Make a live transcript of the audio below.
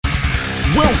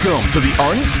Welcome to the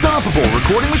Unstoppable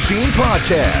Recording Machine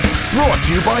Podcast, brought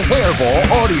to you by Hairball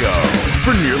Audio.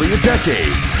 For nearly a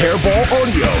decade, Hairball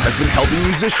Audio has been helping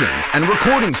musicians and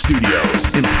recording studios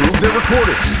improve their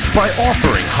recordings by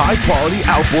offering high-quality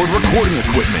outboard recording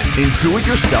equipment in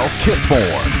do-it-yourself kit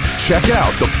form. Check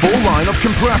out the full line of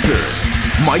compressors,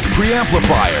 mic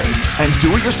preamplifiers, and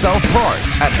do-it-yourself parts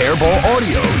at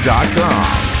hairballaudio.com.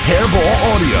 Hairball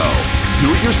Audio. Do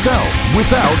it yourself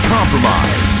without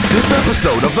compromise. This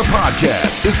episode of the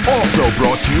podcast is also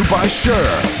brought to you by Shure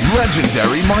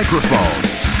Legendary Microphones,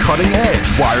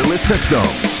 cutting-edge wireless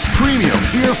systems, premium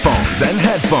earphones and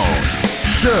headphones.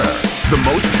 Shure, the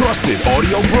most trusted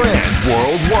audio brand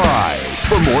worldwide.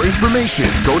 For more information,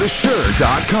 go to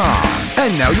Shure.com.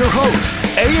 And now your host,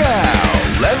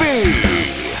 Eyal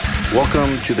Levi.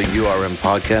 Welcome to the URM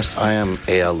podcast. I am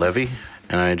Eyal Levi.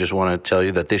 And I just want to tell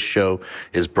you that this show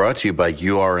is brought to you by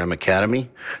URM Academy,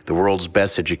 the world's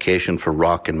best education for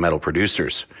rock and metal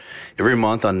producers. Every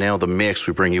month on Nail the Mix,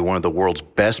 we bring you one of the world's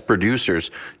best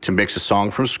producers to mix a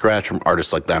song from scratch from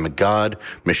artists like Lamb of God,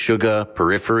 Meshuggah,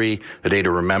 Periphery, A Day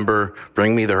to Remember,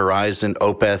 Bring Me the Horizon,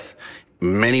 Opeth,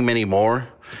 many, many more.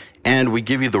 And we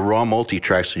give you the raw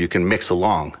multi-track so you can mix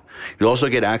along. You'll also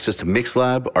get access to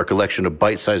MixLab, our collection of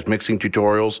bite-sized mixing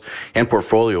tutorials, and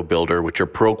Portfolio Builder, which are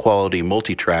pro-quality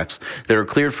multi-tracks that are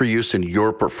cleared for use in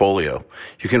your portfolio.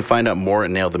 You can find out more at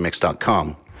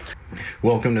nailthemix.com.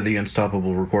 Welcome to the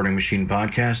Unstoppable Recording Machine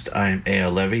podcast. I am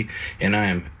Eyal Levi, and I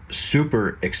am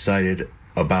super excited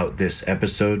about this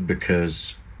episode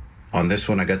because on this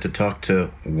one I got to talk to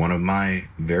one of my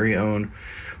very own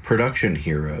production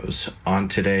heroes. On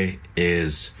today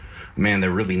is man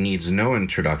that really needs no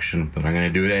introduction, but I'm going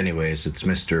to do it anyways. It's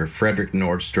Mr. Fredrik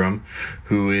Nordstrom,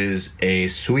 who is a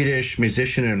Swedish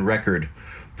musician and record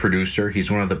producer. He's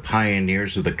one of the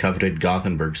pioneers of the coveted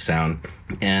Gothenburg sound,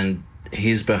 and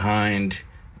he's behind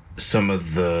some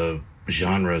of the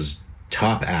genre's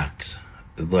top acts,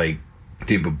 like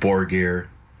Dimmu Borgir,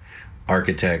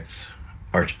 Architects,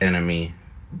 Arch Enemy,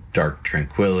 Dark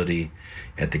Tranquillity,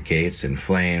 At the Gates, In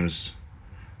Flames,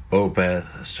 Opeth,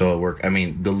 Soilwork. I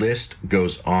mean, the list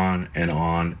goes on and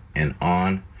on and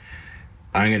on.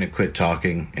 I'm going to quit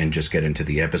talking and just get into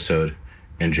the episode.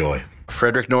 Enjoy.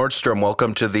 Fredrik Nordstrom,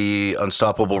 welcome to the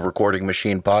Unstoppable Recording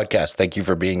Machine podcast. Thank you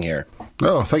for being here.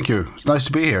 Oh, thank you. It's nice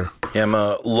to be here. Yeah, I'm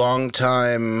a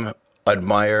longtime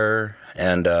admirer,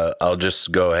 and I'll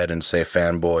just go ahead and say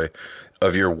fanboy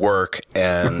of your work.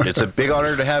 And it's a big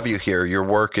honor to have you here. Your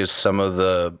work is some of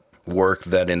the work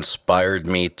that inspired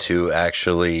me to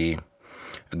actually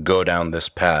go down this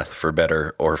path, for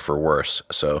better or for worse.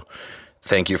 So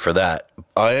thank you for that.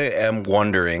 I am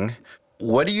wondering,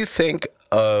 what do you think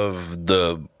of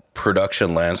the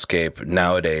production landscape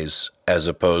nowadays as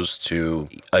opposed to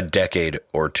a decade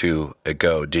or two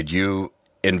ago? Did you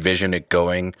envision it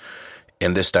going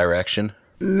in this direction?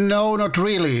 No, not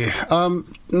really.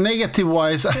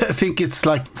 Negative-wise, I think it's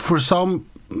like for some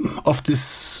of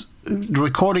this, the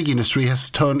recording industry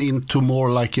has turned into more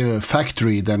like a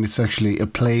factory than it's actually a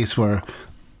place where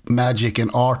magic and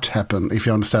art happen, if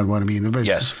you understand what I mean.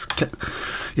 Yes.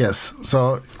 Yes.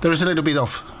 So there is a little bit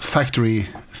of factory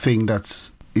thing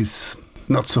is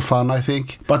not so fun, I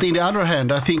think. But in the other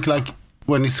hand, I think like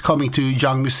when it's coming to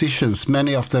young musicians,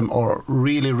 many of them are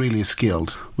really, really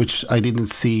skilled, which I didn't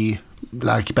see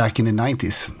like back in the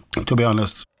 90s, to be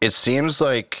honest. It seems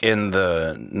like in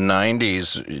the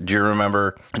 90s, do you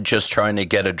remember just trying to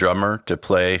get a drummer to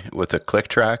play with a click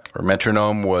track or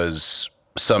metronome was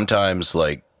sometimes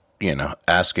like, you know,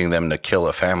 asking them to kill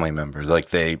a family member. Like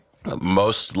they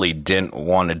mostly didn't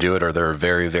want to do it or they're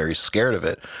very, very scared of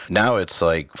it. Now it's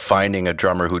like finding a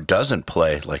drummer who doesn't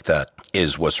play like that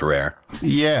is what's rare.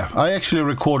 Yeah, I actually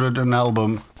recorded an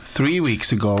album 3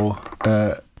 weeks ago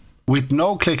with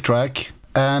no click track.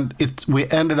 And we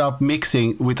ended up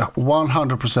mixing with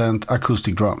 100%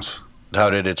 acoustic drums. How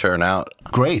did it turn out?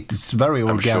 Great. It's very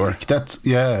organic. Sure. That's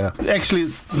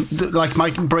Actually, like my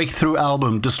breakthrough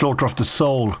album, The Slaughter of the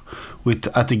Soul, with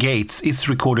At the Gates, it's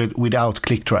recorded without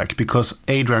click track because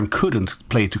Adrian couldn't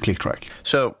play to click track.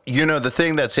 So, you know, the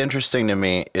thing that's interesting to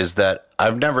me is that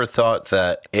I've never thought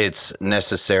that it's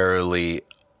necessarily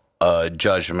a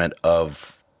judgment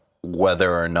of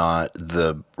whether or not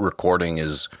the recording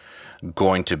is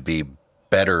going to be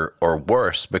better or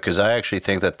worse, because I actually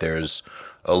think that there's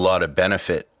a lot of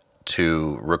benefit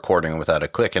to recording without a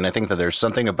click. And I think that there's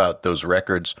something about those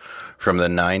records from the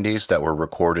 90s that were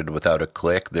recorded without a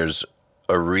click. There's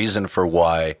a reason for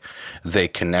why they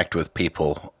connect with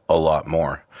people a lot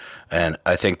more. And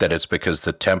I think that it's because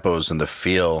the tempos and the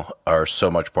feel are so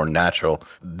much more natural.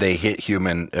 They hit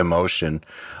human emotion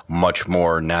much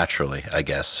more naturally, I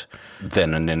guess,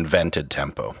 than an invented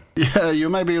tempo. Yeah, you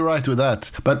may be right with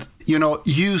that. But, you know,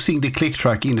 using the click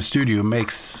track in the studio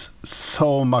makes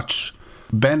so much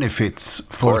benefits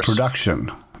for production.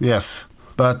 Yes.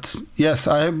 But yes,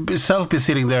 I have myself been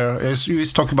sitting there, as you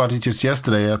talked about it just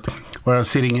yesterday, where I'm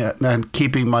sitting and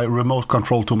keeping my remote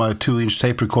control to my 2-inch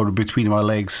tape recorder between my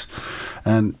legs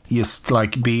and just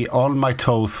like be on my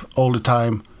toes all the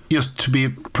time, just to be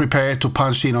prepared to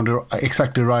punch in on the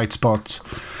exactly right spots.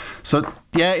 So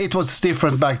yeah, it was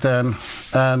different back then.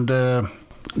 And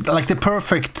like the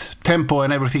perfect tempo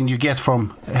and everything you get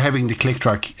from having the click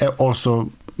track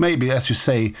also maybe, as you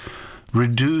say,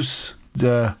 reduce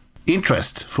the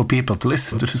interest for people to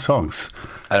listen to the songs.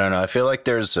 I don't know. I feel like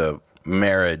there's a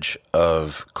marriage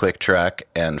of click track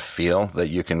and feel that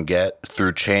you can get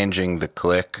through changing the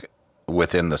click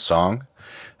within the song,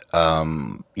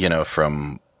 you know,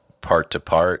 from part to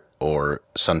part or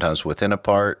sometimes within a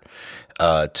part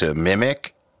to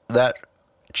mimic that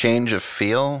change of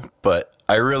feel. But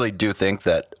I really do think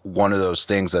that one of those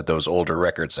things that those older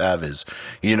records have is,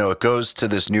 you know, it goes to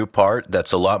this new part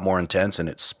that's a lot more intense and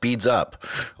it speeds up,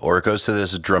 or it goes to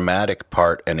this dramatic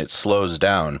part and it slows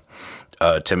down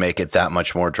to make it that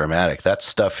much more dramatic. That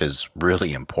stuff is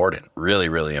really important, really,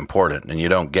 really important. And you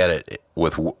don't get it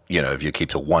with, you know, if you keep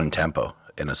to one tempo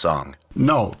in a song.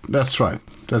 No, that's right.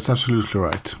 That's absolutely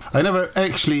right. I never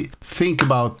actually think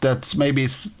about that. Maybe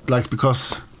it's like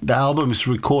because the album is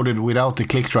recorded without the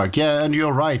click track. Yeah, and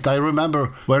you're right. I remember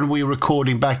when we were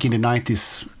recording back in the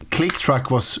 90s, click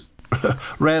track was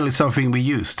rarely something we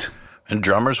used. And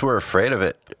drummers were afraid of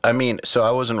it. I mean, so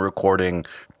I wasn't recording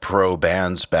pro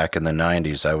bands back in the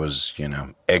 90s. I was, you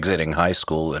know, exiting high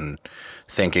school and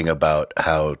thinking about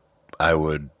how I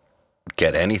would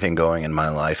get anything going in my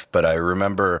life. But I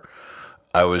remember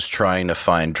I was trying to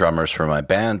find drummers for my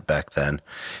band back then,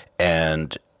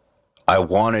 and I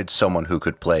wanted someone who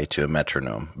could play to a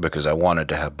metronome because I wanted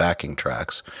to have backing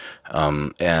tracks.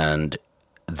 And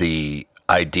the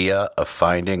idea of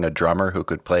finding a drummer who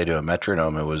could play to a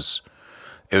metronome,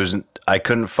 I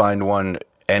couldn't find one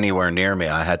anywhere near me.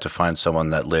 I had to find someone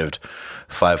that lived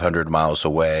 500 miles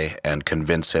away and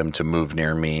convince him to move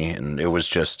near me. And it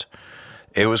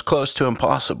was close to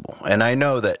impossible. And I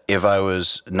know that if I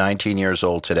was 19 years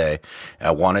old today,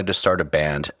 I wanted to start a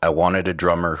band, I wanted a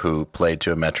drummer who played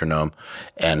to a metronome,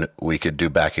 and we could do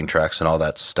backing tracks and all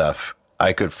that stuff,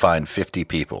 I could find 50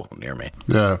 people near me.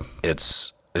 Yeah.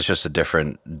 It's just a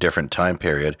different time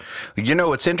period. You know,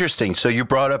 what's interesting, so you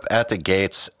brought up At the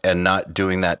Gates and not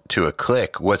doing that to a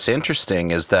click. What's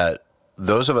interesting is that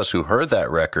those of us who heard that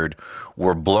record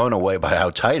were blown away by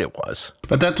how tight it was.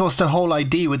 But that was the whole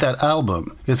idea with that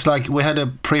album. It's like we had a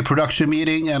pre-production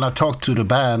meeting and I talked to the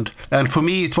band. And for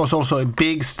me, it was also a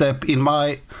big step in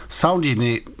my sound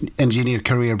engineer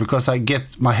career because I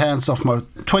get my hands off my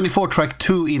 24-track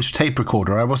 2-inch tape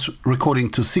recorder. I was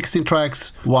recording to 16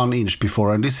 tracks, 1 inch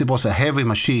before, and this was a heavy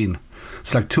machine.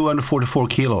 It's like 244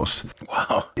 kilos.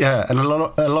 Wow. Yeah, and a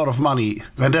lot of money.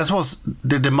 And that was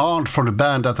the demand from the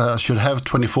band that I should have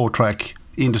 24-track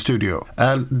in the studio.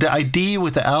 And the idea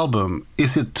with the album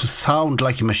is it to sound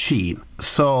like a machine.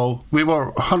 So we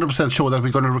were 100% sure that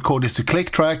we're going to record this to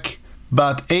click track.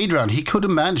 But Adrian, he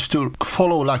couldn't manage to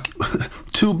follow like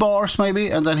 2 bars maybe,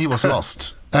 and then he was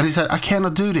lost. And he said, I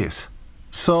cannot do this.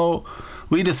 So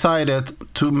we decided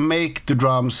to make the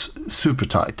drums super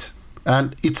tight.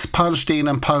 And it's punched in,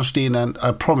 and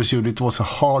I promise you it was a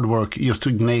hard work just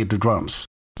to nail the drums.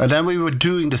 And then we were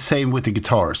doing the same with the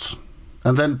guitars.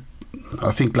 And then I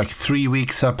think like 3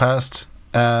 weeks have passed,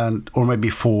 or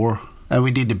maybe 4, and we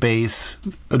did the bass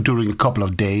during a couple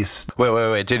of days.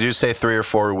 Wait. Did you say 3 or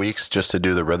 4 weeks just to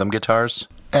do the rhythm guitars?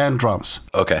 And drums.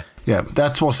 Okay. Yeah,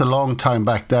 that was a long time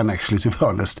back then, actually, to be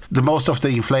honest. The most of the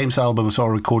In Flames albums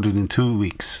are recorded in 2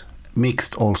 weeks,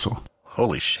 mixed also.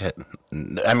 Holy shit.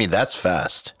 I mean, that's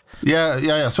fast.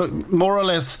 Yeah. So more or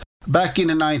less, back in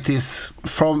the 90s,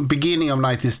 from beginning of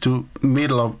 90s to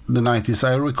middle of the 90s,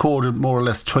 I recorded more or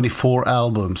less 24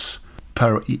 albums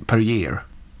per year.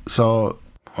 So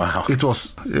wow,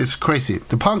 it's crazy.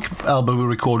 The punk album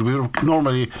we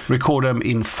normally record them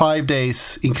in 5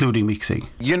 days, including mixing.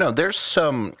 You know, there's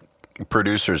some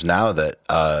producers now that,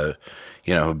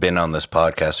 you know, who've been on this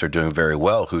podcast are doing very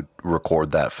well who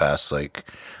record that fast, like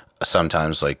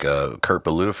sometimes like Kurt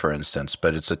Ballou, for instance,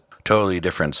 but it's a totally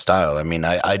different style. I mean,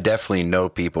 I definitely know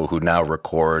people who now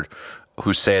record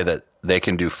who say that they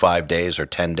can do 5 days or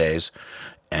 10 days,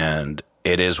 and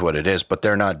it is what it is, but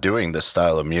they're not doing the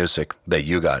style of music that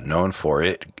you got known for.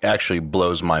 It actually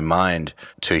blows my mind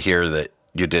to hear that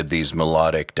you did these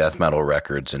melodic death metal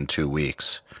records in 2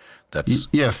 weeks. That's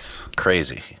yes,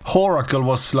 crazy. Horacle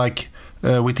was like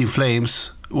with In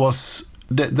Flames was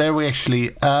there we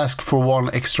actually asked for 1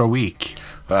 extra week.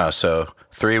 Wow, so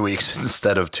 3 weeks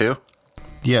instead of 2?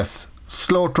 Yes,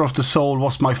 Slaughter of the Soul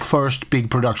was my first big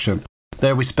production.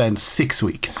 There we spent 6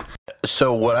 weeks.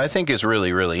 So what I think is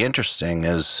really, really interesting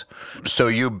is, so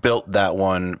you built that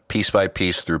one piece by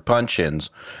piece through punch-ins,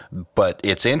 but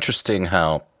it's interesting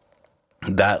how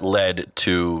that led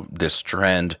to this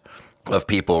trend of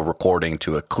people recording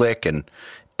to a click and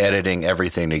editing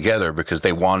everything together because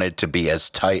they wanted to be as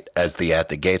tight as the At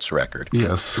the Gates record.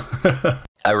 Yes.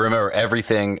 I remember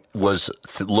everything was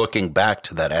looking back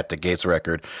to that At the Gates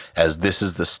record as this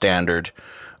is the standard.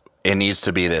 It needs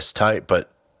to be this tight,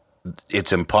 but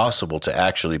it's impossible to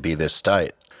actually be this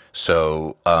tight.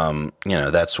 So,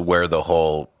 that's where the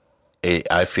whole,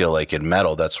 I feel like in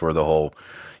metal, that's where the whole,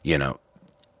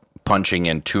 punching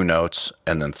in 2 notes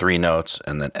and then 3 notes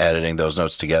and then editing those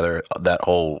notes together, that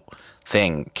whole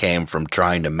thing came from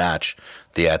trying to match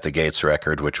the At the Gates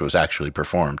record, which was actually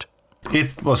performed.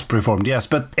 It was performed, yes,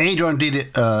 but Adrian did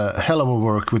a hell of a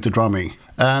work with the drumming.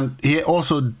 And he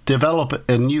also developed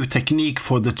a new technique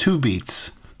for the 2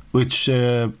 beats, which,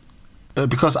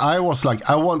 because I was like,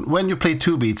 when you play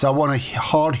 2 beats, I want a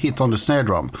hard hit on the snare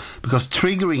drum, because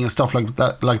triggering and stuff like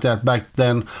that back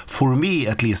then, for me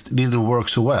at least, didn't work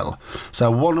so well. So I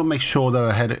want to make sure that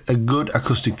I had a good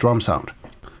acoustic drum sound.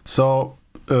 So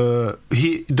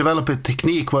he developed a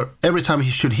technique where every time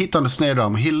he should hit on the snare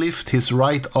drum, he lift his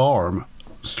right arm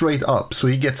straight up, so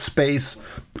he gets space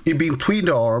in between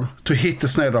the arm to hit the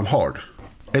snare drum hard.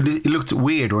 And it looked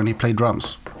weird when he played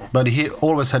drums, but he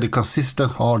always had a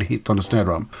consistent hard hit on the snare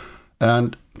drum.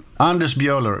 And Anders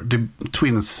Björler, the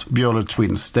Björler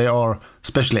twins, they are,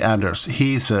 especially Anders,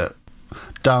 he's a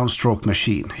downstroke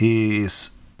machine. He is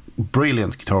a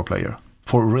brilliant guitar player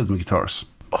for rhythm guitars.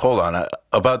 Hold on,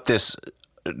 about this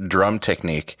drum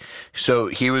technique. So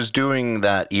he was doing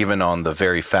that even on the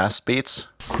very fast beats?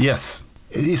 Yes.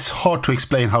 It's hard to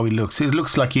explain how he looks. It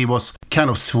looks like he was kind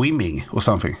of swimming or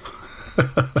something.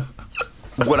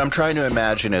 What I'm trying to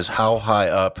imagine is how high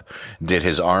up did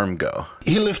his arm go?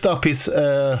 He lifted up his,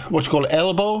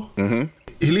 elbow. Mm-hmm.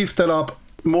 He lifted up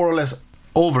more or less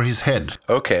over his head.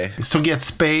 Okay. To get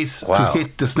space to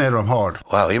hit the snare drum hard.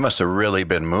 Wow, he must have really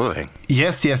been moving.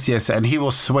 Yes. And he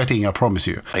was sweating, I promise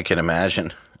you. I can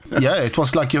imagine. Yeah, it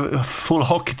was like a full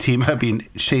hockey team had been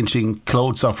changing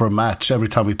clothes after a match every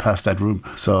time we passed that room.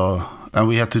 So, and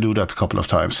we had to do that a couple of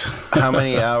times. How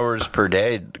many hours per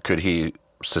day could he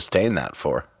sustain that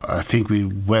for? I think we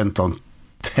went on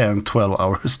 10, 12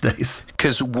 hours days.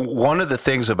 Because one of the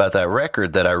things about that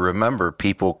record that I remember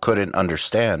people couldn't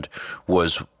understand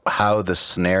was how the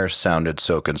snare sounded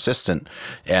so consistent,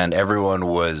 and everyone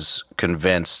was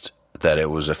convinced that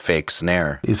it was a fake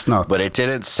snare. It's not. But it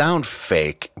didn't sound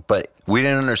fake, but we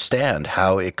didn't understand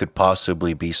how it could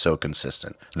possibly be so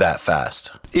consistent that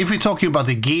fast. If we're talking about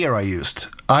the gear I used,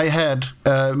 I had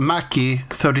a Mackie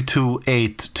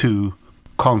 3282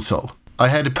 console. I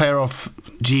had a pair of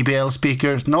GBL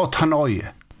speakers, no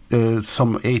Tannoy,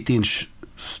 some 8-inch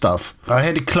stuff. I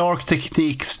had a Clark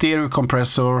Technique stereo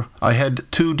compressor. I had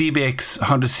 2 DBX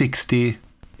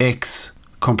 160X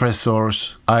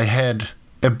compressors. I had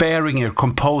a Behringer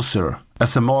Composer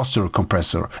as a master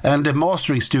compressor. And the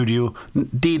mastering studio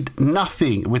did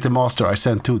nothing with the master I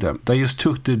sent to them. They just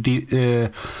took the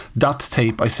DAT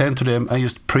tape I sent to them and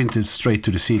just printed straight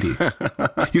to the CD.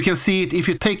 You can see it if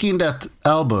you take in that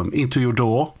album into your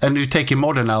DAW and you take a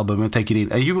modern album and take it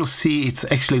in, and you will see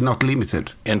it's actually not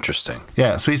limited. Interesting.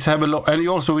 Yeah, so it's have a lot. And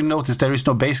you also will notice there is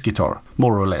no bass guitar,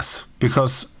 more or less,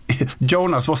 because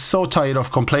Jonas was so tired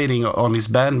of complaining on his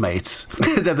bandmates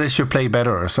that they should play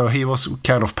better, so he was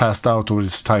kind of passed out when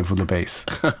it's time for the bass.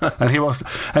 and he was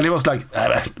like,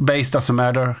 bass doesn't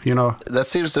matter, you know. That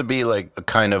seems to be like a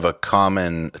kind of a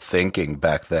common thinking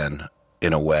back then,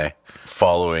 in a way,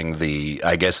 following the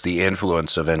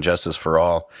influence of Injustice for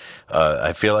All.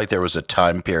 I feel like there was a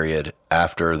time period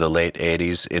after the late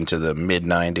 80s into the mid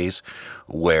 90s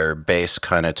where bass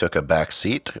kind of took a back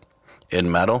seat in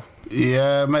metal.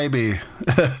 Yeah, maybe.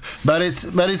 but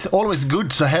it's always good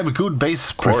to have a good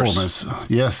bass performance.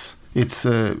 Yes, it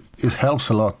helps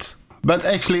a lot. But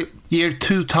actually, year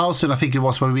 2000, I think it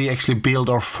was when we actually built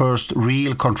our first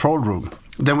real control room.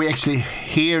 Then we actually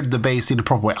heard the bass in the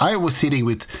proper way. I was sitting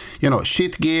with,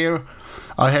 shit gear.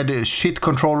 I had a shit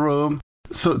control room.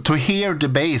 So to hear the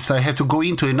bass, I had to go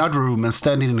into another room and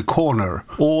stand in the corner.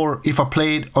 Or if I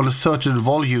played on a certain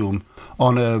volume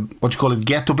on a, what you call it,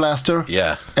 ghetto blaster.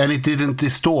 Yeah. And it didn't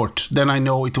distort, then I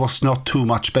know it was not too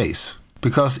much bass.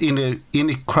 Because in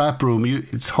a crap room,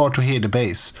 it's hard to hear the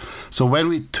bass. So when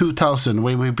we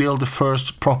built the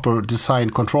first proper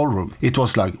design control room, it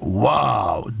was like,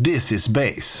 wow, this is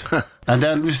bass. And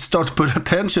then we start to put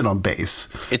attention on bass.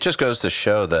 It just goes to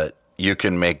show that you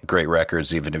can make great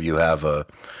records even if you have a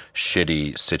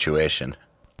shitty situation.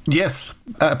 Yes,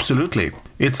 absolutely.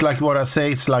 It's like what I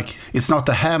say, it's not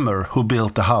the hammer who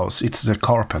built the house, it's the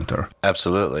carpenter.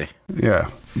 Absolutely. Yeah.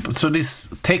 So this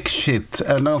tech shit,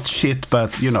 not shit,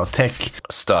 but, tech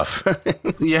stuff.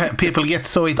 Yeah, people get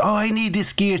so I need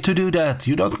this gear to do that.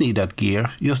 You don't need that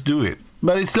gear, just do it.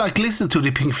 But it's like, listen to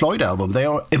the Pink Floyd album. They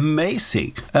are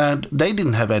amazing. And they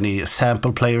didn't have any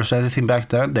sample players or anything back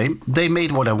then. They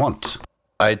made what I want.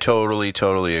 I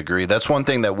totally agree. That's one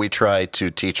thing that we try to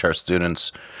teach our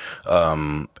students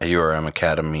at URM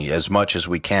Academy as much as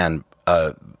we can,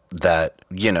 that,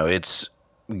 it's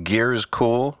gear is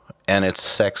cool and it's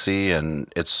sexy,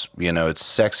 and it's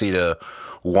sexy to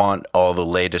want all the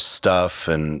latest stuff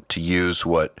and to use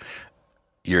what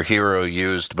your hero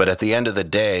used. But at the end of the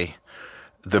day,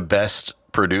 the best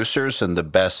producers and the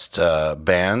best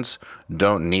bands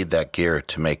don't need that gear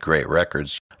to make great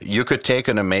records. You could take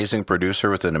an amazing producer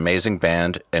with an amazing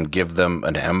band and give them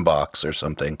an M-Box or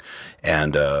something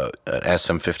and an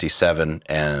SM57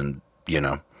 and,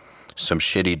 some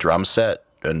shitty drum set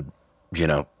and,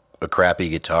 a crappy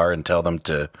guitar and tell them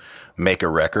to make a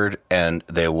record, and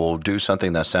they will do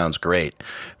something that sounds great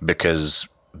because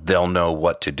they'll know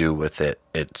what to do with it.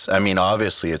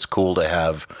 Obviously it's cool to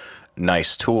have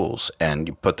nice tools and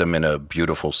you put them in a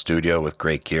beautiful studio with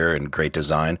great gear and great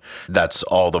design. That's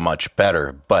all the much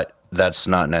better, but that's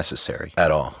not necessary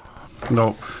at all.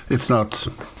 No, it's not.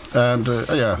 And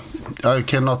I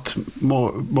cannot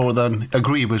more than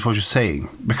agree with what you're saying,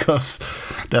 because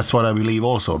that's what I believe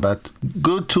also. But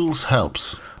good tools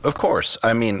helps. Of course.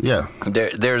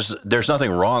 There's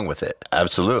nothing wrong with it.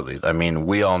 Absolutely.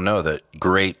 We all know that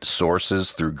great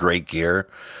sources through great gear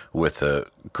with a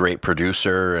great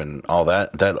producer and all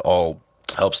that all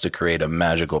helps to create a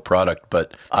magical product.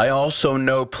 But I also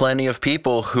know plenty of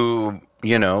people who,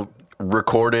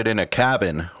 recorded in a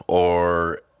cabin,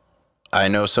 or I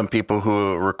know some people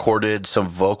who recorded some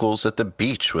vocals at the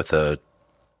beach with a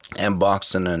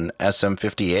M-Box and an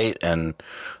SM58, and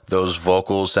those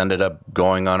vocals ended up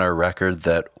going on a record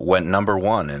that went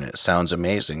 #1, and it sounds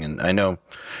amazing. And I know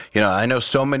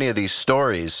so many of these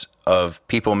stories of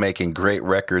people making great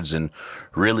records in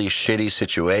really shitty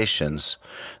situations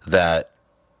that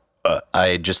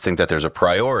I just think that there's a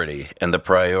priority, and the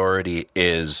priority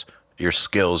is your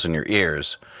skills and your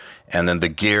ears, and then the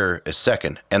gear is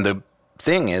second. And the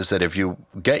thing is that if you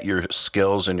get your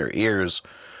skills and your ears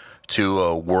to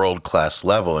a world-class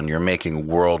level and you're making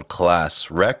world-class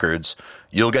records,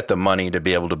 you'll get the money to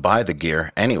be able to buy the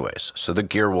gear anyways. So the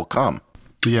gear will come.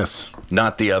 Yes.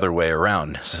 Not the other way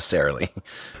around necessarily.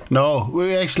 No,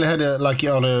 we actually had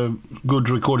on a good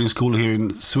recording school here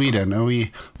in Sweden, and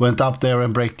we went up there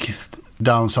and break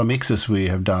down some mixes we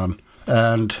have done.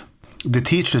 And the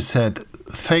teacher said,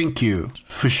 thank you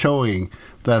for showing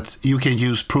that you can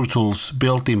use Pro Tools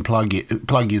built-in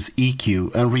plugins,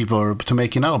 EQ, and reverb to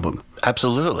make an album.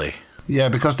 Absolutely. Yeah,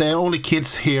 because there are only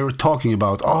kids here talking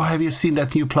about, have you seen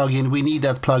that new plugin? We need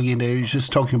that plugin. They're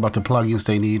just talking about the plugins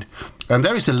they need. And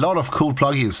there is a lot of cool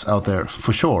plugins out there,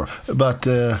 for sure. But,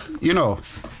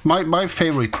 my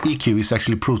favorite EQ is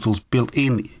actually Pro Tools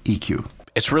built-in EQ.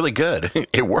 It's really good.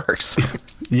 It works.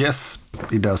 Yes,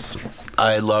 it does.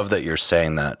 I love that you're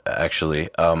saying that, actually,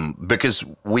 because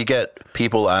we get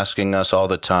people asking us all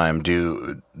the time,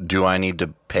 do I need to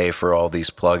pay for all these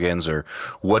plugins, or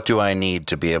what do I need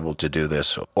to be able to do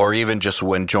this? Or even just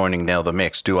when joining Nail the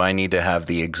Mix, do I need to have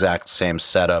the exact same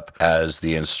setup as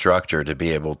the instructor to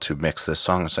be able to mix this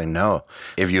song? I say, no.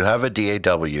 If you have a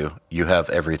DAW, you have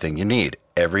everything you need.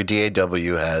 Every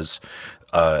DAW has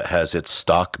its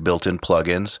stock built-in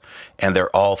plugins, and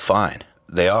they're all fine.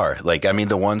 They are.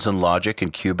 The ones in Logic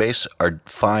and Cubase are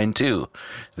fine too.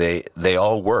 They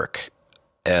all work.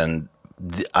 And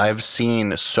I've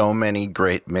seen so many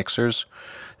great mixers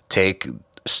take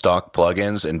stock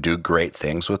plugins and do great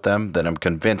things with them that I'm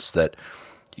convinced that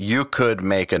you could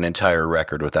make an entire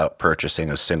record without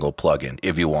purchasing a single plugin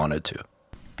if you wanted to.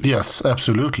 Yes,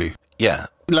 absolutely. Yeah.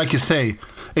 Like you say,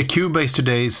 a Cubase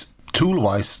today is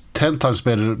tool-wise 10 times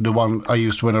better the one I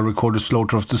used when I recorded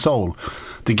Slaughter of the Soul,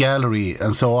 The Gallery,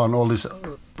 and so on, all these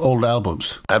old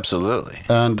albums. Absolutely.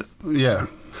 And yeah,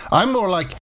 I'm more like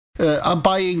I'm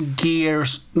buying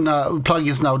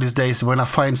plugins now these days when I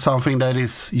find something that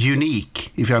is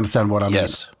unique, if you understand what I mean.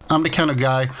 Yes. I'm the kind of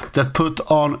guy that put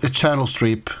on a channel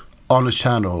strip on a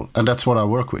channel, and that's what I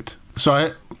work with.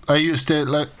 So I use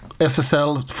the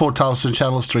SSL 4000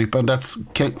 channel strip, and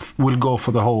will go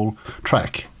for the whole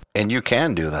track. And you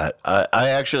can do that. I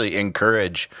actually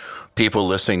encourage people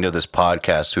listening to this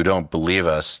podcast who don't believe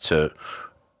us to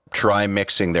try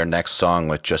mixing their next song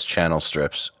with just channel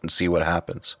strips and see what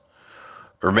happens.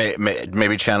 Or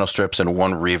maybe channel strips and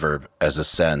one reverb as a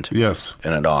send. Yes.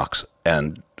 And an aux,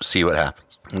 and see what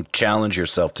happens. And challenge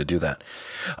yourself to do that.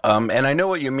 And I know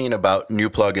what you mean about new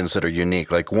plugins that are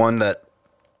unique. Like one that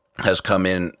has come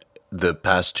in the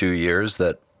past 2 years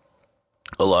that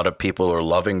a lot of people are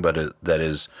loving, but that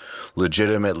is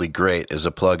legitimately great, is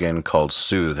a plugin called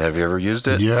Soothe. Have you ever used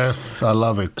it? Yes, I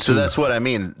love it. So that's what I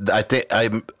mean. I think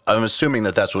I'm assuming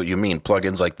that that's what you mean.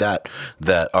 Plugins like that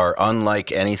are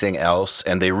unlike anything else,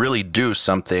 and they really do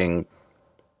something,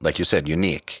 like you said,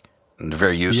 unique and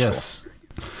very useful. Yes.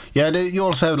 Yeah, you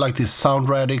also have like this Sound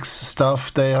Radix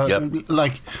stuff. They are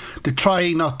they're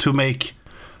trying not to make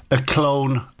a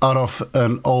clone out of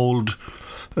an old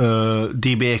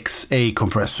DBX-A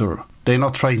compressor. They're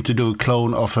not trying to do a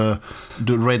clone of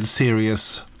the Red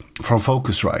Series from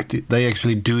Focusrite. They're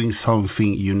actually doing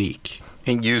something unique.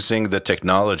 And using the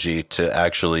technology to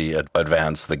actually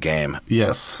advance the game.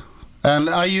 Yes. And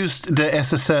I used the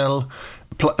SSL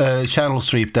channel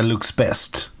strip that looks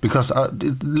best, because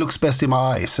it looks best in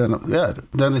my eyes. And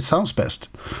then it sounds best,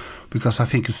 because I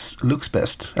think it looks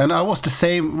best. And I was the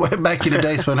same back in the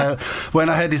days when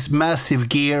I had this massive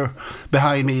gear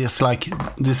behind me. It's like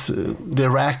the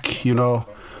rack,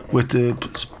 with the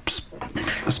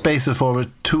spaces for over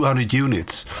 200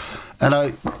 units. And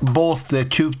I bought the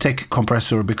TubeTech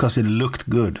compressor because it looked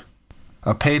good.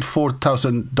 I paid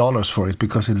 $4,000 for it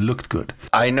because it looked good.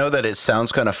 I know that it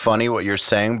sounds kind of funny what you're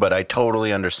saying, but I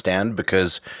totally understand,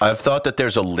 because I've thought that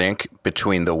there's a link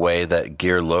between the way that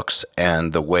gear looks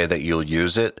and the way that you'll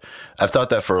use it. I've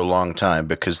thought that for a long time,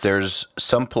 because there's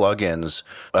some plugins,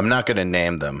 I'm not going to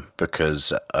name them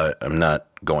because I'm not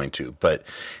going to, but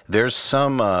there's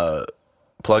some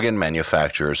plugin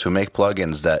manufacturers who make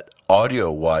plugins that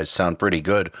audio-wise sound pretty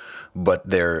good, but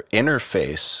their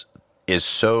interface is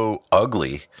so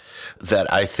ugly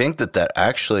that I think that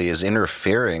actually is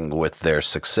interfering with their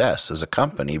success as a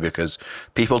company, because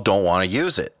people don't want to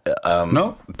use it.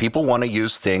 No. People want to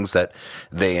use things that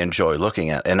they enjoy looking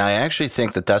at. And I actually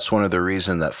think that that's one of the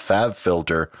reasons that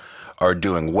FabFilter are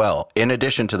doing well. In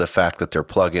addition to the fact that their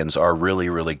plugins are really,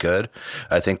 really good,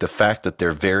 I think the fact that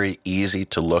they're very easy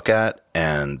to look at,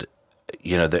 and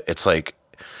it's like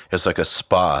a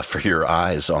spa for your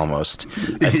eyes almost.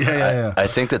 I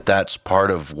think that that's part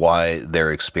of why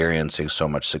they're experiencing so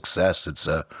much success. It's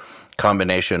a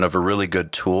combination of a really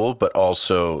good tool, but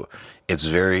also it's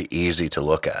very easy to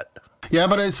look at. Yeah,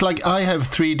 but it's like I have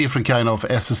 3 different kind of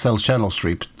SSL channel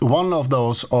strips. One of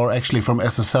those are actually from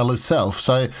SSL itself.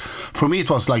 So for me, it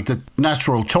was like the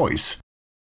natural choice.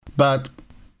 But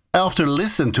after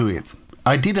listening to it,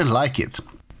 I didn't like it.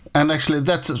 And actually,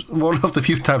 that's one of the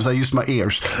few times I used my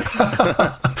ears.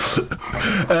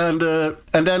 and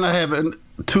then I have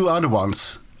 2 other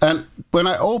ones. And when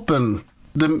I open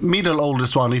the middle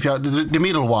oldest one, the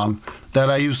middle one that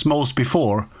I used most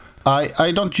before,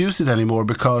 I don't use it anymore,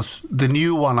 because the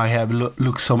new one I have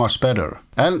looks so much better.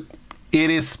 And it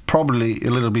is probably a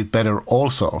little bit better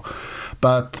also.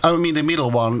 But I mean, the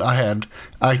middle one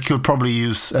I could probably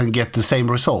use and get the same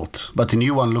result. But the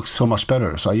new one looks so much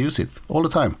better, so I use it all the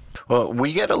time. Well,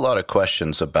 we get a lot of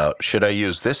questions about, should I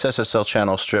use this SSL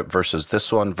channel strip versus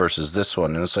this one versus this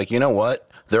one? And it's like, you know what?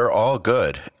 They're all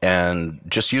good, and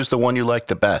just use the one you like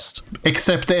the best.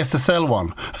 Except the SSL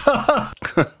one.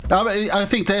 I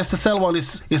think the SSL one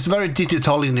is very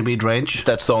digital in the mid-range.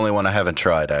 That's the only one I haven't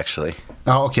tried, actually.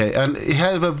 Oh, okay, and it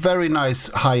has a very nice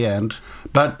high-end,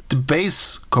 but the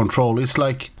bass control is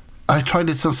like, I tried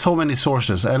it on so many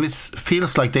sources, and it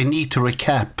feels like they need to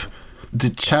recap the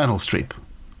channel strip.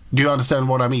 Do you understand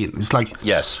what I mean? It's like...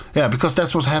 Yes. Yeah, because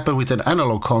that's what happened with an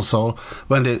analog console.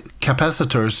 When the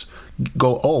capacitors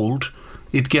go old,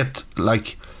 it gets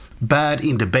like bad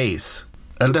in the bass.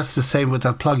 And that's the same with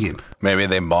that plugin. Maybe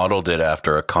they modeled it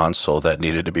after a console that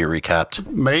needed to be recapped.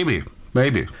 Maybe.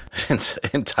 It's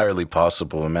entirely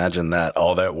possible. Imagine that,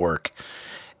 all that work.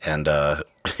 And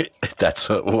that's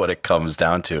what it comes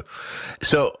down to.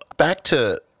 So back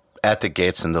to At the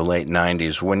Gates in the late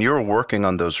 90s, when you were working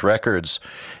on those records,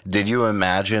 did you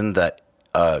imagine that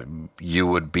you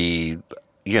would be,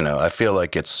 I feel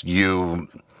like it's you,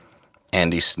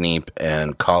 Andy Sneap,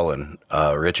 and Colin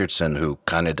Richardson who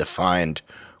kind of defined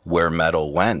where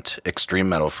metal went, extreme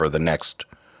metal, for the next,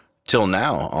 till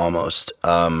now almost.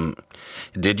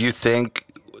 Did you think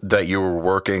that you were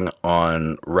working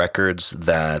on records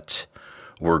that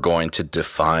were going to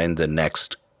define the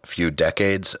next few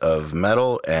decades of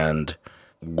metal? And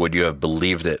would you have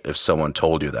believed it if someone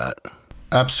told you that?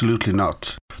 Absolutely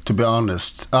not, to be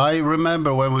honest. I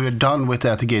remember when we were done with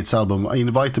the At the Gates album, I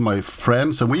invited my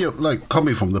friends, and we like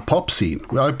coming from the pop scene.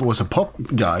 I was a pop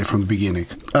guy from the beginning.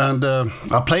 And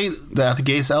I played the At the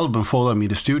Gates album for them in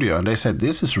the studio, and they said,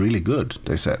 this is really good,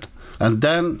 they said. And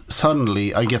then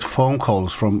suddenly I get phone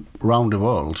calls from around the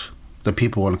world that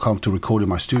people want to come to record in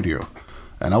my studio.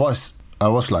 And I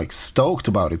was like stoked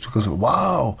about it because,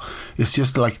 wow, it's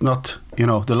just like not,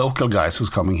 the local guys who's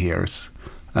coming here.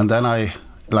 And then I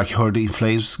like heard the In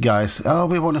Flames guys, oh,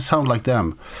 we want to sound like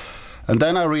them. And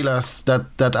then I realized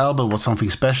that that album was something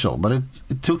special, but it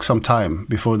took some time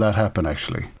before that happened,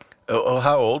 actually. Oh,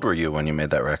 how old were you when you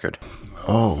made that record?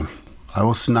 Oh, I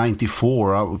was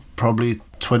 94. I was probably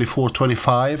 24,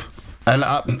 25. And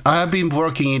I have been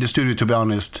working in the studio, to be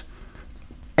honest,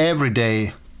 every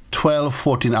day, 12,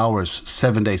 14 hours,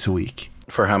 7 days a week.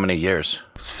 For how many years?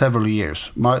 Several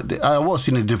years. I was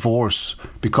in a divorce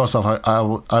because of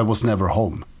I was never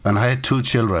home. And I had 2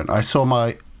 children. I saw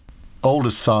my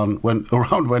oldest son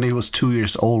when he was 2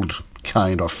 years old,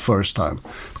 kind of, first time.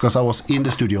 Because I was in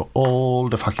the studio all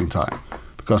the fucking time.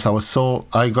 Because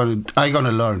I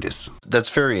gonna learn this. That's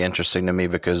very interesting to me,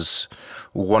 because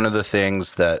one of the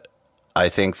things that I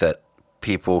think that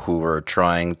people who are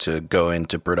trying to go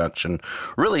into production,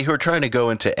 really who are trying to go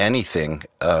into anything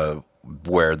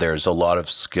where there's a lot of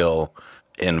skill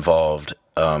involved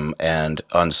and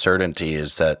uncertainty,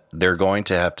 is that they're going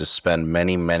to have to spend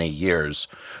many, many years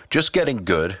just getting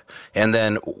good. And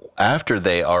then after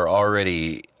they are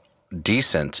already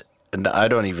decent, and I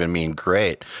don't even mean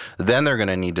great, then they're going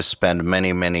to need to spend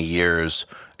many, many years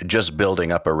just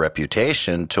building up a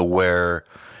reputation to where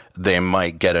they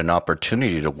might get an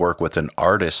opportunity to work with an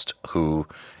artist who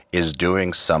is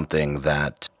doing something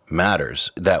that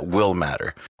matters, that will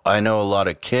matter. I know a lot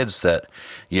of kids that,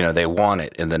 they want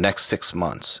it in the next 6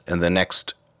 months, in the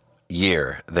next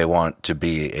year, they want to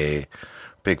be a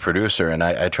big producer. And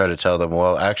I try to tell them,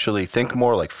 well, actually think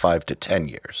more like 5 to 10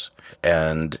 years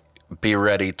and be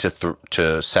ready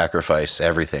to sacrifice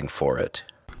everything for it.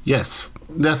 Yes,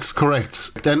 that's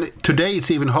correct. Then today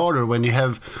it's even harder when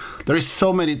there is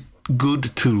so many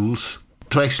good tools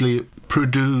to actually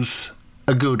produce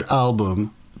a good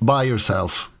album by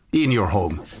yourself in your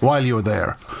home while you're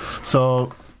there.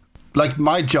 So like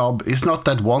my job is not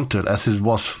that wanted as it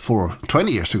was for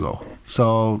 20 years ago.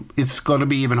 So it's going to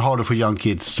be even harder for young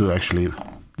kids to actually,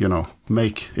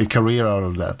 make a career out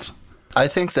of that. I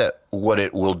think that what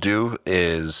it will do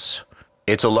is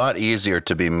it's a lot easier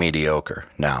to be mediocre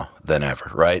now than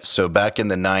ever, right? So back in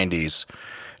the 90s,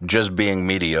 just being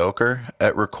mediocre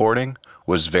at recording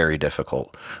was very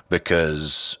difficult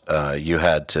because you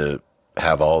had to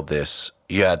have all this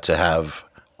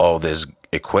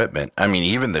equipment. I mean,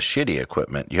 even the shitty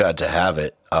equipment, you had to have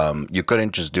it. You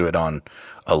couldn't just do it on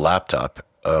a laptop.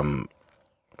 And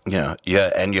you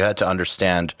had to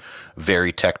understand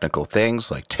very technical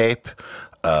things like tape,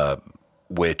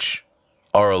 which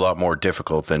are a lot more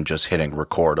difficult than just hitting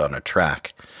record on a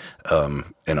track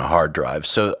in a hard drive.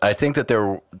 So I think that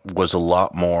there was a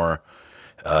lot more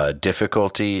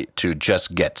difficulty to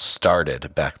just get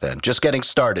started back then. Just getting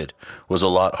started was a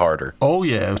lot harder. Oh,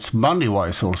 yeah, it's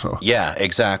money-wise also. Yeah,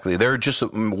 exactly. There are just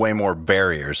way more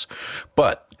barriers.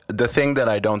 But the thing that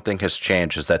I don't think has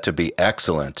changed is that to be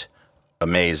excellent,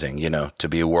 amazing, to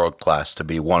be world-class, to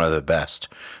be one of the best,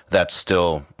 that's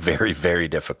still very, very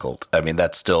difficult. I mean,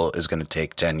 that still is going to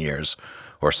take 10 years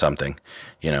or something,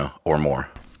 or more.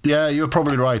 Yeah, you're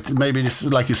probably right. Maybe it's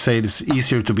like you say, it's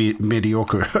easier to be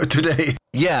mediocre today.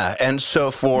 Yeah, and so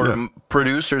for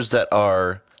producers that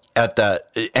are at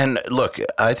that, and look,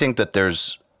 I think that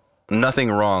there's nothing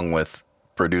wrong with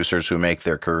producers who make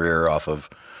their career off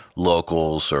of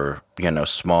locals or,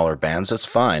 smaller bands. That's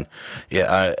fine.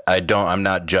 Yeah, I'm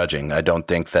not judging. I don't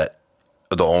think that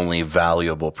the only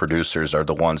valuable producers are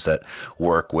the ones that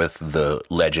work with the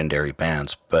legendary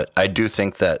bands. But I do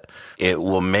think that it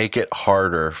will make it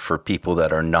harder for people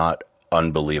that are not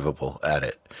unbelievable at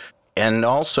it. And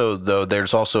also, though,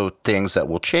 there's also things that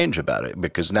will change about it,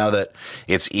 because now that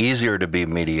it's easier to be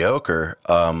mediocre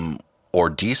or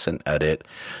decent at it,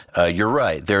 you're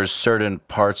right. There's certain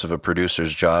parts of a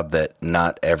producer's job that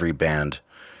not every band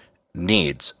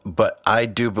needs. But I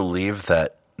do believe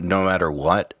that no matter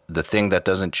what, the thing that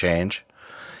doesn't change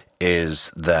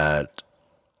is that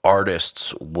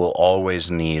artists will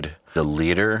always need a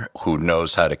leader who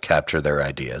knows how to capture their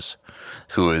ideas,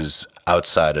 who is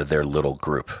outside of their little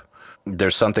group.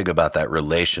 There's something about that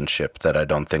relationship that I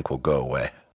don't think will go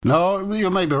away. No, you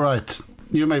may be right.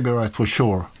 You may be right for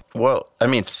sure. Well, I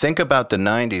mean, think about the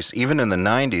 90s. Even in the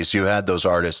 90s, you had those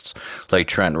artists like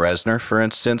Trent Reznor, for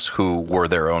instance, who were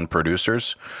their own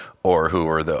producers or who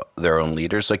were their own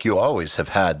leaders. Like, you always have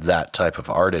had that type of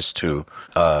artist who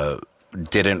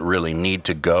didn't really need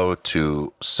to go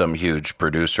to some huge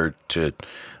producer to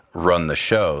run the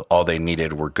show. All they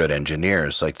needed were good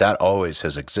engineers. Like, that always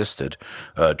has existed.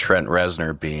 Trent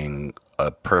Reznor being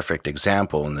a perfect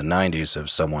example in the 90s of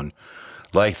someone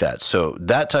like that. So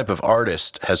that type of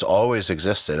artist has always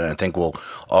existed, and I think will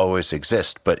always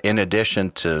exist. But in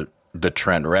addition to the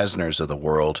Trent Reznors of the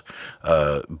world,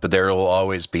 but there will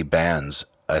always be bands,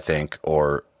 I think,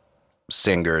 or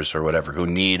singers or whatever, who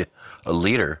need a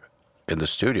leader in the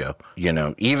studio. You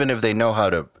know, even if they know how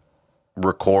to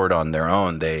record on their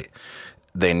own, they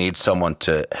need someone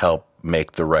to help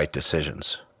make the right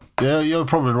decisions. Yeah, you're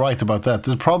probably right about that.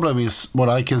 The problem is, what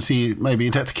I can see maybe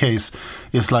in that case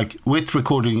is like with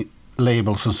recording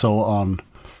labels and so on,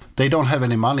 they don't have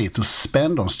any money to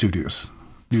spend on studios.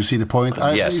 Do you see the point?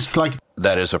 Yes, it's like,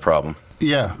 that is a problem.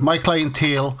 Yeah, my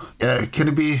clientele, can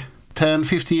it be 10,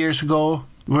 50 years ago,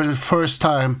 were the first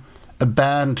time a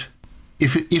band,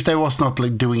 if they was not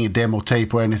like doing a demo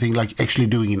tape or anything, like actually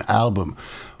doing an album,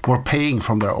 were paying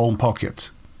from their own pocket.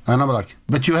 And I'm like,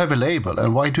 but you have a label,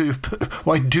 and why do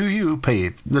you pay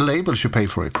it? The label should pay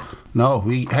for it. No,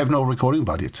 we have no recording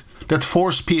budget. That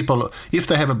force people, if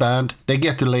they have a band, they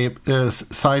get the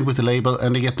signed with the label,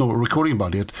 and they get no recording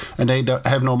budget, and they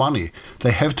have no money.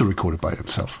 They have to record it by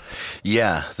themselves.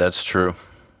 Yeah, that's true.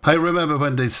 I remember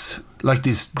when this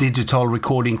digital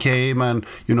recording came, and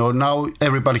now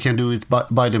everybody can do it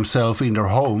by themselves in their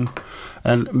home,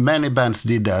 and many bands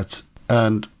did that.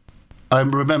 And I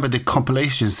remember the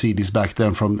compilation CDs back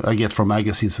then from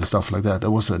magazines and stuff like that. It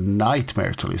was a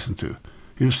nightmare to listen to.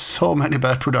 There's so many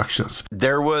bad productions.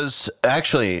 There was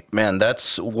actually, man,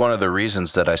 that's one of the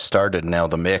reasons that I started Nail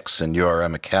the Mix and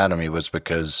URM Academy, was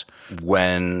because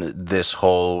when this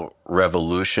whole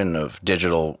revolution of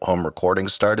digital home recording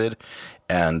started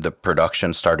and the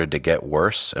production started to get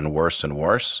worse and worse and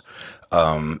worse,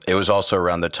 it was also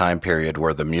around the time period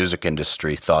where the music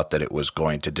industry thought that it was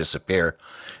going to disappear.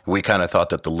 We kind of thought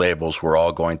that the labels were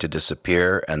all going to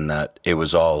disappear and that it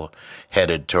was all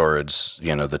headed towards,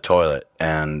 the toilet.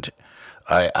 And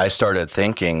I started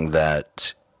thinking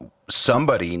that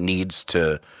somebody needs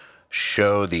to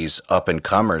show these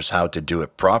up-and-comers how to do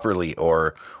it properly,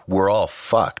 or we're all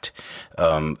fucked.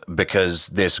 Because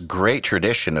this great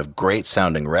tradition of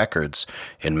great-sounding records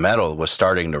in metal was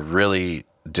starting to really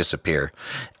disappear.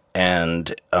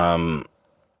 And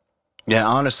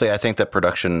honestly, I think that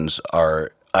productions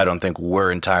I don't think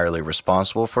we're entirely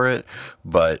responsible for it,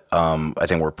 but I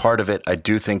think we're part of it. I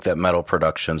do think that metal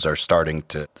productions are starting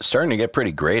to get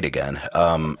pretty great again.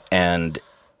 And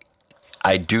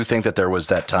I do think that there was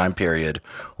that time period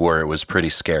where it was pretty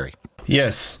scary.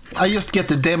 Yes. I just get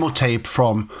the demo tape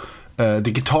from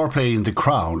the guitar player in The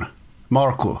Crown,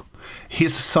 Marco.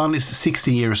 His son is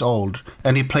 16 years old,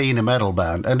 and he plays in a metal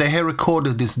band. And they have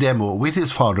recorded this demo with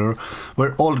his father,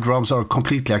 where all the drums are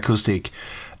completely acoustic.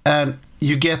 And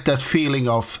you get that feeling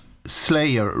of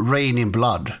Slayer, Rain in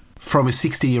Blood, from a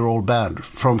 16-year-old band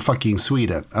from fucking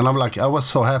Sweden. And I'm like, I was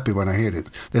so happy when I heard it.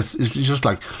 It's just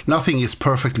like, nothing is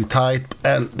perfectly tight,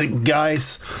 and the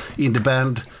guys in the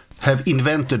band have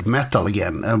invented metal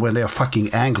again, and when they are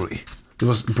fucking angry. It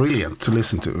was brilliant to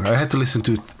listen to. I had to listen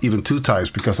to it even 2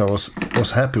 times because I was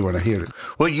happy when I heard it.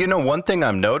 Well, one thing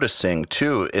I'm noticing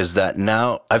too is that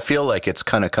now I feel like it's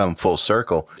kind of come full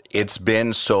circle. It's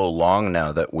been so long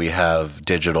now that we have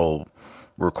digital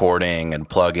recording and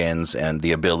plugins and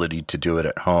the ability to do it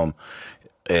at home.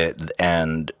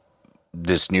 And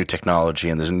this new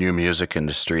technology and this new music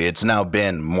industry, it's now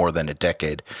been more than a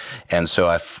decade. And so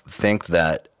I think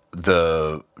that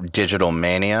the digital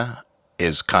mania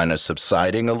is kind of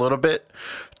subsiding a little bit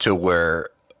to where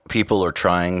people are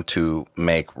trying to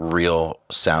make real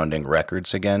sounding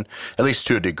records again, at least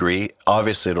to a degree.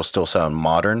 Obviously, it'll still sound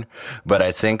modern, but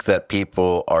I think that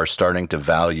people are starting to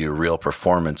value real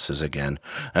performances again.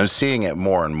 I'm seeing it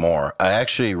more and more. I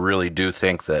actually really do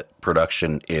think that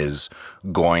production is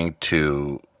going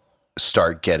to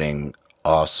start getting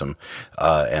awesome,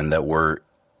 and that we're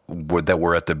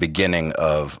at the beginning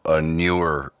of a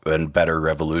newer and better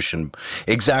revolution,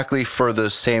 exactly for the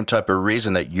same type of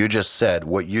reason that you just said,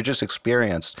 what you just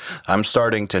experienced. I'm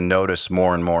starting to notice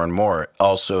more and more and more,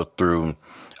 also through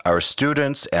our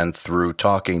students and through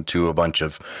talking to a bunch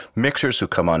of mixers who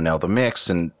come on Nail the Mix,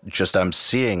 and just I'm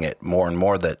seeing it more and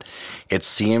more that it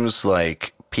seems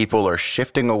like people are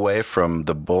shifting away from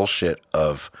the bullshit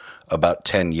of about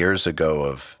 10 years ago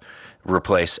of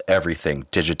replace everything,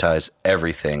 digitize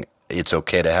everything. It's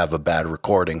okay to have a bad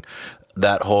recording.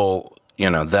 That whole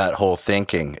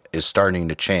thinking is starting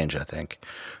to change, I think,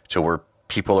 to where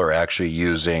people are actually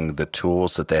using the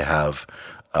tools that they have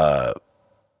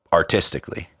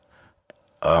artistically.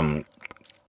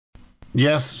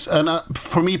 Yes, and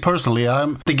for me personally,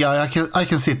 I'm the guy. I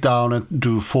can sit down and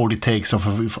do 40 takes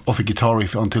of a guitar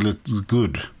riff until it's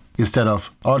good, instead of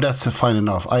that's fine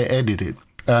enough. I edit it,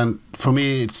 and for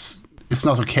me, it's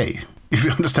not okay. If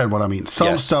you understand what I mean.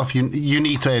 Some stuff you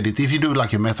need to edit. If you do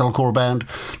like a metalcore band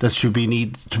that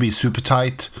need to be super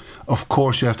tight, of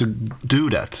course you have to do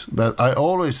that. But I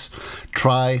always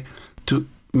try to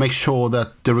make sure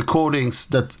that the recordings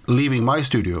that leaving my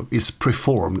studio is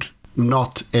performed,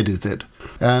 not edited.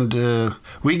 And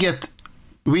we get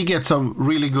some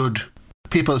really good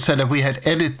people said that we had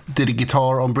edited the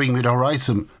guitar on Bring Me the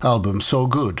Horizon album so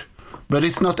good. But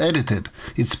it's not edited,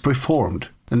 it's performed.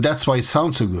 And that's why it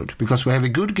sounds so good, because we have a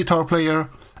good guitar player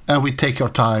and we take our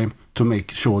time to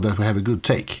make sure that we have a good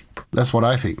take. That's what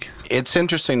I think. It's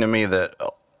interesting to me that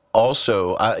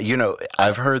also,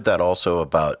 I've heard that also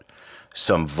about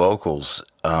some vocals.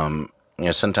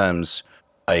 Sometimes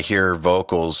I hear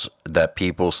vocals that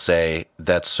people say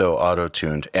that's so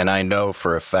auto-tuned. And I know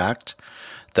for a fact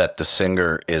that the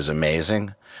singer is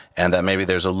amazing and that maybe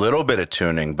there's a little bit of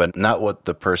tuning, but not what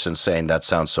the person saying that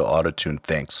sounds so auto-tuned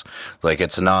thinks. Like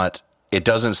it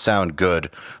doesn't sound good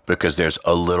because there's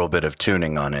a little bit of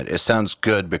tuning on it. It sounds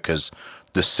good because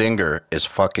the singer is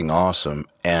fucking awesome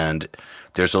and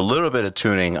there's a little bit of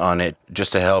tuning on it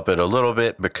just to help it a little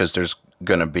bit because there's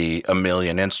going to be a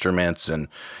million instruments and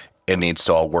it needs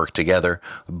to all work together.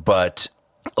 But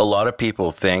a lot of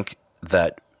people think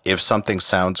that if something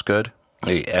sounds good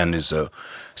and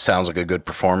sounds like a good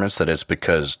performance, that it's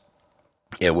because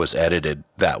it was edited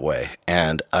that way.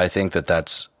 And I think that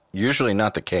that's usually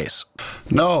not the case.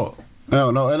 No.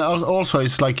 And also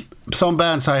it's like some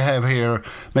bands I have here,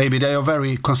 maybe they are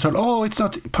very concerned, it's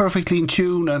not perfectly in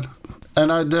tune.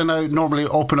 And I normally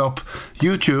open up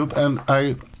YouTube and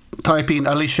I type in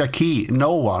Alicia Key,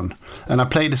 No One, and I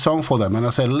play the song for them and I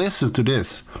say, listen to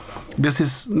this. This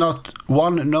is not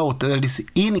one note that is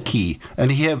in key, and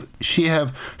she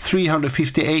have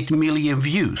 358 million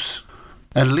views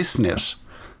and listeners,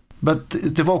 but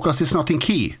the vocals is not in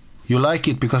key. You like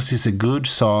it because it's a good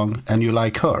song and you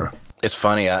like her. It's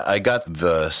funny, I got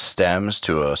the stems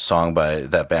to a song by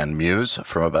that band Muse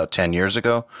from about 10 years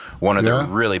ago, one of their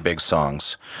really big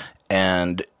songs,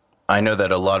 and I know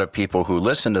that a lot of people who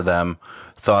listen to them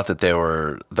thought that they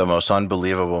were the most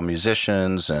unbelievable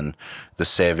musicians and the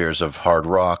saviors of hard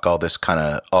rock, all this kind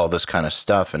of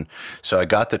stuff. And so I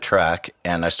got the track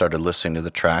and I started listening to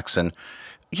the tracks, and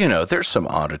there's some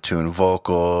auto-tune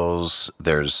vocals,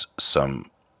 there's some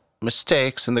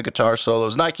mistakes in the guitar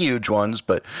solos, not huge ones,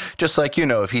 but just like,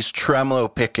 if he's tremolo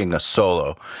picking a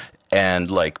solo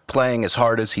and like playing as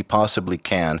hard as he possibly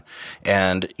can.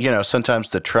 And, sometimes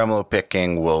the tremolo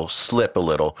picking will slip a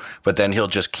little, but then he'll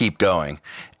just keep going.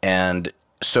 And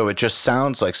so it just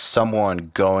sounds like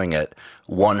someone going at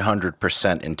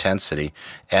 100% intensity,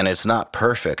 and it's not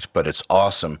perfect, but it's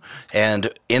awesome.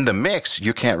 And in the mix,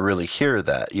 you can't really hear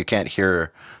that. You can't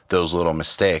hear those little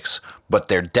mistakes, but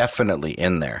they're definitely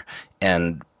in there.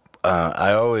 And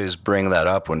I always bring that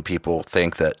up when people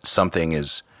think that something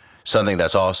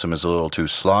that's awesome is a little too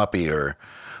sloppy or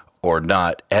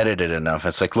not edited enough.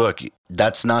 It's like, look,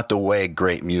 that's not the way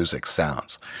great music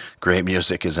sounds. Great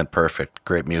music isn't perfect.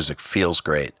 Great music feels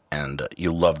great, and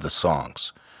you love the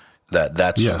songs.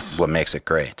 That's what makes it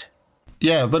great.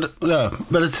 Yeah, but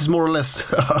it is more or less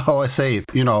how I say it.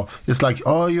 It's like,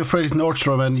 you're Fredrik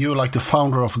Nordstrom and you're like the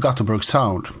founder of Gothenburg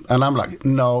Sound. And I'm like,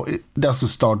 no, it doesn't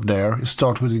start there. It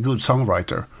starts with a good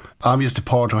songwriter. I'm just a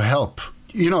part to help.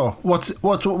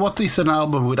 What is an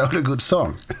album without a good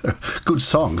song? Good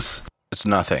songs. It's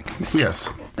nothing. Yes.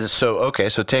 So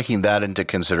taking that into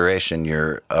consideration,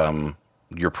 your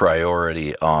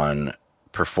priority on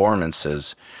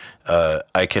performances,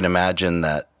 I can imagine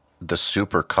that the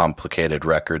super complicated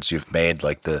records you've made,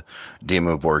 like the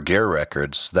Dimmu Borgir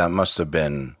records, that must have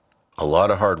been a lot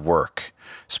of hard work,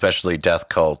 especially Death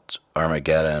Cult,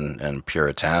 Armageddon, and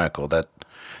Puritanical. That,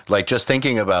 like, just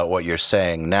thinking about what you're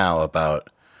saying now about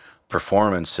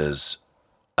performances,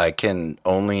 I can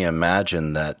only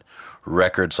imagine that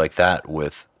records like that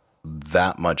with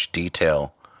that much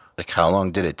detail, like, how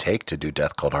long did it take to do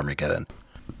Death Cult Armageddon?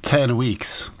 10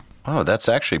 weeks. Oh, that's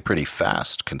actually pretty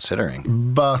fast,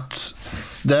 considering. But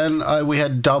then we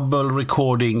had double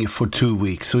recording for 2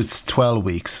 weeks, so it's 12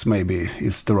 weeks maybe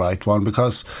is the right one,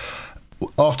 because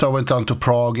after I went down to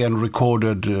Prague and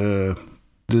recorded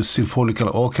the symphonical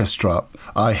orchestra,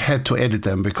 I had to edit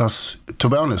them because, to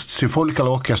be honest, symphonical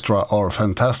orchestra are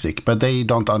fantastic, but they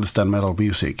don't understand metal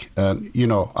music. And, you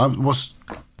know, I was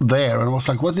there and I was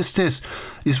like, what is this?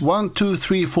 It's 1, 2,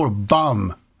 3, 4,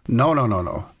 bum.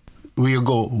 No. We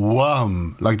go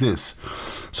wham, like this.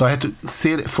 So I had to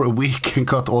sit for a week and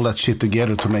got all that shit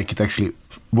together to make it actually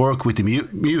work with the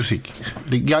music.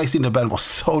 The guys in the band was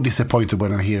so disappointed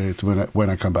when I hear it when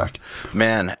I come back.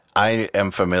 Man, I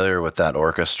am familiar with that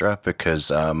orchestra because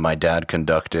my dad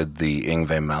conducted the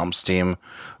Yngwie Malmsteen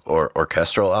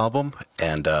orchestral album,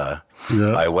 and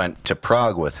I went to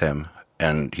Prague with him,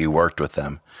 and he worked with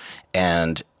them,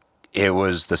 and it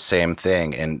was the same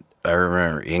thing. And I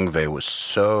remember Yngwie was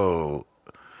so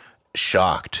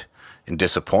shocked and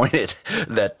disappointed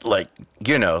that, like,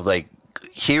 you know, like,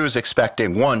 he was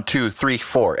expecting 1, 2, 3,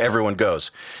 4, everyone goes.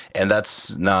 And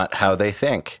that's not how they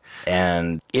think.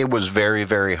 And it was very,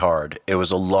 very hard. It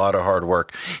was a lot of hard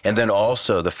work. And then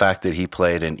also the fact that he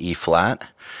played in E flat.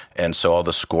 And so all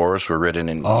the scores were written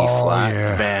in E flat.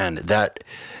 Yeah. Man, that,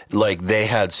 like, they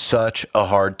had such a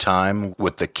hard time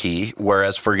with the key.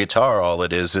 Whereas for guitar, all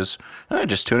it is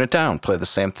just tune it down, play the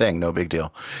same thing, no big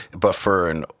deal. But for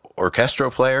an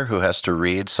orchestral player who has to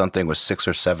read something with 6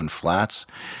 or 7 flats,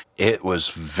 it was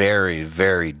very,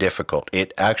 very difficult.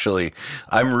 It actually,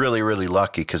 I'm really, really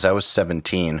lucky because I was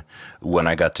 17 when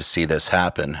I got to see this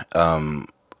happen.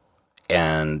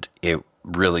 And it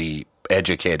really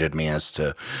educated me as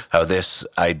to how this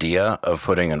idea of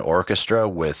putting an orchestra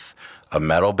with a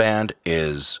metal band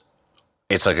it's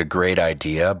like a great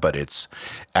idea, but it's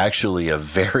actually a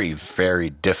very, very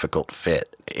difficult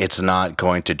fit. It's not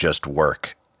going to just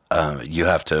work. You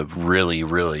have to really,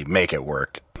 really make it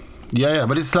work. Yeah,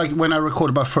 but it's like when I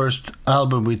recorded my first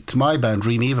album with my band,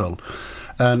 Dream Evil,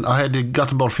 and I had the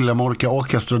Gothenburg Philharmonic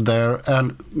Orchestra there,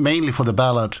 and mainly for the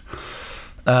ballad.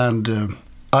 And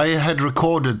I had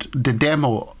recorded the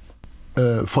demo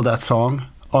for that song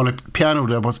on a piano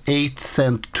that was 8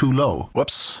 cents too low.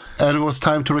 Whoops. And it was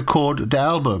time to record the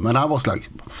album. And I was like,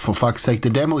 for fuck's sake, the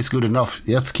demo is good enough.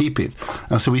 Let's keep it.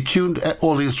 And so we tuned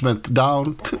all the instruments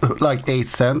down to like 8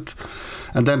 cents.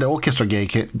 And then the orchestra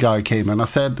guy came and I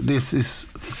said, this is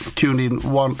tuned in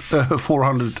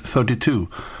 432.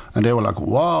 And they were like,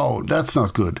 wow, that's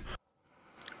not good.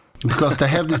 Because they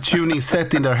have the tuning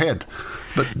set in their head.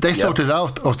 But they sorted it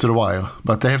out after a while,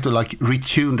 but they have to like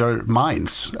retune their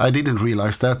minds. I didn't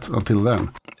realize that until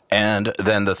then. And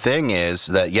then the thing is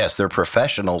that, yes, they're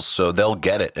professionals, so they'll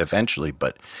get it eventually,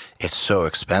 but it's so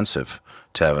expensive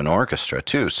to have an orchestra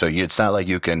too. So it's not like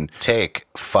you can take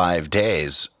 5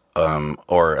 days,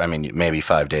 or I mean, maybe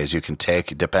 5 days you can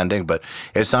take, depending, but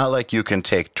it's not like you can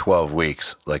take 12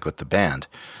 weeks like with the band.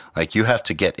 Like you have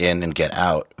to get in and get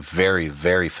out very,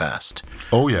 very fast.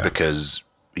 Oh, yeah. Because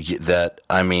that,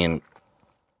 I mean,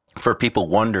 for people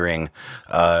wondering,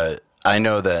 I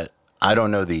know that I don't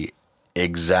know the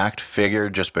exact figure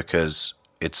just because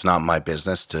it's not my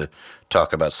business to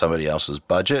talk about somebody else's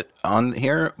budget on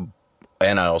here.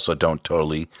 And I also don't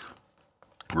totally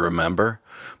remember.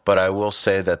 But I will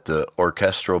say that the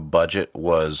orchestral budget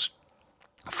was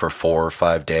for 4 or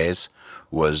 5 days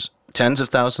was tens of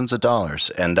thousands of dollars.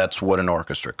 And that's what an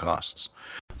orchestra costs.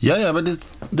 Yeah, but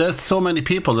there's so many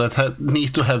people that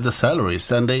need to have the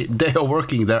salaries, and they are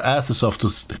working their asses off to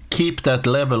keep that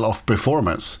level of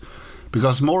performance.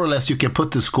 Because more or less you can put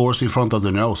the scores in front of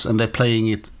the nose, and they're playing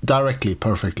it directly,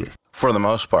 perfectly. For the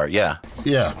most part, yeah.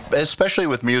 Yeah. Especially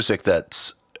with music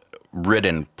that's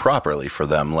written properly for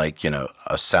them, like, you know,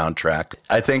 a soundtrack.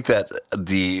 I think that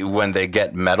when they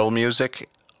get metal music,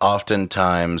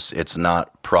 oftentimes it's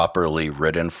not properly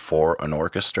written for an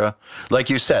orchestra. Like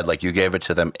you said, like you gave it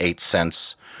to them 8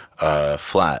 cents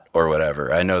flat or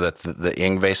whatever. I know that the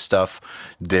Yngwie stuff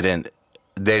didn't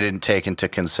take into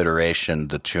consideration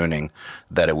the tuning,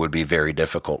 that it would be very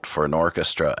difficult for an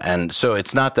orchestra. And so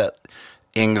it's not that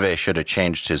Yngwie should have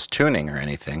changed his tuning or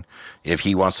anything. If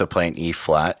he wants to play an E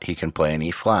flat, he can play an E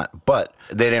flat. But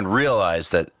they didn't realize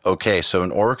that, okay, so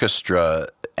an orchestra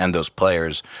and those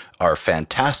players are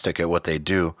fantastic at what they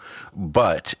do,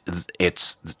 but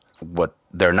it's what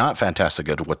they're not fantastic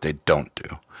at what they don't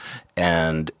do.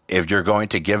 And if you're going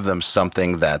to give them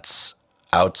something that's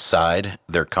outside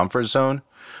their comfort zone,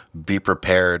 be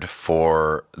prepared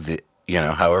for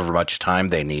however much time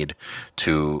they need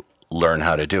to learn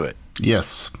how to do it.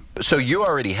 Yes. So you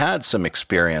already had some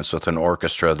experience with an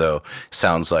orchestra, though,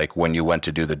 sounds like, when you went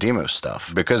to do the demo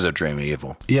stuff because of Dream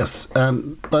Evil. Yes,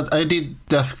 but I did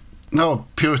that No,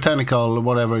 Puritanical,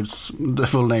 whatever the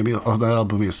full name of the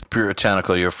album is.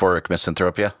 Puritanical Euphoric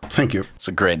Misanthropia. Thank you. It's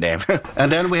a great name. And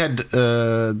then we had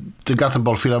the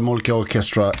Gothenburg Philharmonic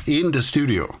Orchestra in the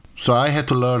studio. So I had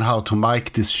to learn how to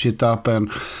mic this shit up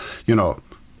and,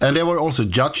 and they were also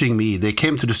judging me. They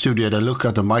came to the studio, they looked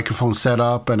at the microphone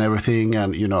setup and everything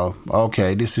and,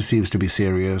 okay, this seems to be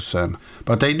serious.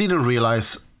 But they didn't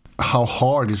realize how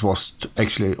hard it was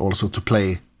actually also to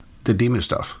play the Dimmu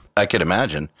stuff. I could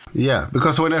imagine. Yeah,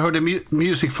 because when I heard the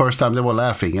music first time, they were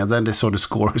laughing, and then they saw the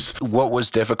scores. What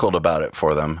was difficult about it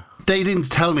for them? They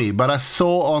didn't tell me, but I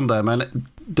saw on them, and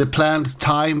the planned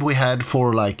time we had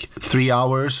for like 3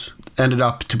 hours ended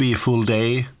up to be a full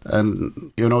day,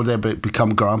 and they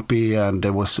become grumpy, and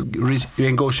they was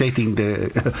renegotiating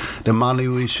the money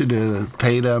we should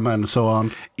pay them and so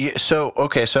on. Yeah, so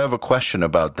I have a question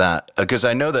about that, because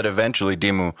I know that eventually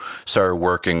Dimmu started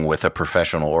working with a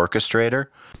professional orchestrator.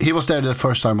 He was there the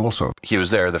first time also. He was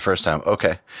there the first time.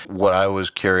 Okay. What I was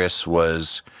curious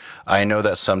was, I know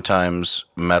that sometimes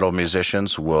metal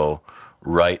musicians will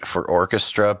write for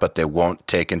orchestra, but they won't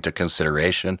take into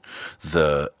consideration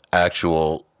the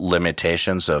actual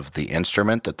limitations of the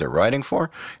instrument that they're writing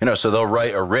for. So they'll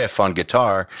write a riff on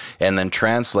guitar and then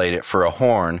translate it for a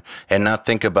horn and not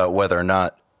think about whether or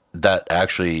not that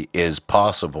actually is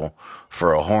possible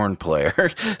for a horn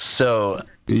player. So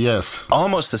yes,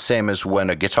 almost the same as when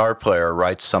a guitar player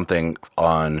writes something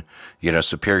on,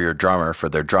 Superior Drummer for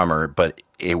their drummer, but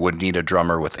it would need a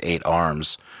drummer with 8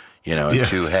 arms, and yes,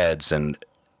 2 heads and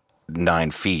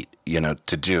 9 feet,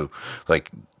 to do. Like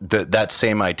that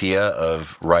same idea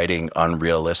of writing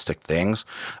unrealistic things,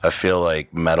 I feel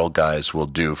like metal guys will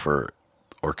do for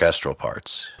orchestral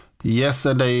parts. Yes,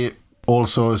 and they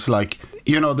also is like,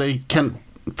 they can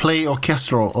play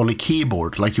orchestral on a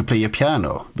keyboard like you play a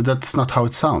piano, but that's not how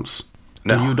it sounds.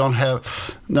 No. And you don't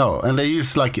have and they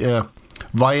use like a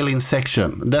violin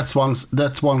section. That's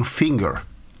one finger.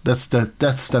 That's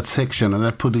that section, and I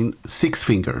put in 6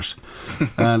 fingers.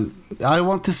 And I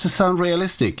want this to sound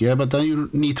realistic, but then you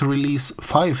need to release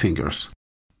 5 fingers,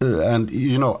 and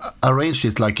arrange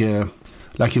it like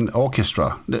an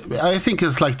orchestra. I think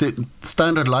it's like the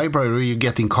standard library you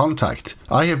get in Contact.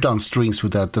 I have done strings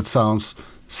with that sounds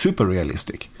super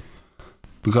realistic,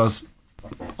 because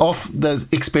of the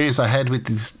experience I had with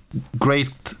this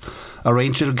great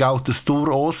arranger, Gaute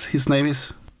Storås, his name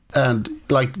is. And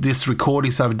like these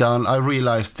recordings I've done, I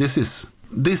realized this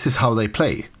is how they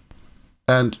play.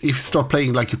 And if you start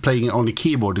playing like you're playing on the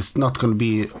keyboard, it's not going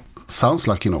to sounds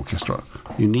like an orchestra.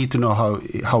 You need to know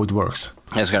how it works.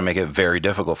 It's going to make it very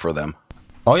difficult for them.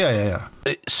 Oh, yeah.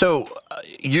 So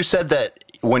you said that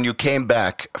when you came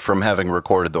back from having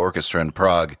recorded the orchestra in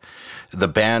Prague, the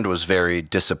band was very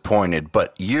disappointed.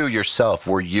 But you yourself,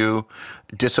 were you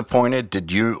disappointed? Did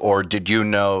you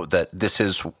know that this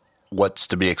is what's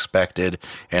to be expected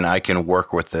and I can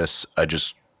work with this? I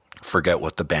just forget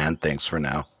what the band thinks for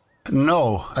now.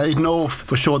 No, I know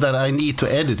for sure that I need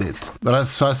to edit it. But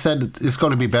so I said it's going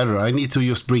to be better. I need to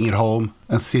just bring it home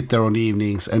and sit there on the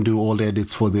evenings and do all the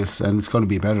edits for this, and it's going to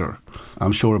be better.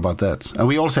 I'm sure about that. And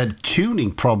we also had tuning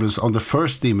problems on the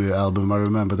first Dimmu album, I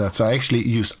remember that. So I actually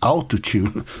used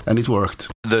auto-tune, and it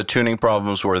worked. The tuning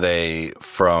problems, were they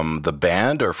from the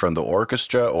band or from the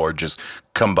orchestra, or just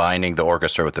combining the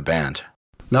orchestra with the band?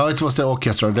 No, it was the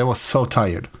orchestra. They were so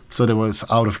tired. So they was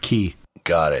out of key.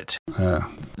 Got it.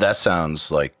 That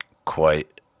sounds like quite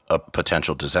a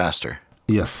potential disaster.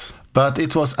 Yes. But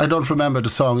it was, I don't remember the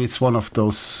song. It's one of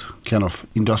those kind of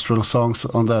industrial songs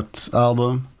on that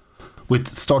album.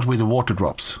 Start with the Water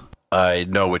Drops. I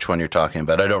know which one you're talking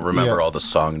about. I don't remember all the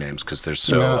song names because they're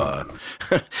so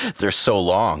they're so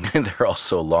long. They're all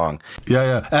so long.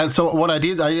 Yeah. And so what I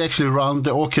did, I actually ran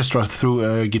the orchestra through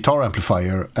a guitar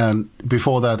amplifier, and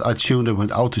before that I tuned it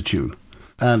with autotune.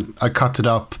 And I cut it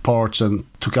up parts and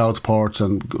took out parts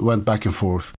and went back and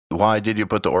forth. Why did you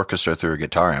put the orchestra through a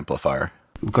guitar amplifier?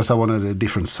 Because I wanted a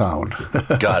different sound.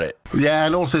 Got it. Yeah,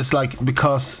 and also it's like,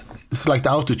 because it's like the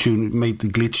autotune made the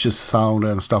glitches sound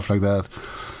and stuff like that.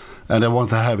 And I want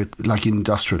to have it like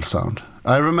industrial sound.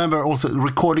 I remember also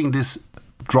recording these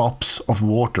drops of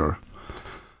water.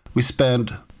 We spent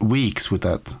weeks with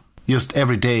that. Just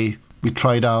every day we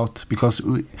tried out, because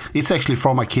it's actually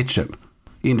from my kitchen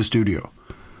in the studio.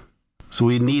 So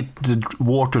we need the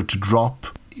water to drop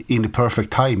in the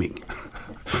perfect timing.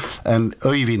 And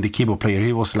Öyvind, the keyboard player,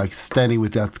 he was like standing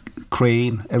with that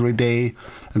crane every day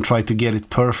and tried to get it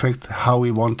perfect, how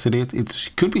he wanted it.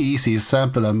 It could be easy,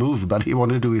 sample and move, but he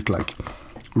wanted to do it like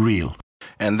real.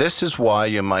 And this is why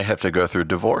you might have to go through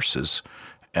divorces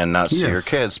and not see Yes. your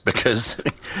kids, because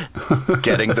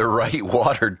getting the right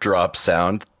water drop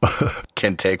sound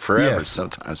can take forever Yes.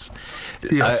 sometimes.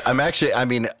 Yes.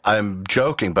 I'm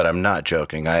joking, but I'm not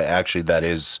joking. That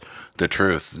is the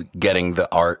truth. Getting the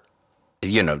art,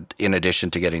 in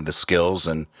addition to getting the skills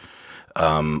and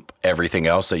everything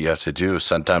else that you have to do,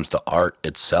 sometimes the art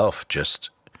itself just,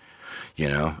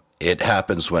 it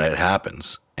happens when it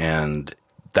happens. And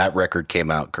that record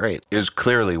came out great. It was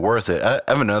clearly worth it. I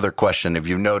have another question. If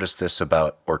you've noticed this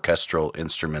about orchestral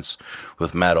instruments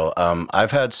with metal,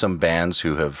 I've had some bands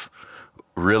who have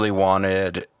really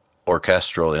wanted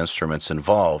orchestral instruments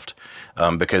involved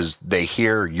because they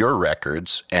hear your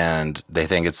records and they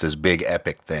think it's this big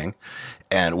epic thing,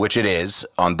 and which it is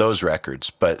on those records.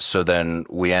 But so then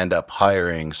we end up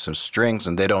hiring some strings,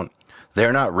 and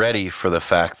they're not ready for the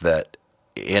fact that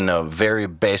in a very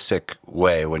basic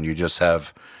way, when you just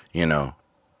have,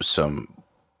 some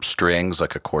strings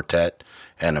like a quartet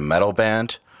and a metal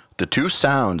band, the two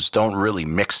sounds don't really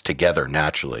mix together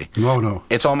naturally. No.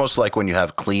 It's almost like when you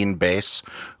have clean bass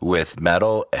with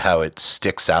metal, how it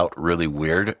sticks out really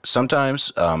weird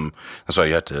sometimes. That's why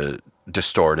you have to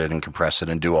distort it and compress it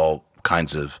and do all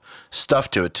kinds of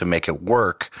stuff to it to make it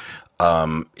work.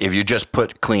 If you just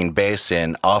put clean bass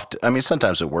in,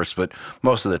 sometimes it works, but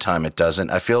most of the time it doesn't.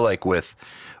 I feel like with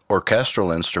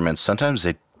orchestral instruments, sometimes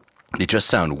they just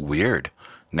sound weird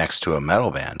next to a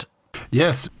metal band.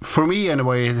 Yes, for me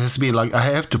anyway, it has been like I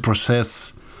have to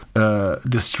process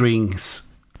the strings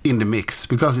in the mix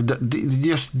because it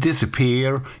just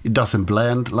disappear. It doesn't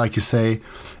blend, like you say.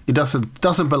 It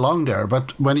doesn't belong there.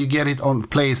 But when you get it on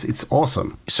place, it's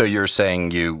awesome. So you're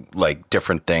saying you like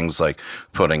different things, like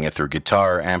putting it through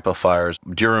guitar amplifiers.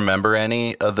 Do you remember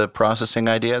any of the processing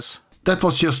ideas? That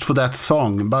was just for that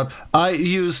song, but I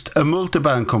used a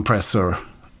multiband compressor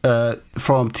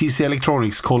from TC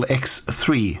Electronics called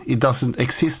X3. It doesn't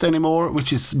exist anymore,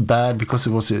 which is bad because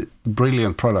it was a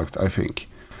brilliant product, I think.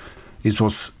 It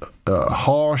was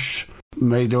harsh,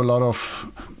 made a lot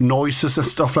of noises and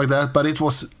stuff like that, but it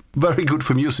was very good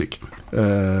for music.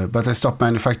 But I stopped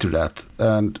manufacturing that.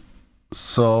 And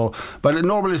so, but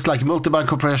normally it's like multiband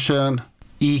compression,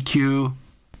 EQ.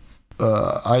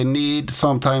 I need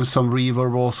sometimes some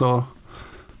reverb also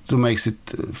to make it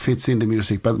fits in the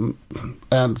music. The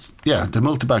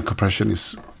multiband compression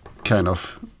is kind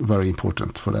of very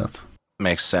important for that.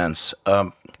 Makes sense.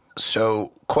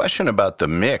 So question about the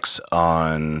mix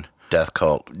on Death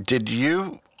Cult. Did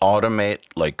you automate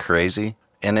like crazy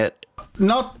in it?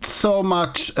 Not so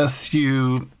much as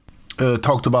you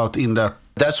talked about in that.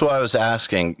 That's why I was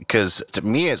asking, because to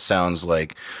me it sounds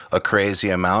like a crazy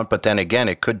amount, but then again,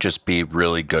 it could just be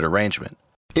really good arrangement.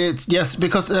 Yes,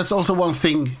 because that's also one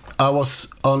thing I was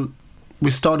on.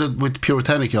 We started with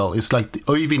Puritanical. It's like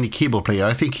Öyvind, the keyboard player.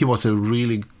 I think he was a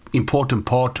really important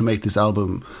part to make this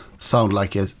album sound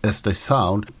like as they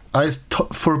sound. I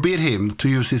forbid him to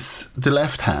use the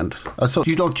left hand. I said,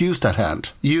 you don't use that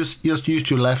hand. Just use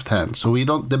your left hand. So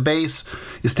the bass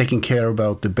is taking care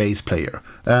about the bass player.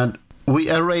 And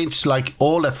we arranged like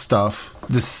all that stuff,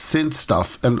 the synth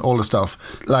stuff and all the stuff,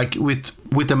 like with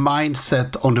the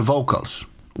mindset on the vocals.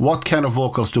 What kind of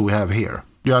vocals do we have here?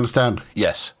 Do you understand?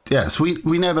 Yes. Yes,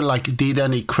 we never like did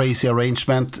any crazy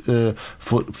arrangement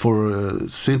for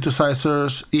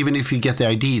synthesizers, even if you get the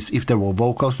IDs, if there were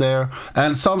vocals there.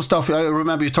 And some stuff, I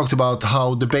remember you talked about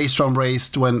how the bass drum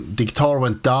raised when the guitar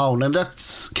went down, and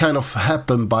that's kind of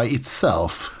happened by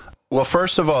itself. Well,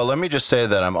 first of all, let me just say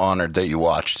that I'm honored that you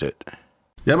watched it.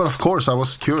 Yeah, but of course, I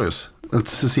was curious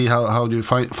to see how do you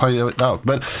find it out.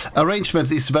 But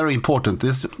arrangement is very important.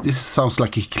 This sounds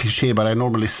like a cliche, but I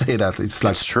normally say that. It's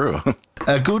like It's true.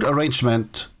 a good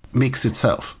arrangement mix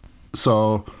itself.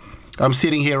 So I'm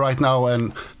sitting here right now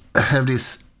and have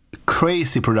this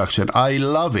crazy production. I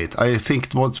love it. I think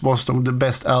it was the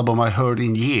best album I heard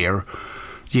in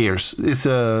years. It's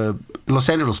a Los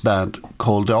Angeles band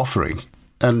called The Offering.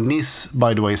 And Nis,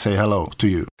 by the way, say hello to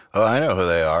you. Oh, I know who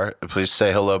they are. Please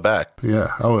say hello back. Yeah,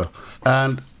 I will.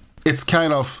 And it's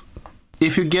kind of,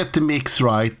 if you get the mix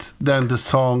right, then the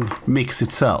song mix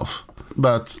itself.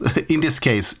 But in this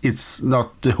case, it's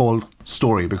not the whole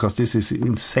story because this is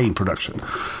insane production.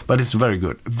 But it's very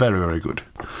good. Very, very good.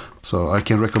 So I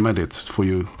can recommend it for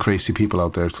you crazy people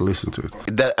out there to listen to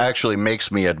it. That actually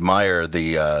makes me admire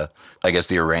the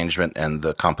arrangement and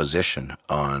the composition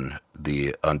on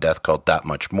Death Cult that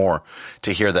much more.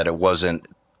 To hear that it wasn't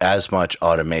as much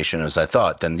automation as I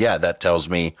thought, then yeah, that tells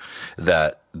me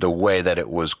that the way that it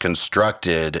was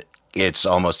constructed, it's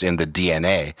almost in the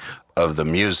DNA of the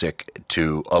music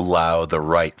to allow the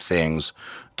right things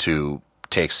to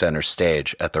take center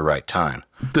stage at the right time.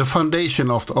 The foundation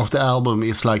of the album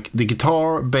is like the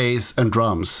guitar, bass, and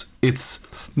drums. It's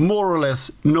more or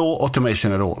less no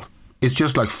automation at all. It's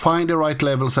just like find the right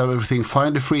levels of everything,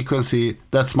 find the frequency.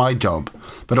 That's my job.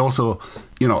 But also,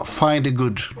 find a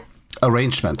good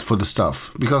arrangement for the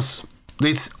stuff, because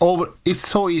it's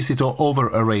so easy to over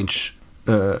arrange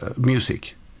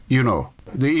music. The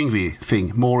Yngwie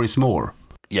thing, more is more.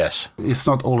 Yes. It's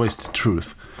not always the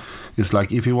truth. It's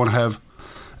like if you want to have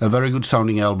a very good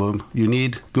sounding album, you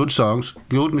need good songs,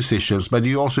 good musicians, but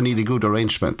you also need a good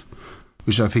arrangement,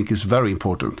 which I think is very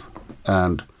important.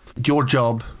 And your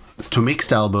job to mix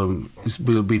the album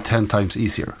will be 10 times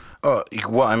easier. Oh,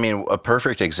 well, I mean, a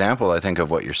perfect example, I think, of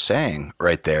what you're saying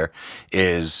right there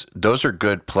is those are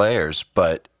good players,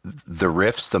 but the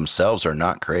riffs themselves are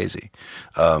not crazy.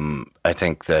 I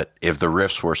think that if the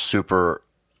riffs were super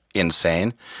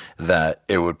insane, that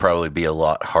it would probably be a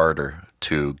lot harder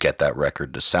to get that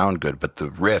record to sound good. But the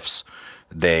riffs,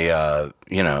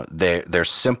 they're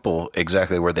simple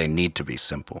exactly where they need to be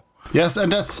simple. Yes,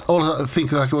 and that's all. I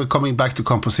think like we're coming back to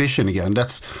composition again.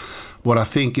 That's what I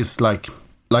think is like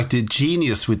the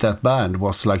genius with that band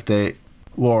was like they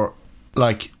were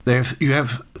like you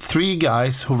have 3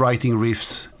 guys who writing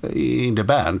riffs in the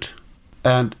band,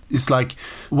 and it's like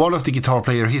one of the guitar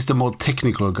player, he's the more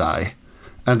technical guy,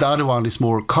 and the other one is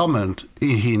more common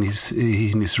in his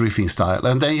riffing style.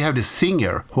 And then you have the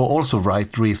singer who also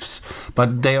write riffs,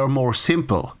 but they are more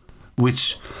simple,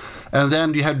 and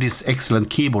then you have this excellent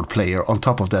keyboard player on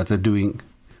top of that. They're doing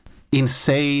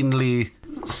insanely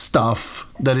stuff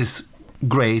that is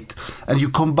great, and you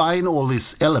combine all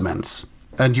these elements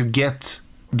and you get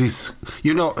this. Do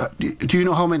you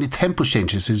know how many tempo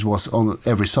changes it was on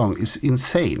every song? It's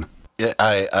insane. Yeah,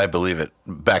 I believe it.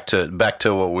 Back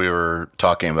to what we were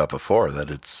talking about before, that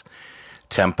it's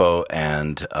tempo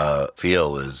and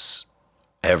feel is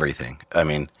everything. I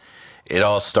mean, it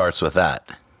all starts with that.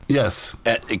 Yes.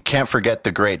 And you can't forget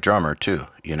the great drummer too.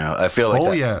 I feel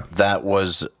like that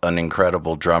was an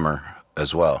incredible drummer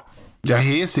as well. Yeah,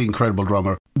 he is an incredible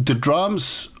drummer. The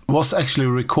drums was actually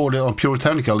recorded on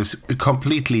Puritanical. It's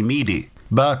completely MIDI,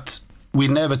 but we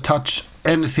never touch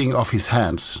anything of his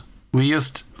hands. We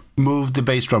just moved the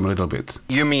bass drum a little bit.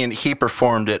 You mean he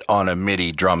performed it on a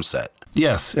MIDI drum set?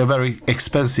 Yes, a very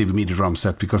expensive MIDI drum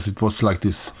set, because it was like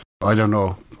this, I don't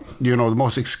know, the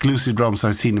most exclusive drums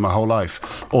I've seen in my whole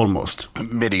life, almost.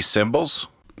 MIDI cymbals?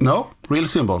 No, real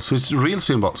cymbals. It's real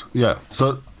cymbals, yeah.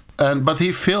 So, but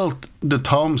he filled the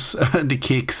toms and the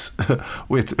kicks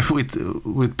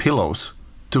with pillows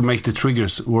to make the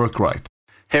triggers work right.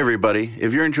 Hey everybody,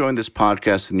 if you're enjoying this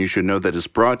podcast, then you should know that it's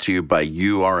brought to you by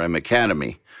URM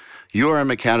Academy.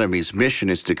 URM Academy's mission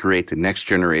is to create the next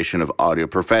generation of audio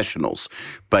professionals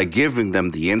by giving them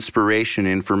the inspiration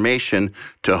and information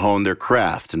to hone their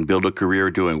craft and build a career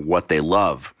doing what they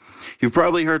love. You've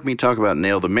probably heard me talk about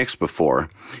Nail the Mix before,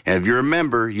 and if you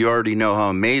remember, you already know how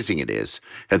amazing it is.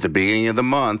 At the beginning of the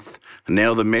month,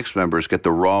 Nail the Mix members get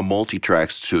the raw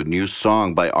multi-tracks to a new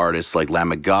song by artists like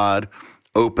Lamb of God,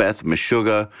 Opeth,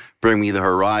 Meshuggah, Bring Me the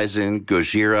Horizon,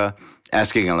 Gojira,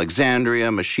 Asking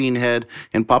Alexandria, Machine Head,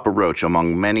 and Papa Roach,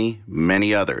 among many,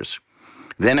 many others.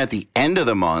 Then at the end of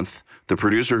the month, the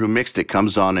producer who mixed it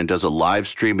comes on and does a live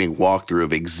streaming walkthrough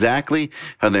of exactly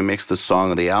how they mixed the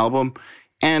song of the album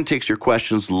and takes your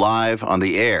questions live on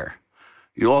the air.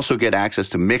 You'll also get access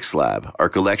to MixLab, our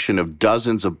collection of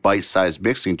dozens of bite-sized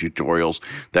mixing tutorials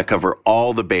that cover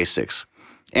all the basics.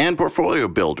 And Portfolio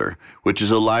Builder, which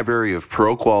is a library of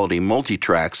pro-quality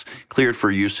multi-tracks cleared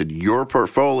for use in your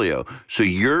portfolio, so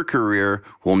your career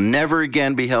will never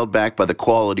again be held back by the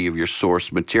quality of your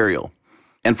source material.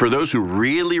 And for those who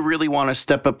really, really want to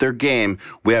step up their game,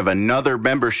 we have another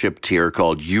membership tier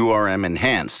called URM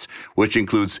Enhanced, which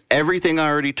includes everything I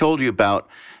already told you about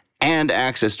and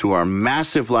access to our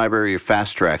massive library of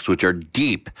fast tracks, which are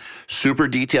deep, super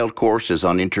detailed courses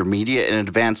on intermediate and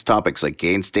advanced topics like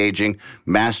gain staging,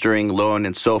 mastering, low-end,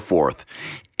 and so forth.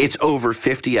 It's over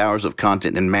 50 hours of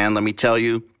content, and man, let me tell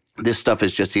you, this stuff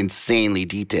is just insanely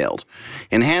detailed.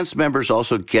 Enhanced members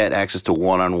also get access to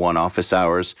one-on-one office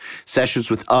hours, sessions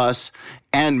with us,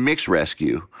 and Mix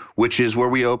Rescue, which is where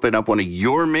we open up one of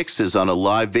your mixes on a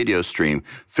live video stream,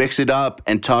 fix it up,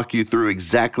 and talk you through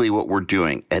exactly what we're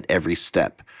doing at every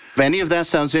step. If any of that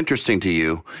sounds interesting to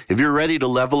you, if you're ready to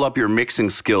level up your mixing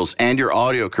skills and your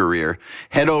audio career,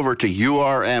 head over to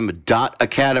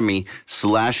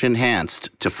urm.academy/enhanced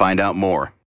to find out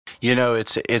more.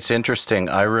 It's interesting.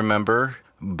 I remember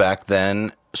back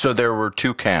then, so there were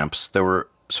 2 camps. There were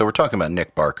So we're talking about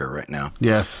Nick Barker right now.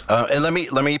 Yes. And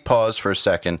let me pause for a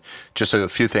second. Just a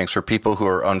few things for people who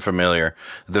are unfamiliar.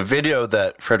 The video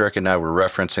that Frederick and I were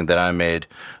referencing that I made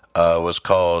was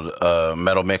called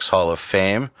Metal Mix Hall of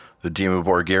Fame, the Dimmu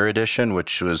Borgir edition,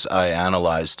 which was I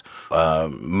analyzed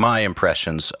my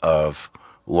impressions of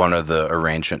one of the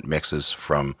arrangement mixes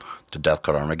from the Death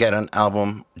Cult Armageddon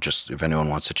album, just if anyone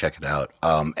wants to check it out.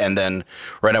 And then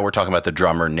right now we're talking about the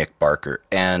drummer, Nick Barker.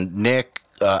 And Nick,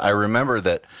 I remember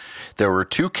that there were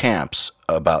two camps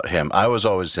about him. I was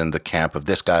always in the camp of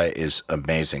this guy is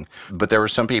amazing. But there were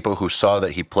some people who saw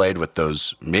that he played with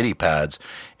those MIDI pads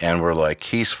and were like,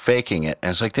 he's faking it.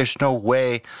 And it's like, there's no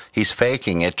way he's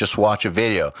faking it. Just watch a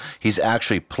video. He's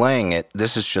actually playing it.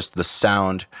 This is just the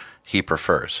sound he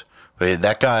prefers. But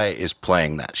that guy is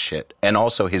playing that shit. And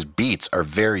also his beats are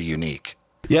very unique.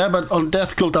 Yeah, but on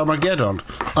Death Cult Armageddon,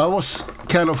 I was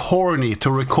kind of horny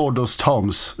to record those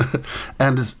toms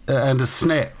and the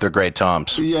snare. They're great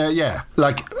toms. Yeah,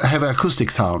 like have an acoustic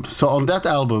sound. So on that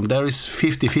album, there is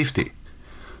 50-50.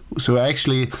 So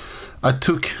actually, I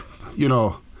took,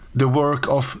 the work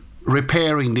of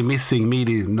repairing the missing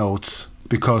MIDI notes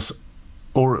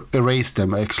or erase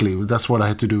them, actually. That's what I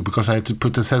had to do, because I had to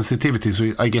put the sensitivity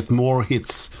so I get more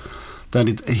hits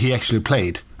than he actually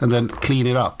played, and then clean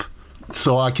it up.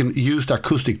 So I can use the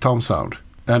acoustic tom sound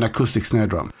and acoustic snare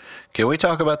drum. Can we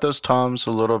talk about those toms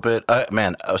a little bit?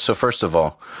 So first of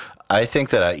all, I think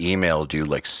that I emailed you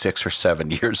like 6 or 7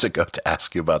 years ago to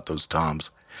ask you about those toms.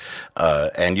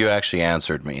 And you actually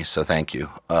answered me, so thank you.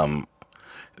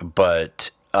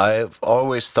 But I've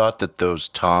always thought that those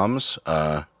toms,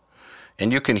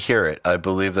 and you can hear it, I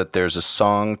believe that there's a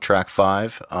song, track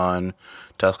 5, on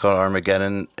Death Cult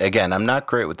Armageddon. Again, I'm not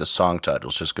great with the song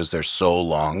titles just because they're so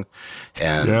long.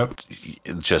 And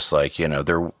just like,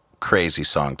 they're crazy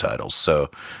song titles, so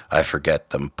I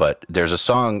forget them. But there's a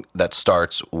song that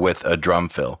starts with a drum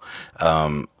fill,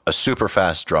 a super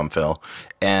fast drum fill.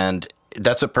 And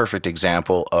that's a perfect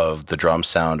example of the drum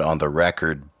sound on the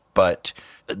record. But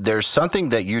there's something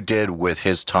that you did with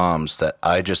his toms that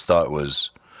I just thought was,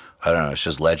 I don't know, it's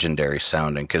just legendary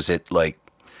sounding, because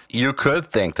you could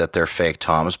think that they're fake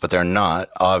toms, but they're not,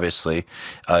 obviously.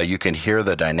 You can hear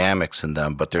the dynamics in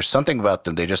them, but there's something about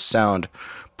them. They just sound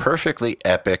perfectly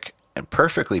epic and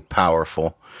perfectly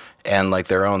powerful and like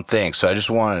their own thing. So I just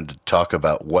wanted to talk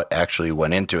about what actually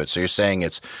went into it. So you're saying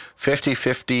it's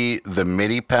 50-50 the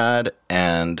MIDI pad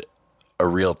and a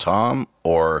real tom,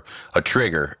 or a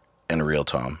trigger and a real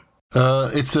tom?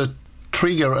 It's a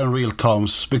trigger and real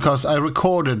toms, because I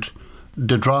recorded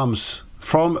the drums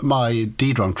from my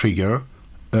D-drum trigger.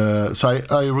 So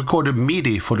I recorded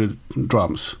MIDI for the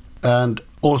drums, and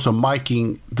also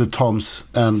miking the toms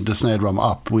and the snare drum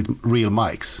up with real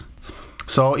mics.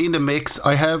 So in the mix,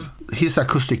 I have his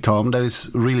acoustic tom, that is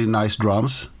really nice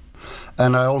drums.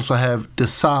 And I also have the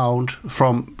sound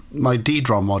from my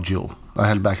D-drum module I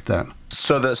had back then.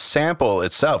 So the sample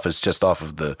itself is just off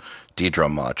of the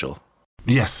D-drum module?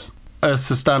 Yes.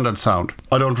 It's a standard sound.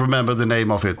 I don't remember the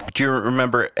name of it. Do you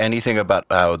remember anything about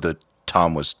how the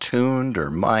tom was tuned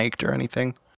or mic'd or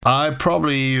anything? I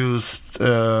probably used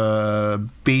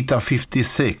Beta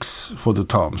 56 for the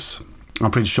toms. I'm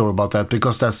pretty sure about that,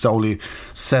 because that's the only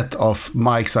set of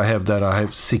mics I have that I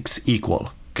have 6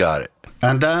 equal. Got it.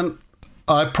 And then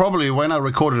when I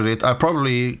recorded it, I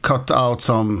probably cut out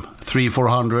some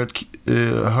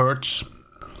 300-400 hertz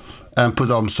and put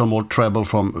on some more treble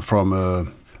from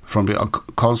the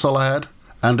console I had.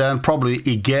 And then probably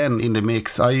again in the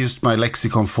mix, I used my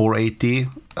Lexicon 480,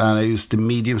 and I used the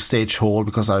medium stage hall,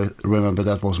 because I remember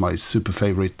that was my super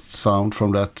favorite sound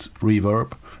from that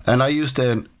reverb. And I used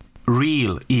a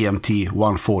real EMT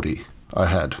 140 I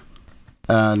had.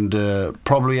 And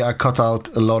probably I cut out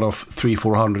a lot of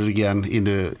 300-400 again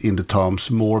in the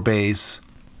toms, more bass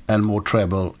and more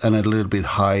treble and a little bit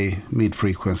high mid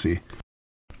frequency.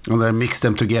 And then mix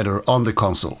them together on the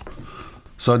console.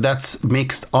 So that's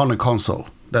mixed on a console,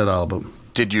 that album.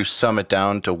 Did you sum it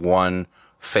down to one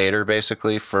fader,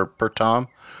 basically, per tom?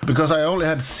 Because I only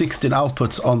had 16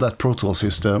 outputs on that Pro Tools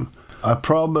system, I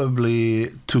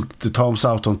probably took the toms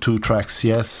out on 2 tracks,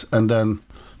 yes, and then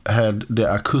had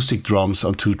the acoustic drums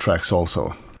on 2 tracks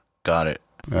also. Got it.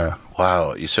 Yeah.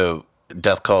 Wow. So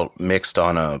Death Cult mixed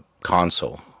on a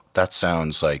console. That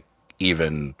sounds like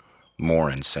even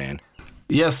more insane.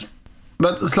 Yes.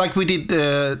 But it's like we did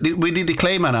the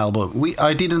Clayman album.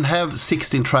 I didn't have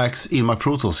 16 tracks in my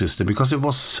Pro Tools system because it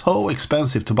was so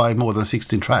expensive to buy more than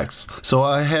 16 tracks. So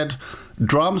I had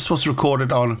drums was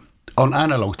recorded on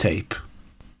analog tape.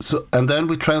 So, and then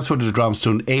we transferred the drums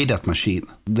to an ADAT machine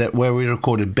where we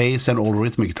recorded bass and all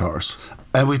rhythm guitars.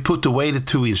 And we put away the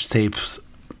 2-inch tapes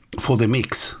for the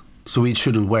mix, so we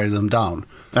shouldn't wear them down.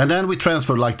 And then we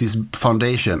transferred like this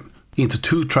foundation into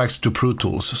 2 tracks to Pro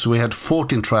Tools. So we had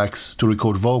 14 tracks to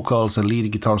record vocals and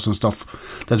lead guitars and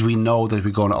stuff that we know that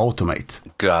we're going to automate.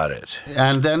 Got it.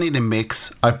 And then in the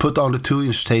mix, I put on the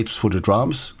 2-inch tapes for the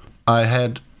drums. I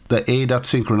had the ADAT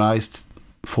synchronized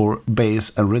for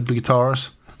bass and rhythm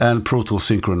guitars, and Pro Tools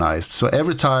synchronized. So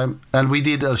every time, and we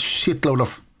did a shitload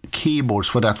of keyboards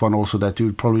for that one also that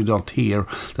you probably don't hear.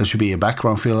 There should be a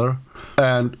background filler.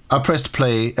 And I pressed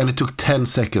play, and it took 10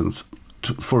 seconds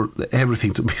for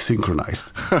everything to be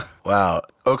synchronized. Wow.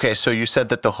 Okay, so you said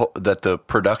that the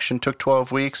production took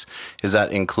 12 weeks. Is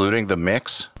that including the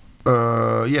mix?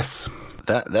 Yes.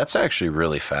 That's actually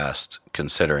really fast,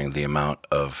 considering the amount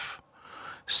of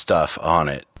stuff on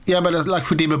it. Yeah, but it's like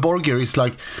for Dimmu Borgir, it's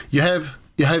like you have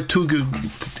 2 good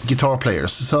guitar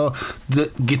players, so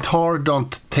the guitar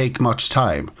don't take much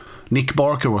time. Nick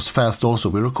Barker was fast also.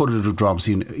 We recorded the drums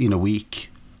in a week,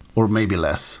 or maybe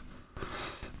less.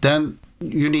 Then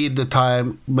you need the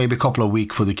time, maybe a couple of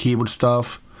weeks for the keyboard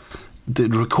stuff. The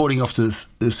recording of the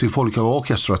symphonic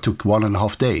orchestra took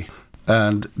 1.5 days.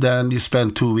 And then you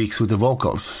spend 2 weeks with the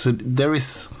vocals. So there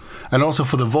is, and also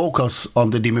for the vocals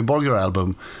on the Dimmu Borgir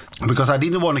album, because I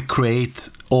didn't want to create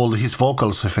all his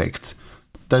vocals effect.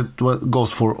 That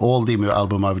goes for all Dimmu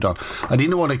album I've done. I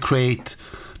didn't want to create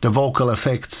the vocal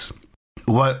effects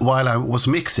while I was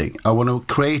mixing. I want to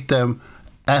create them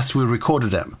as we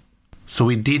recorded them. So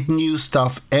we did new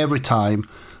stuff every time.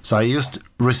 So I just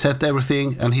reset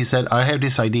everything, and he said, I have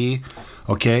this idea.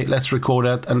 Okay, let's record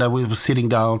it. And then we were sitting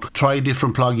down, try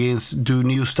different plugins, do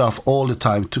new stuff all the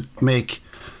time to make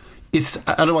it's.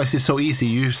 Otherwise, it's so easy.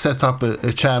 You set up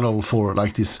a channel for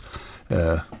like this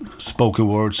spoken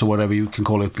words or whatever you can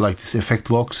call it, like this effect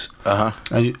box.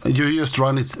 And you just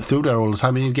run it through there all the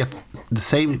time, and you get the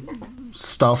same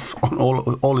stuff on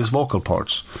all his vocal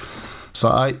parts. So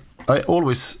I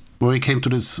always, when it came to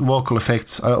these vocal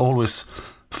effects, I always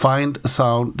find a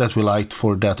sound that we liked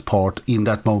for that part in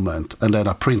that moment, and then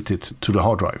I print it to the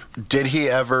hard drive. Did he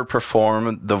ever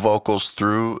perform the vocals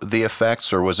through the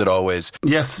effects, or was it always...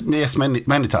 Yes,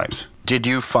 many times. Did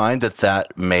you find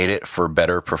that made it for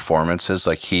better performances?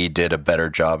 Like he did a better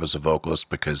job as a vocalist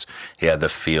because he had the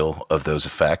feel of those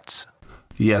effects?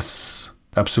 Yes,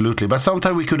 absolutely. But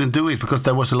sometimes we couldn't do it because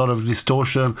there was a lot of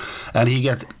distortion, and he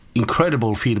got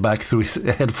incredible feedback through his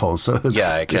headphones. So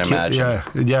yeah, I can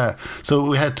imagine. Yeah. So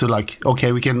we had to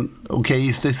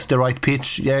is this the right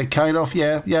pitch? Yeah, kind of.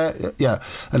 Yeah.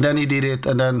 And then he did it,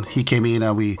 and then he came in,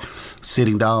 and we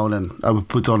sitting down, and I would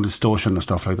put on distortion and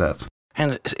stuff like that.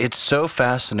 And it's so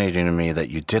fascinating to me that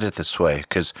you did it this way.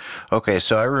 Because,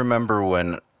 so I remember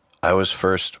when I was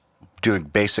first doing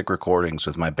basic recordings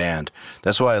with my band,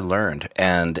 that's what I learned.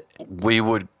 And we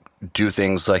would do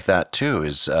things like that too,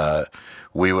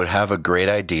 we would have a great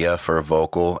idea for a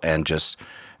vocal and just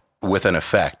with an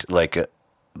effect, like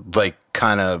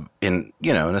kind of in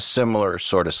a similar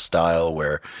sort of style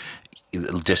where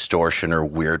distortion or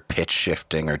weird pitch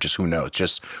shifting or just who knows,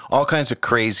 just all kinds of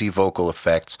crazy vocal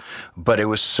effects. But it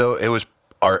was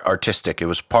artistic. It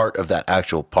was part of that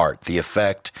actual part. The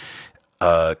effect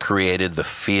created the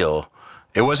feel.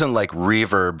 It wasn't like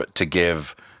reverb to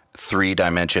give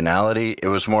 3-dimensionality. It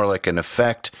was more like an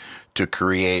effect to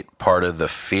create part of the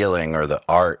feeling or the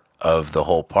art of the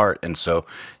whole part. And so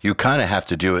you kind of have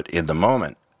to do it in the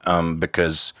moment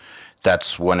because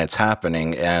that's when it's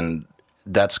happening. And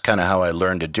that's kind of how I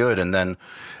learned to do it. And then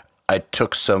I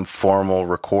took some formal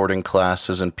recording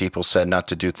classes, and people said not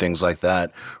to do things like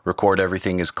that. Record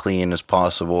everything as clean as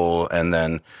possible, and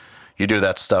then you do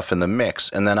that stuff in the mix.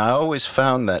 And then I always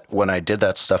found that when I did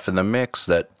that stuff in the mix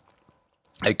that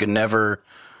I could never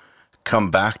come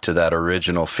back to that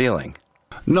original feeling.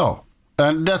 No.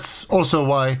 And that's also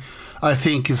why I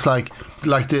think it's like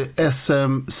the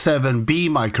SM7B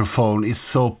microphone is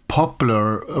so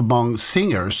popular among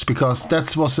singers, because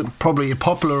that was probably a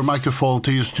popular microphone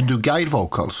to use to do guide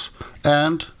vocals.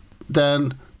 And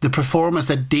then the performance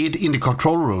they did in the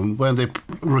control room when they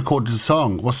recorded the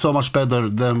song was so much better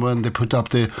than when they put up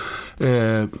the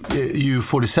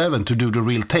U47 to do the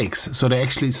real takes. So they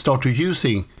actually started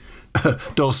using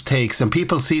those takes, and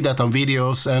people see that on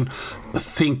videos and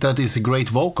think that is a great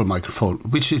vocal microphone,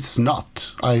 which it's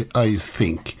not. I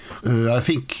think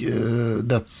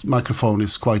that microphone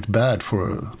is quite bad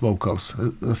for vocals.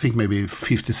 I think maybe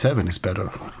 57 is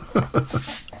better.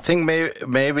 I think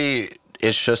maybe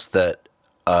it's just that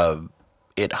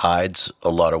it hides a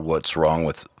lot of what's wrong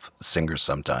with singers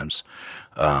sometimes,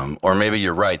 or maybe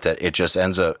you're right that it just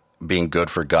ends up being good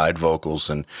for guide vocals,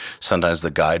 and sometimes the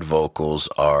guide vocals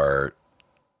are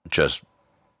just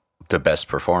the best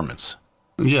performance.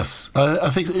 Yes, I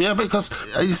think, because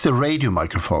it's a radio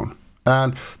microphone.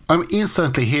 And I'm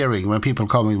instantly hearing when people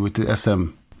come in with the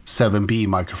SM7B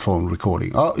microphone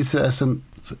recording. Oh, it's the SM.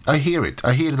 I hear it.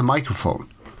 I hear the microphone.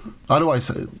 Otherwise,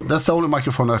 that's the only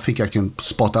microphone I think I can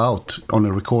spot out on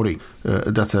a recording.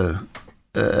 That's a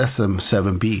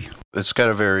SM7B. It's got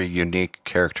a very unique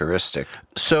characteristic.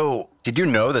 So, did you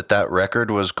know that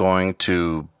record was going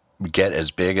to get as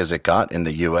big as it got in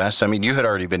the U.S.? I mean, you had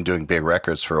already been doing big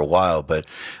records for a while, but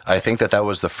I think that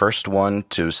was the first one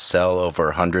to sell over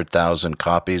 100,000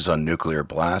 copies on Nuclear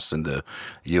Blast in the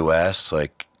U.S.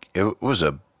 Like, it was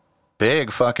a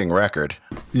big fucking record.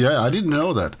 Yeah, I didn't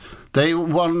know that. They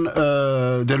won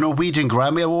the Norwegian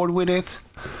Grammy Award with it,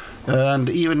 and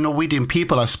even Norwegian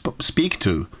people I speak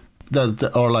to that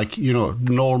are like,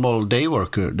 normal day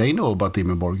worker, they know about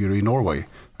Dimmu Borgir in Norway.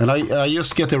 And I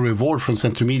just get a reward from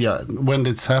Central Media when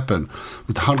this happened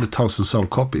with 100,000 sold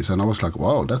copies. And I was like,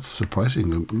 wow, that's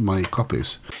surprisingly many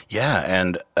copies. Yeah,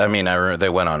 and I mean, I remember they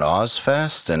went on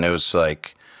Ozfest, and it was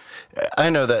like, I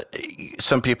know that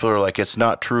some people are like, it's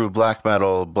not true black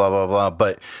metal, blah, blah, blah.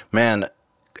 But man,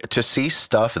 to see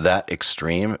stuff that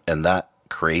extreme and that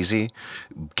crazy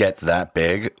get that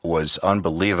big was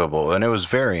unbelievable, and it was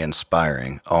very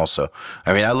inspiring also.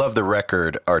 I mean, I love the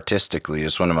record artistically.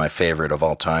 It's one of my favorite of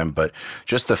all time, but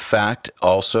just the fact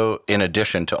also, in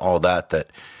addition to all that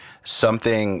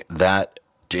something that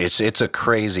it's a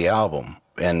crazy album,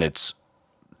 and it's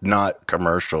not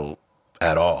commercial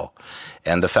at all,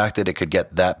 and the fact that it could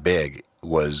get that big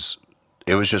was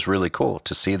just really cool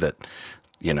to see that,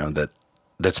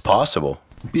 that's possible.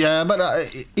 Yeah, but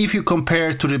if you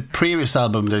compare to the previous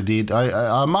album they did,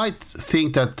 I might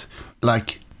think that,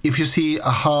 like, if you see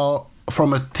how,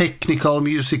 from a technical,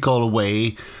 musical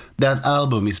way, that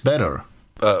album is better.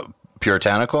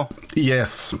 Puritanical?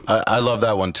 Yes. I love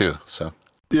that one too, so.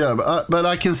 Yeah, but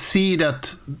I can see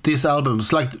that these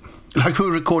albums, like we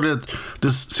recorded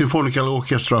this symphonical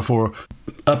orchestra for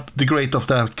The Great of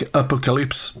the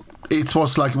Apocalypse. It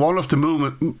was like one of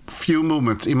the few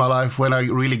moments in my life when I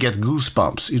really get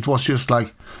goosebumps. It was just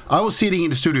like, I was sitting in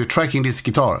the studio tracking this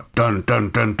guitar, dun dun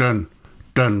dun dun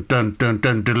dun dun dun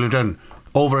dun dun dun,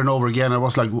 over and over again. I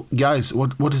was like, guys,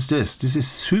 what is this? This is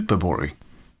super boring.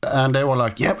 And they were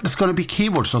like, yeah, but there's going to be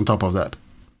keyboards on top of that.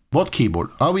 What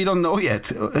keyboard? Oh, we don't know yet.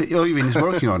 Oyvind is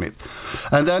working on it.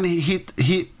 And then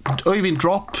Oyvind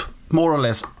dropped more or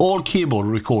less all keyboard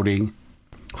recording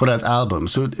for that album.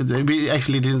 So we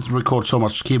actually didn't record so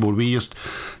much keyboard. We just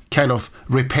kind of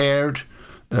repaired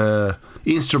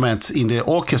instruments in the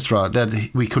orchestra that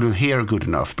we couldn't hear good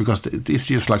enough, because it's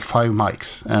just like 5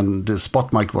 mics and the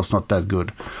spot mic was not that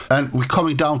good. And we're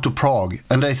coming down to Prague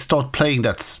and they start playing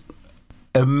that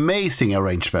amazing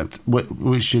arrangement,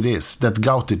 which it is, that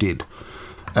Gauti did.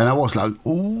 And I was like,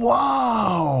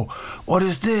 wow, what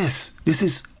is this? This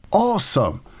is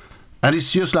awesome. And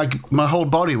it's just like my whole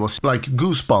body was like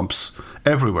goosebumps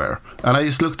everywhere. And I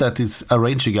just looked at this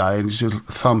arranger guy and just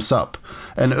thumbs up.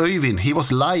 And Oyvind, he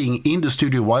was lying in the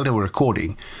studio while they were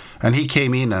recording. And he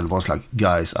came in and was like,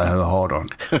 guys, I have a hard on.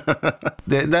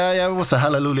 There was a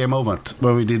hallelujah moment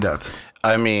when we did that.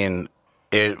 I mean,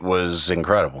 it was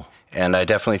incredible. And I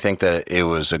definitely think that it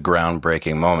was a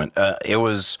groundbreaking moment. I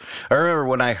remember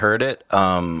when I heard it,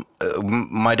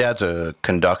 my dad's a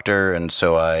conductor, and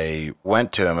so I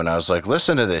went to him and I was like,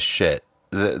 listen to this shit.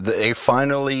 They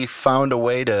finally found a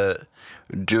way to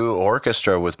do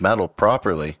orchestra with metal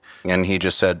properly. And he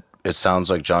just said, it sounds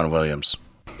like John Williams.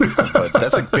 But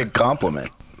that's a big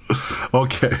compliment.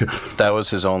 Okay. That was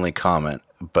his only comment.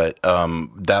 But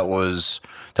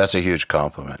that's a huge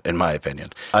compliment, in my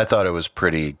opinion. I thought it was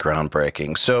pretty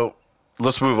groundbreaking. So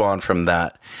let's move on from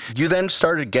that. You then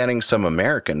started getting some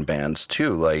American bands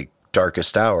too, like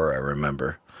Darkest Hour, I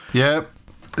remember. Yeah,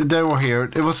 they were here.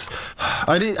 It was.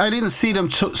 I didn't see them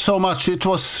so much. It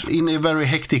was in a very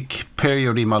hectic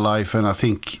period in my life, and I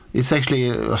think it's actually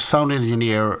a sound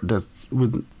engineer that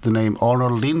with the name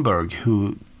Arnold Lindberg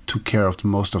who took care of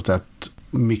most of that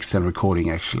mix and recording,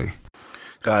 actually.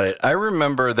 Got it. I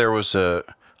remember there was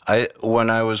when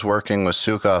I was working with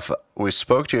Sukov, we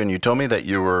spoke to you and you told me that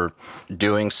you were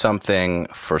doing something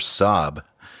for Saab.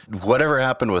 Whatever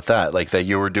happened with that? Like that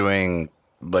you were doing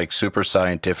like super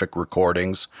scientific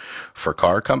recordings for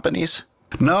car companies?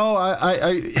 No,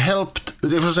 I helped.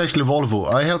 It was actually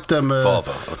Volvo. I helped them.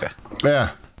 Volvo, okay.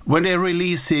 Yeah. When they're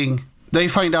releasing, they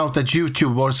find out that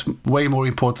YouTube was way more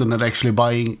important than actually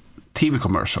buying TV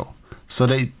commercial. So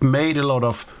they made a lot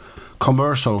of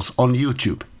commercials on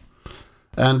YouTube.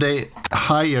 And they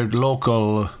hired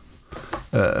local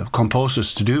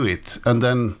composers to do it. And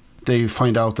then they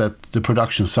find out that the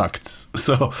production sucked.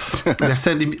 So they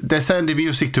send the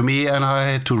music to me, and I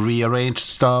had to rearrange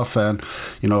stuff and,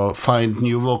 find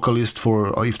new vocalists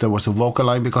for if there was a vocal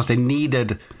line, because they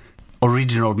needed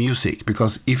original music,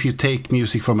 because if you take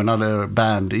music from another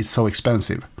band, it's so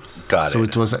expensive. Got it. So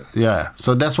it was,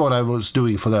 so that's what I was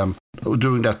doing for them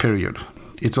during that period.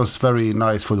 It was very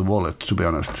nice for the wallet, to be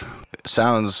honest.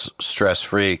 Sounds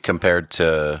stress-free compared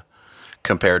to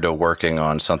working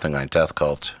on something like Death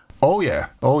Cult. Oh yeah.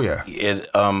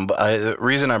 The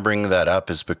reason I bring that up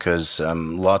is because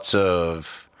lots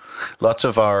of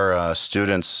our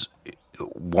students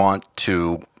want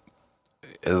to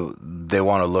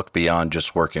look beyond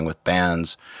just working with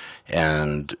bands,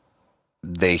 and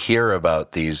they hear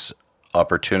about these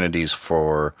opportunities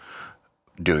for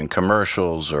doing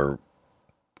commercials or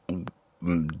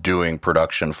doing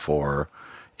production for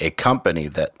a company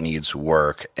that needs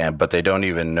work, but they don't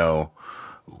even know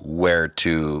where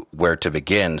to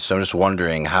begin. So I'm just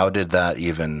wondering, how did that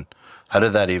even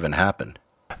happen?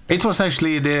 It was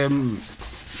actually the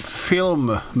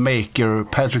filmmaker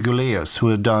Patrick Uleus, who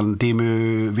had done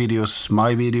demo videos,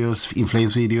 my videos, In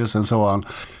Flames videos, and so on.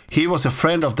 He was a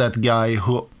friend of that guy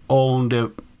who owned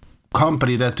a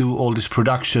company that do all this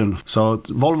production. So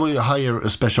Volvo hire a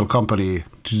special company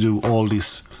to do all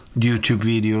these YouTube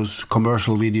videos,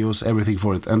 commercial videos, everything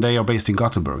for it. And they are based in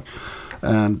Gothenburg.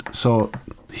 And so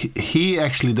he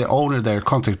actually, the owner there,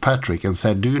 contacted Patrick and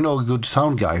said, do you know a good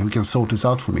sound guy who can sort this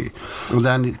out for me? And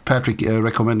then Patrick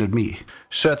recommended me.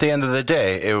 So at the end of the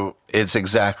day, it's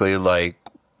exactly like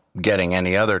getting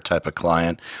any other type of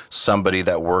client. Somebody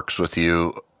that works with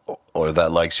you or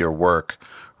that likes your work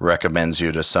recommends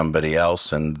you to somebody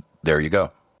else, and there you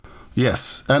go.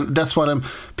 Yes, and that's what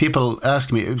people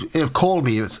ask me, call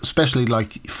me, especially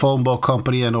like phone book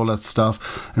company and all that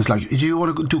stuff. It's like, do you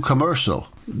want to do commercial?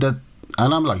 And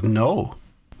I'm like, no,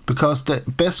 because the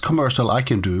best commercial I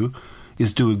can do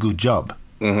is do a good job.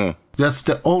 Mm-hmm. That's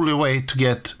the only way to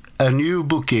get a new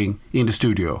booking in the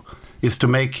studio, is to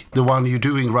make the one you're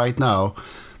doing right now,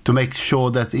 to make sure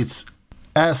that it's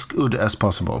as good as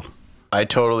possible. I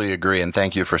totally agree, and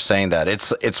thank you for saying that.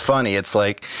 It's funny. It's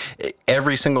like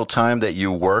every single time that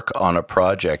you work on a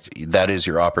project, that is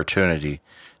your opportunity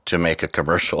to make a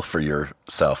commercial for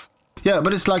yourself. Yeah,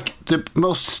 but it's like the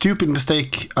most stupid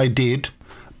mistake I did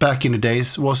back in the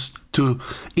days was to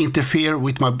interfere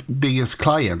with my biggest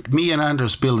client. Me and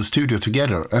Anders built a studio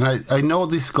together, and I know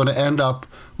this is going to end up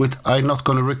with I'm not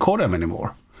going to record them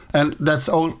anymore. And that's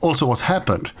also what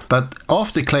happened. But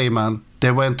after Clayman,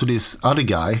 they went to this other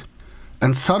guy,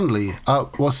 and suddenly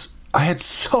I had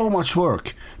so much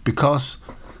work, because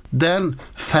then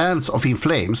fans of In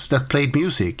Flames that played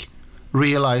music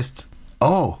realized,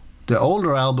 oh, the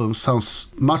older album sounds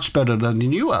much better than the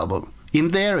new album, in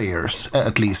their ears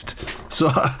at least.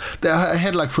 So I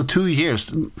had like for 2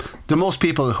 years, the most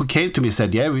people who came to me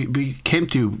said, yeah, we came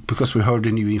to you because we heard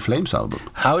the new In Flames album.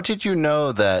 How did you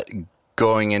know that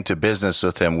going into business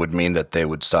with him would mean that they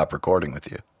would stop recording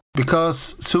with you?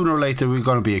 Because sooner or later we're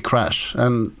going to be a crash,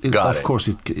 and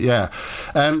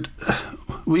and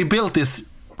we built this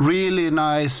really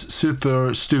nice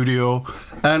super studio,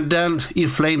 and then In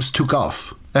Flames took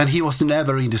off, and he was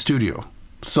never in the studio.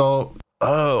 So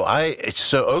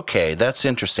okay, that's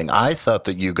interesting. I thought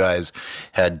that you guys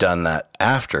had done that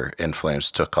after In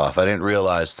Flames took off. I didn't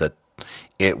realize that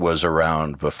it was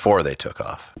around before they took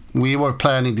off. We were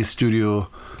planning the studio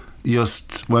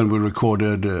just when we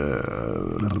recorded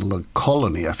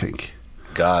Colony, I think.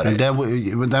 Got it.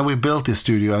 And then we built the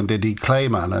studio, and they did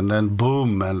Clayman, and then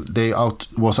boom, and they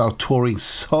was out touring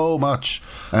so much,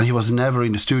 and he was never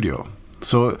in the studio.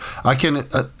 So I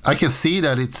can see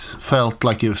that it felt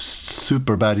like a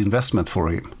super bad investment for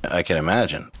him. I can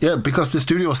imagine. Yeah, because the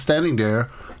studio was standing there,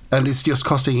 and it's just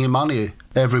costing him money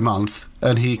every month,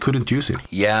 and he couldn't use it.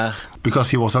 Yeah, because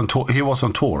he was on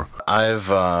tour.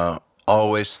 I've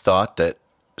always thought that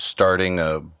starting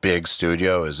a big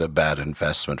studio is a bad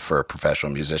investment for a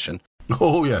professional musician.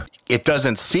 Oh, yeah. It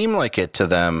doesn't seem like it to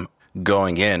them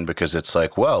going in, because it's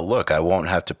like, well, look, I won't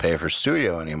have to pay for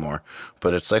studio anymore.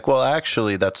 But it's like, well,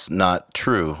 actually, that's not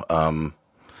true.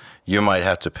 You might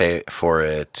have to pay for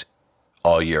it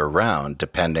all year round,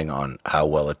 depending on how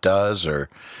well it does, or,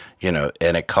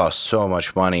 and it costs so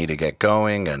much money to get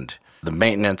going, and the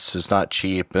maintenance is not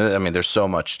cheap. I mean, there's so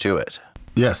much to it.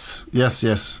 Yes.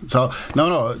 So,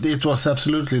 no, it was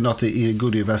absolutely not a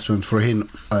good investment for him,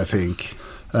 I think.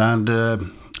 And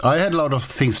I had a lot of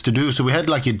things to do. So we had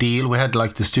like a deal. We had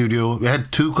like the studio. We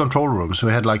had 2 control rooms.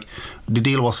 We had like, the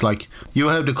deal was like, you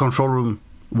have the control room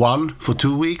 1 for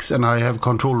 2 weeks, and I have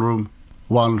control room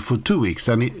one for 2 weeks,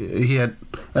 and he had,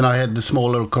 and I had the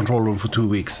smaller control room for 2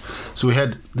 weeks. So we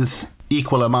had this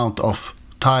equal amount of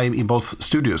time in both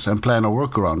studios and plan our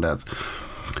work around that.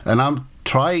 And I'm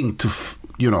trying to,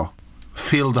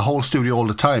 fill the whole studio all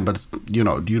the time, but you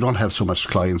don't have so much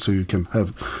clients, so you can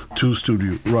have 2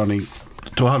 studios running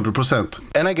to 100%.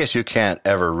 And I guess you can't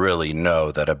ever really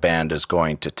know that a band is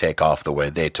going to take off the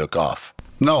way they took off.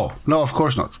 No, of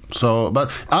course not. So,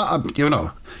 but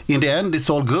in the end, it's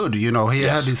all good. He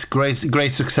had this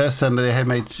great success, and they have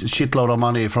made shitload of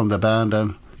money from the band,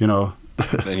 and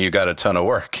And you got a ton of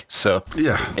work, so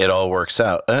yeah, it all works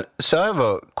out. So I have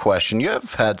a question. You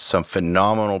have had some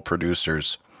phenomenal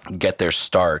producers get their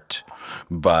start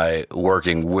by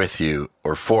working with you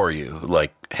or for you,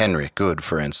 like Henrik Good,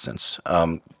 for instance,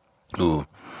 who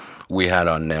we had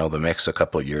on Nail the Mix a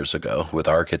couple of years ago with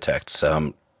Architects.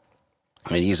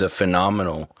 He's a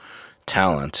phenomenal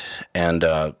talent, and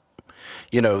I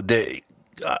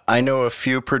know a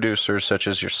few producers such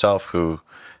as yourself who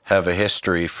have a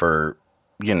history for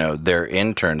their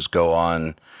interns go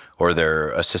on, or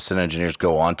their assistant engineers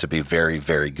go on to be very,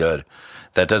 very good.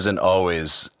 It doesn't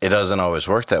always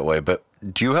work that way. But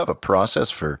do you have a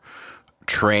process for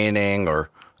training or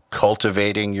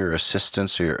cultivating your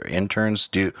assistants or your interns?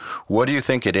 What do you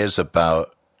think it is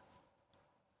about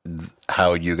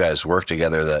how you guys work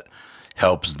together that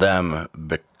helps them,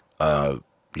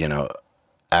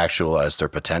 actualize their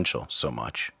potential so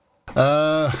much?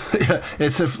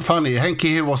 It's funny. Henke,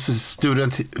 he was a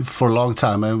student for a long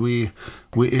time, and we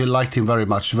liked him very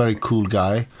much. Very cool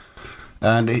guy.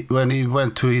 And when he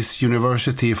went to his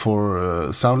university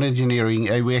for sound engineering,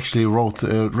 we actually wrote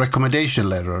a recommendation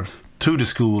letter to the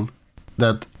school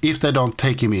that if they don't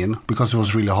take him in, because it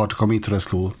was really hard to come into the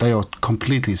school, they are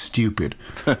completely stupid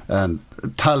and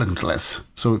talentless.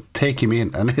 So take him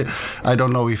in. And I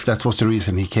don't know if that was the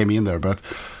reason he came in there, but.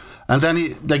 And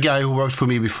then the guy who worked for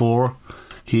me before,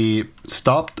 he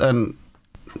stopped, and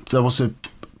there was a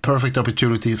perfect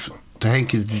opportunity to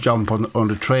Henke to jump on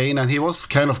the train, and he was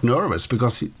kind of nervous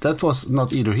because that was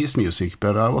not either his music,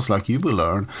 but I was like, you will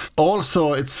learn.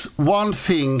 Also, it's one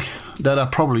thing that I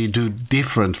probably do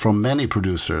different from many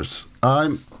producers.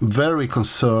 I'm very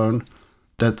concerned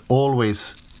that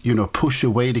always, push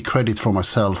away the credit for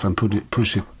myself and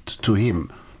push it to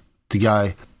him. The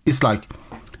guy, it's like,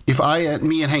 if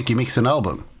me and Henke mix an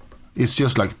album, it's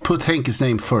just like put Henke's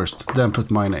name first, then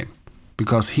put my name.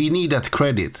 Because he need that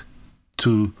credit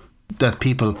to that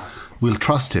people will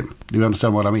trust him. Do you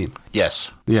understand what I mean? Yes.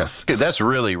 Yes. That's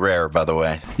really rare, by the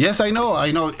way. Yes, I know.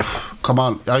 Come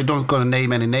on, I don't gonna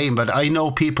name any name, but I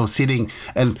know people sitting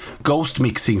and ghost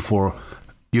mixing for,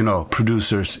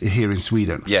 producers here in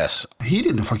Sweden. Yes. He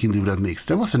didn't fucking do that mix.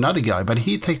 There was another guy, but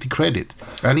he take the credit.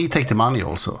 And he take the money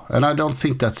also. And I don't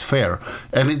think that's fair.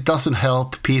 And it doesn't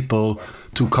help people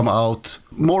to come out.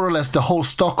 More or less the whole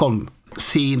Stockholm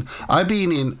scene. I've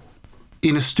been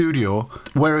in a studio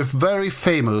where a very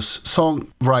famous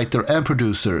songwriter and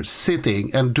producer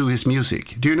sitting and do his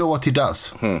music. Do you know what he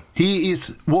does? He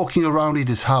is walking around in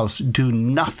his house, do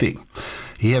nothing.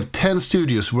 He have 10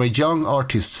 studios where young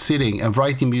artists sitting and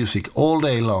writing music all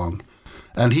day long.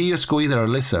 And he just go in there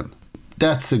and listen.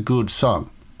 That's a good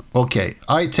song. Okay,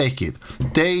 I take it.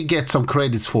 They get some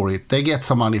credits for it. They get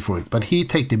some money for it. But he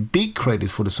take the big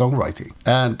credit for the songwriting.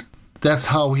 And that's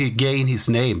how he gained his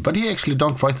name. But he actually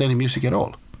don't write any music at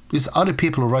all. It's other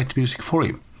people who write music for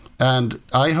him. And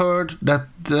I heard that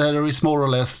there is more or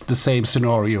less the same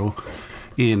scenario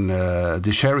in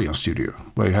the Cherion studio,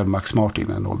 where you have Max Martin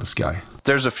and all this guy.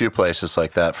 There's a few places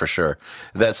like that for sure.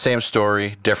 That same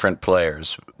story, different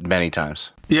players, many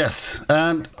times. Yes,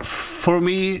 and for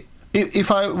me, if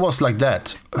I was like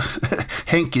that,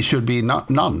 Henke should be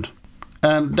none.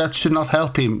 And that should not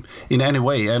help him in any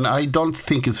way. And I don't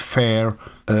think it's fair.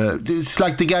 It's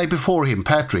like the guy before him,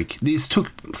 Patrick. This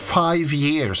took 5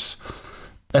 years,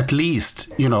 at least,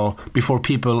 before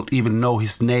people even know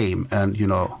his name and,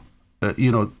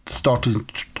 start to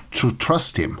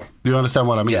trust him. Do you understand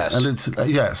what I mean? Yes. And it's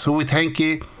so with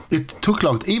Henke, it took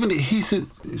long. Even he's a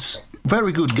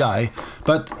very good guy,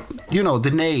 but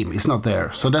the name is not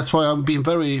there. So that's why I'm being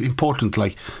very important.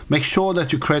 Like, make sure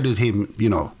that you credit him.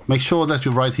 Make sure that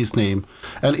you write his name.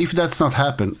 And if that's not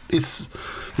happen, it's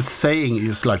saying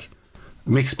is like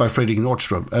mixed by Fredrik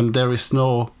Nordström, and there is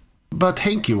no. But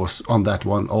Henke was on that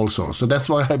one also. So that's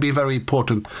why it'd be very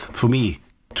important for me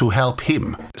to help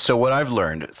him. So what I've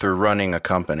learned through running a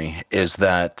company is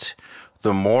that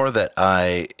the more that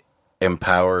I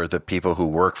empower the people who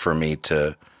work for me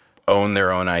to own their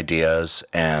own ideas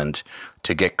and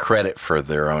to get credit for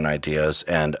their own ideas,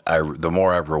 and the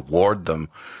more I reward them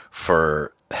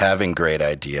for having great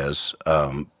ideas,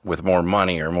 with more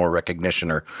money or more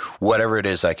recognition or whatever it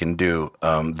is I can do,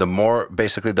 the more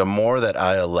that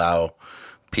I allow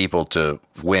people to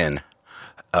win,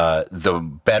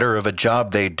 the better of a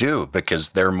job they do,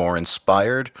 because they're more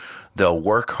inspired, they'll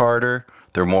work harder,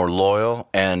 they're more loyal,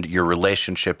 and your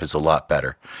relationship is a lot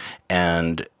better.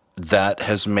 And that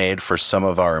has made for some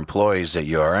of our employees at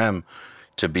URM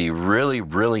to be really,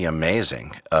 really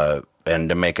amazing, and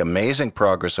to make amazing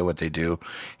progress at what they do,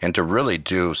 and to really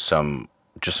do some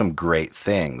great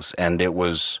things. And it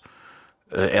was,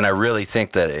 and I really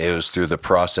think that it was through the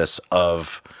process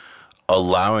of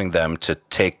allowing them to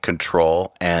take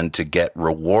control and to get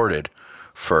rewarded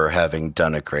for having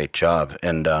done a great job.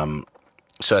 And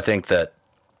so I think that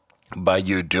by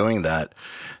you doing that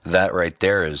right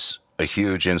there is a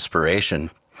huge inspiration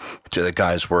to the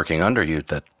guys working under you,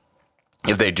 that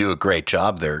if they do a great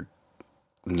job, they're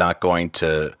not going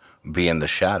to be in the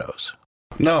shadows.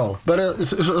 No, but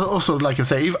it's also, like I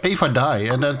say, if I die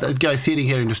and that guy sitting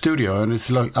here in the studio and it's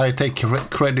like I take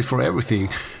credit for everything,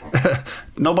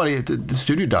 nobody at the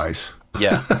studio dies.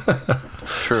 Yeah,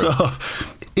 true. So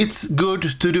it's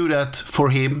good to do that for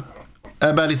him,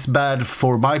 but it's bad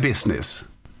for my business,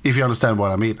 if you understand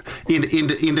what I mean.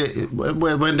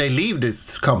 When they leave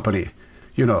this company,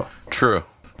 you know. True.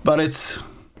 But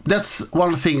that's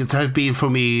one thing that has been for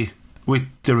me with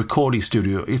the recording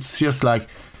studio. It's just like,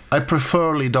 I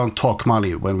preferably don't talk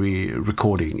money when we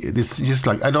recording. It's just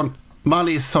like,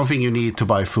 money is something you need to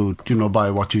buy food, buy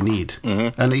what you need.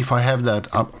 Mm-hmm. And if I have that,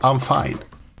 I'm fine.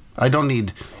 I don't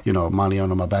need, money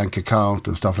on my bank account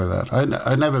and stuff like that.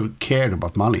 I never cared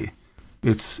about money.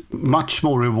 It's much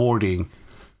more rewarding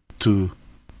to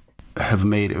have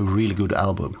made a really good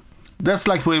album. That's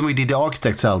like when we did the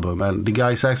Architects album and the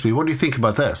guys asked me, what do you think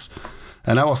about this?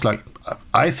 And I was like,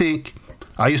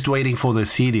 I used waiting for the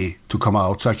CD to come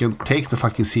out so I can take the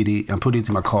fucking CD and put it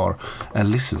in my car and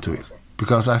listen to it.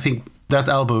 Because I think that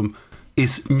album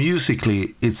is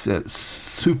musically, it's a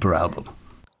super album.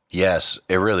 Yes,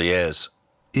 it really is.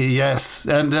 Yes,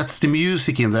 and that's the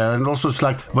music in there. And also it's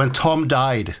like when Tom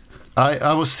died,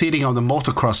 I was sitting on the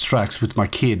motocross tracks with my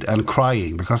kid and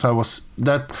crying because I was,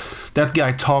 that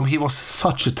guy Tom, he was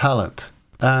such a talent.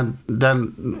 And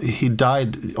then he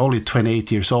died only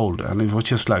 28 years old. And it was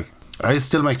just like, it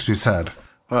still makes me sad.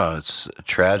 Well, it's a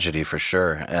tragedy for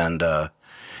sure. And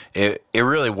it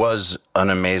really was an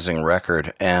amazing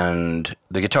record. And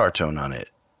the guitar tone on it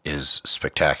is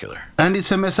spectacular. And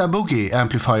it's a Mesa Boogie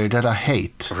amplifier that I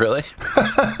hate. Really?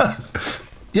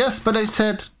 Yes, but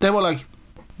they were like,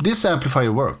 this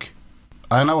amplifier work.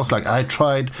 And I was like, I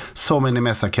tried so many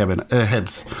Mesa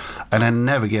heads and I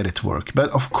never get it to work.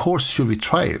 But of course, should we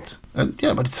try it? And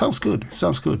yeah, but it sounds good. It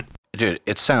sounds good. Dude,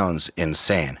 it sounds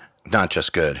insane. Not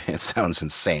just good. It sounds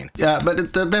insane. Yeah,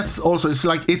 but that's also, it's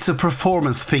like, it's a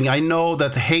performance thing. I know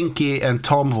that Henke and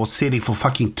Tom was sitting for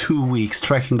fucking 2 weeks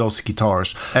tracking those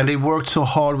guitars. And they worked so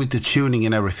hard with the tuning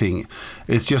and everything.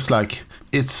 It's just like,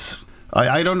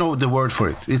 I don't know the word for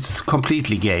it. It's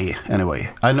completely gay, anyway.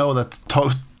 I know that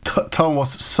Tom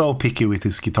was so picky with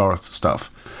his guitar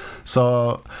stuff.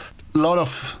 So a lot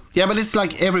of, yeah, but it's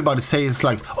like everybody says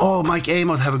like, oh, Mike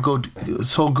Amott have a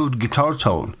good guitar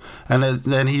tone. And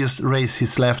then he just raised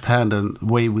his left hand and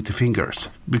wave with the fingers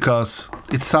because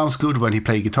it sounds good when he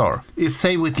play guitar. It's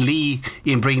same with Lee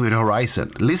in Bring Me the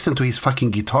Horizon. Listen to his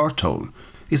fucking guitar tone.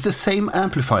 It's the same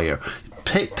amplifier.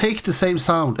 Take the same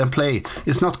sound and play.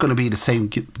 It's not going to be the same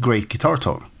great guitar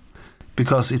tone.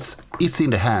 Because it's in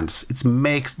the hands. It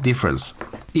makes difference,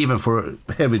 even for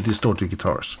heavy distorted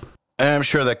guitars. And I'm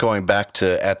sure that going back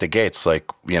to At the Gates, like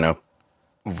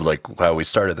how we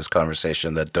started this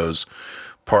conversation, that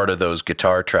part of those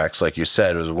guitar tracks, like you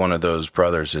said, was one of those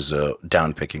brothers is a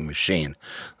down-picking machine.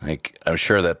 Like, I'm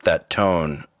sure that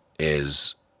tone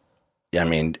is, I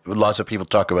mean, lots of people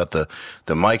talk about the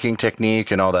miking technique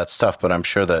and all that stuff, but I'm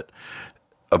sure that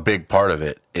a big part of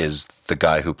it is the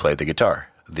guy who played the guitar.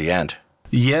 The end.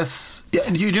 Yes. Yeah,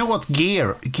 you know what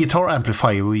guitar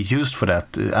amplifier we used for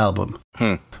that album?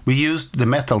 We used the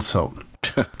Metal Zone,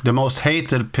 the most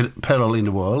hated pedal in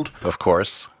the world. Of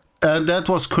course. And that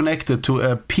was connected to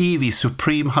a PV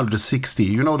Supreme 160.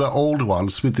 You know, the old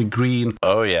ones with the green...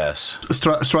 Oh, yes.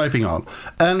 Striping on.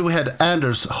 And we had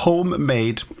Anders'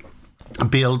 homemade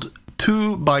build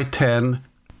 2x10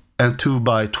 and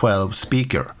 2x12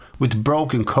 speaker with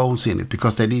broken cones in it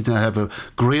because they didn't have a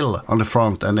grill on the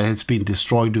front and it has been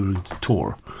destroyed during the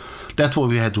tour. That's what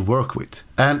we had to work with.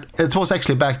 And it was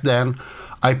actually back then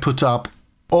I put up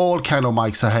all kind of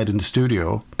mics I had in the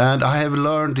studio. And I have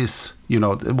learned this,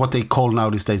 what they call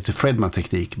now these days the Fredman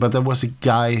technique. But there was a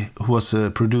guy who was a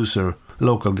producer,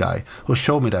 local guy, who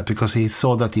showed me that because he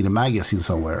saw that in a magazine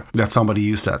somewhere, that somebody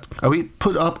used that. And we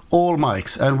put up all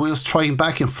mics, and we was trying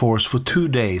back and forth for 2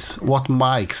 days what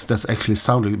mics that's actually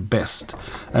sounded best.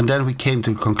 And then we came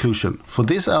to the conclusion, for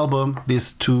this album,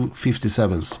 these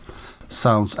 257s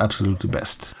sounds absolutely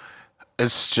best.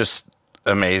 It's just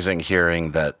amazing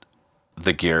hearing that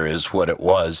the gear is what it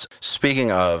was.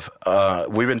 Speaking of,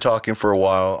 we've been talking for a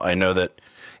while. I know that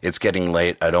it's getting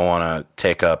late. I don't want to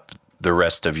take up the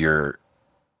rest of your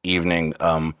evening.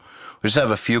 We just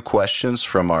have a few questions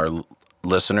from our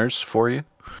listeners for you.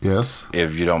 Yes.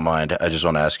 If you don't mind, I just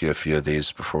want to ask you a few of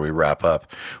these before we wrap up.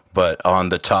 But on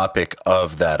the topic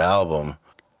of that album,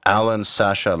 Alan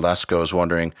Sasha Lasko is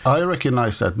wondering... I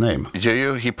recognize that name. Do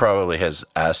you? He probably has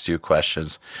asked you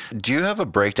questions. Do you have a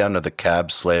breakdown of the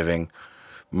cab slaving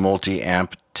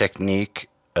multi-amp technique?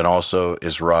 And also,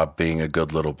 is Rob being a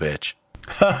good little bitch?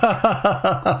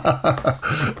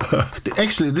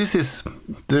 Actually, this is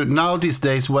the now these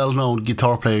days well-known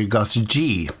guitar player Gus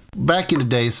G. Back in the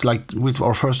days, like with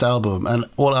our first album and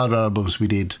all other albums we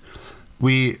did,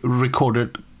 we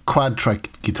recorded quad-track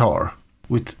guitar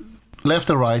with left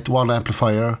and right one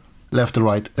amplifier, left and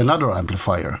right another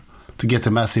amplifier to get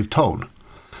a massive tone.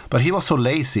 But he was so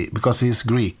lazy because he's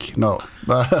Greek. No,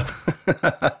 but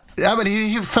yeah, but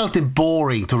he felt it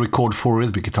boring to record 4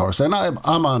 rhythmic guitars, and I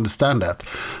understand that.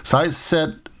 So I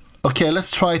said, okay, let's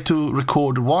try to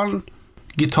record one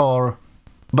guitar,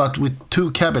 but with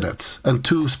 2 cabinets and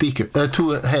 2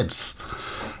 heads.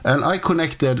 And I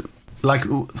connected like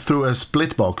through a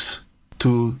split box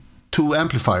to 2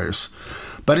 amplifiers,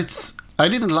 but I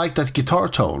didn't like that guitar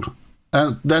tone,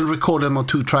 and then record them on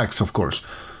 2 tracks, of course.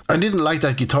 I didn't like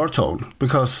that guitar tone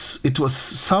because it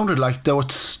sounded like there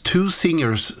was 2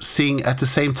 singers sing at the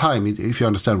same time, if you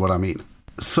understand what I mean.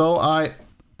 So I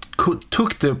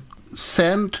took the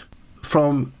send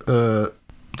from the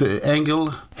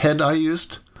angle head I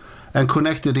used and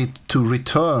connected it to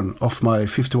return of my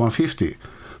 5150.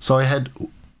 So I had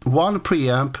 1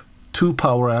 preamp, 2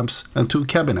 power amps, and 2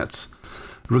 cabinets.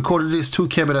 Recorded these 2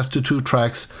 cabinets to 2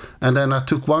 tracks, and then I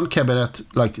took 1 cabinet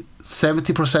like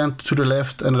 70% to the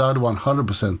left and the other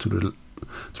 100% to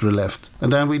the left.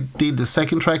 And then we did the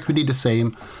second track, we did the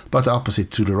same, but the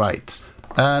opposite to the right.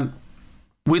 And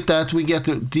with that, we get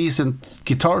a decent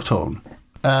guitar tone.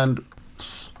 And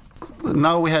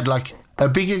now we had like a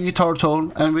bigger guitar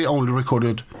tone, and we only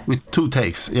recorded with 2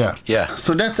 takes. Yeah.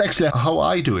 So that's actually how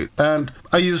I do it. And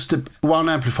I used the 1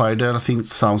 amplifier that I think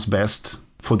sounds best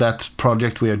for that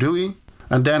project we are doing,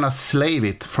 and then I slave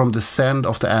it from the send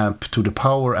of the amp to the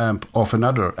power amp of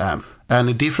another amp. And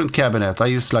a different cabinet, I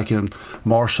use like a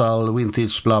Marshall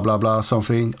vintage blah blah blah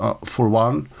something for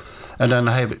 1, and then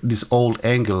I have this old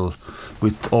Angle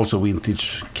with also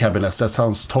vintage cabinets that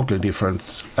sounds totally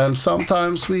different. And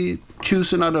sometimes we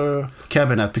choose another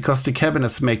cabinet because the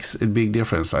cabinets makes a big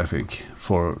difference, I think,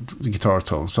 for the guitar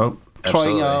tone. So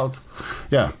trying out,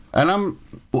 yeah. And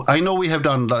I know we have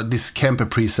done like this Kemper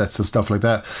presets and stuff like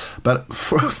that, but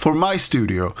for my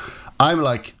studio, I'm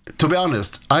like, to be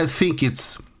honest, I think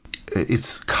it's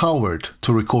coward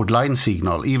to record line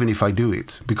signal, even if I do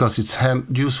it, because it's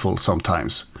useful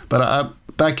sometimes. But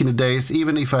back in the days,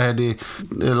 even if I had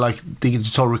like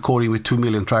digital recording with 2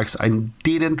 million tracks, I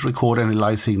didn't record any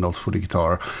line signals for the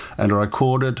guitar, and I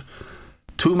recorded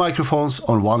 2 microphones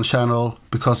on 1 channel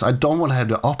because I don't want to have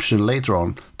the option later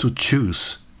on to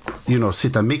choose,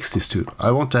 sit and mix these 2.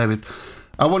 I want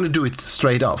to do it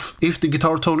straight off. If the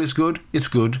guitar tone is good, it's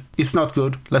good. It's not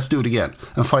good, let's do it again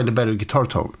and find a better guitar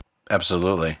tone.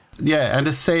 Absolutely. Yeah, and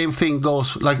the same thing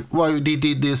goes, like why we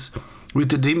did this with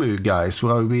the demo guys,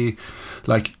 where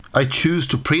I choose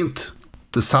to print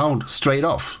the sound straight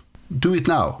off. Do it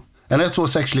now. And that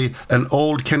was actually an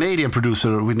old Canadian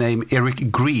producer with name Eric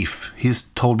Grief. He's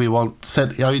told me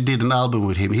I did an album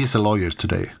with him. He's a lawyer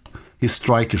today. He's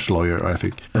Stryker's lawyer, I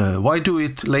think. Why do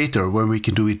it later when we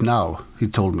can do it now? He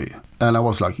told me. And I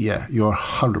was like, yeah, you're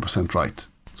 100% right.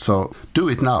 So do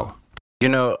it now.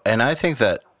 And I think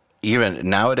that even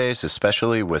nowadays,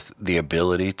 especially with the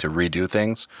ability to redo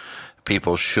things,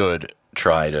 people should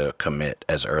try to commit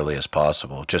as early as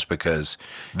possible, just because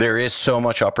there is so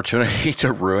much opportunity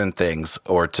to ruin things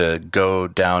or to go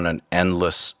down an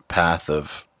endless path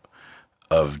of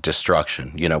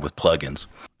destruction, with plugins.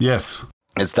 Yes.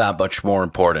 It's that much more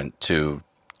important to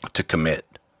commit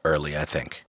early, I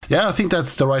think. Yeah, I think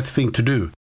that's the right thing to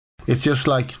do. It's just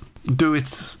like, do it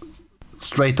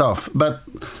straight off. But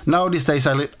now these days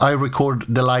I record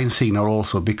the line signal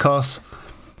also because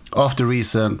of the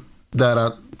reason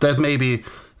that maybe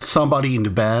somebody in the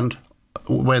band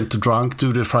went drunk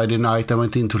to the Friday night and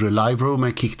went into the live room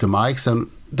and kicked the mics, and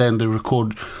then they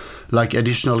record like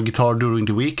additional guitar during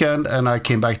the weekend, and I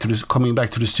coming back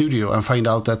to the studio and find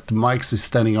out that the mics is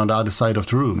standing on the other side of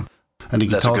the room, and the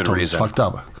guitar tone is fucked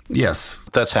up. Yes,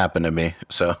 that's happened to me.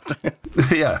 So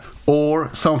yeah,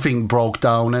 or something broke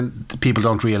down and people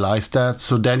don't realize that.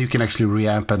 So then you can actually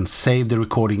reamp and save the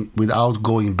recording without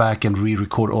going back and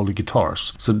re-record all the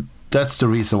guitars. So that's the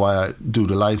reason why I do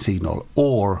the line signal.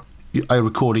 Or I'm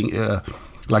recording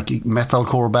like a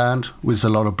metalcore band with a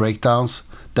lot of breakdowns.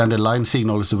 Then the line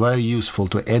signal is very useful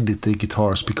to edit the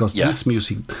guitars, because this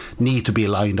music need to be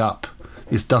lined up.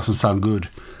 It doesn't sound good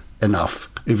enough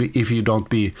if you don't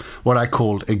be what I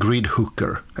call a grid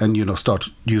hooker and start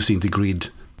using the grid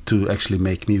to actually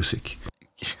make music.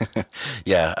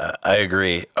 Yeah, I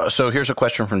agree. So here's a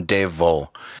question from Dave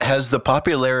Vole. Has the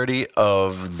popularity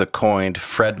of the coined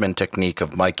Fredman technique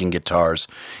of miking guitars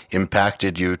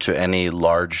impacted you to any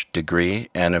large degree?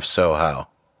 And if so, how?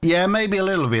 Yeah, maybe a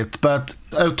little bit. But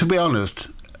to be honest,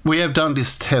 we have done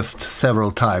this test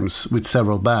several times with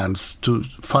several bands to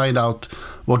find out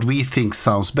what we think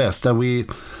sounds best.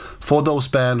 And for those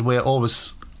bands, we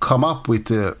always come up with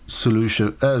the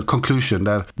conclusion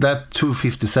that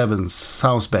 257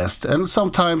 sounds best. And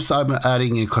sometimes I'm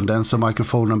adding a condenser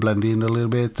microphone and blend in a little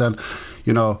bit, and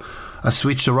I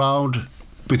switch around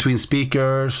between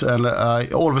speakers, and I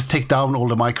always take down all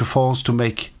the microphones to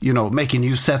make a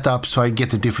new setup so I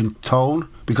get a different tone,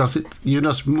 because you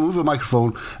just move a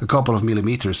microphone a couple of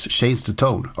millimeters, change the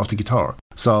tone of the guitar.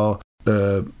 So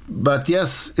but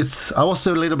yes, I was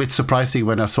a little bit surprising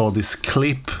when I saw this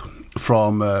clip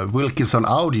from Wilkinson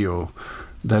Audio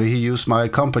that he used my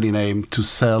company name to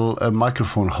sell a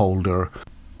microphone holder,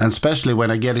 and especially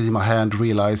when I get it in my hand,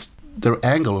 realized the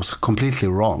angle was completely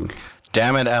wrong.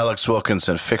 Damn it, Alex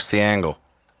Wilkinson, fix the angle.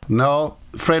 No,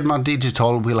 Fredman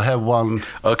Digital will have one.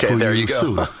 Okay, for there you go.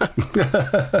 Soon.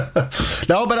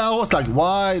 No, but I was like,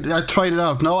 why? I tried it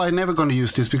out. No, I'm never going to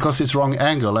use this because it's wrong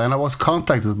angle. And I was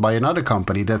contacted by another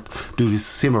company that do this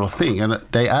similar thing, and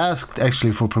they asked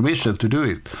actually for permission to do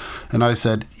it. And I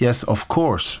said, yes, of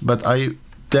course, but I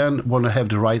then want to have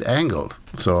the right angle.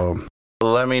 So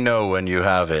let me know when you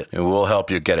have it, and we'll help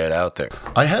you get it out there.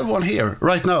 I have one here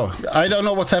right now. I don't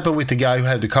know what's happened with the guy who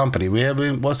had the company.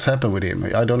 What's happened with him?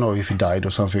 I don't know if he died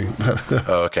or something.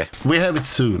 Oh, okay. We have it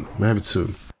soon.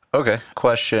 Okay.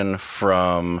 Question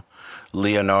from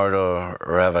Leonardo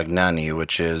Ravagnani,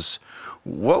 which is,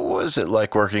 what was it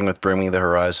like working with Bring Me the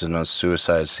Horizon on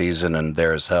Suicide Season and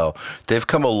There's Hell? They've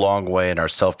come a long way and are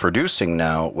self-producing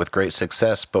now with great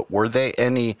success, but were they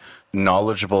any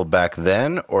knowledgeable back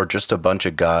then, or just a bunch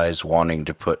of guys wanting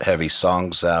to put heavy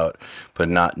songs out but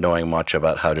not knowing much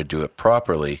about how to do it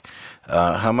properly?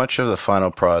 How much of the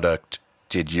final product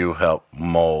did you help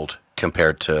mold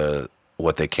compared to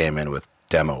what they came in with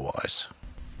demo-wise?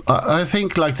 I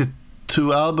think like the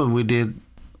 2 albums we did,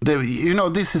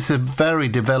 this is a very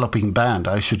developing band,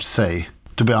 I should say,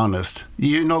 to be honest.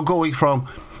 Going from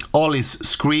all his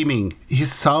screaming,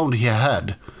 his sound he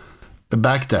had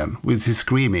back then with his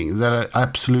screaming that I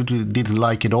absolutely didn't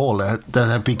like at all, that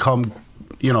had become,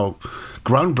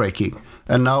 groundbreaking.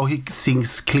 And now he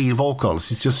sings clean vocals.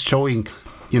 He's just showing,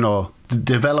 the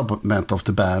development of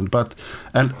the band.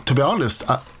 And to be honest,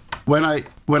 when I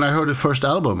heard the first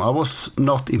album, I was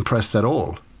not impressed at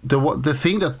all. The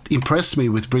thing that impressed me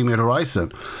with Bring Me the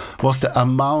Horizon was the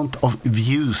amount of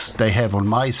views they have on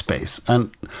MySpace,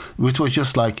 and which was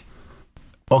just like,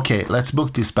 okay, let's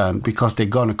book this band because they're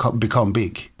gonna become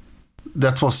big.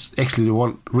 That was actually the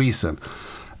one reason.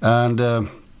 And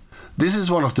this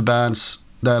is one of the bands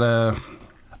that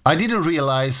I didn't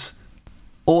realize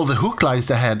all the hook lines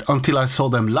they had until I saw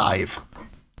them live.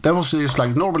 That was just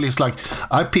like, normally it's like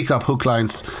I pick up hook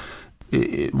lines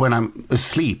when I'm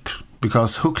asleep,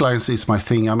 because hook lines is my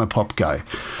thing. I'm a pop guy.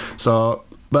 So,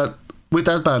 but with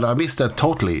that band, I missed that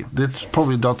totally. That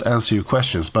probably not answer your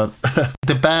questions, but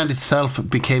the band itself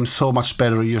became so much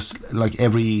better just like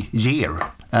every year.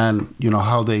 And,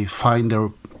 how they find their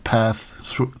path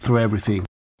through everything.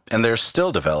 And they're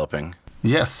still developing.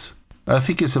 Yes. I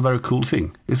think it's a very cool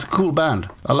thing. It's a cool band.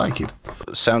 I like it.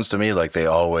 Sounds to me like they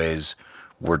always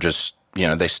were just,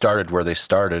 they started where they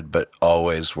started, but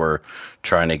always were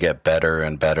trying to get better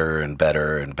and better and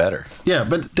better and better. Yeah,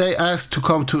 but they asked to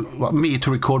come to me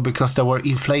to record because they were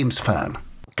In Flames fan.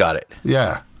 Got it.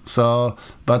 Yeah. So,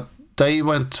 but they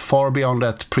went far beyond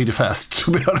that pretty fast,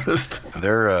 to be honest.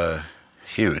 They're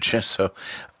huge. So,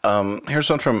 here's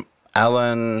one from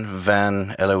Alan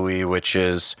Van Eloy, which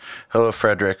is, hello,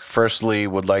 Fredrik. Firstly,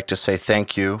 would like to say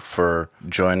thank you for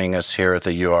joining us here at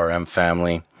the URM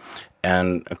family.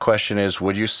 And the question is,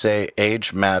 would you say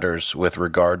age matters with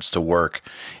regards to work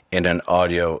in an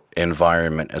audio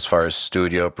environment as far as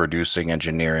studio producing,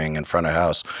 engineering in front of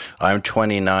house? I'm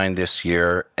 29 this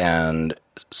year and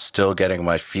still getting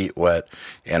my feet wet,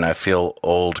 and I feel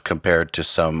old compared to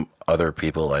some other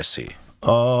people I see.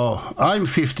 Oh, I'm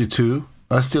 52.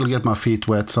 I still get my feet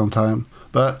wet sometime.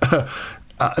 But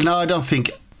no, I don't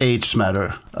think age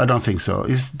matter. I don't think so.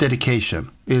 It's dedication.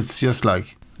 It's just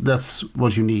like, that's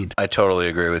what you need. I totally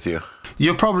agree with you.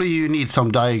 You need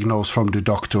some diagnose from the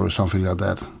doctor or something like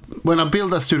that. When I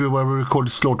built that studio where we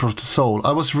recorded Slaughter of the Soul,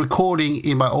 I was recording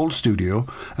in my old studio,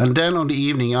 and then on the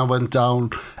evening I went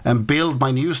down and built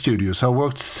my new studio. So I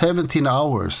worked 17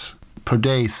 hours per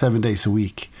day, 7 days a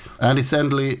week. And it's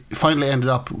finally ended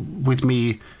up with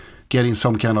me getting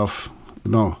some kind of,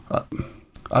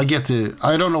 I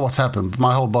don't know what's happened.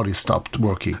 My whole body stopped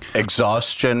working.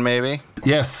 Exhaustion, maybe?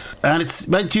 Yes,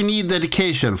 but you need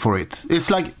dedication for it.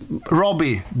 It's like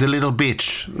Robbie, the little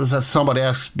bitch, as somebody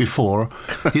asked before.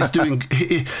 He's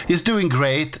doing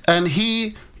great, and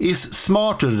he is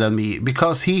smarter than me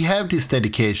because he have this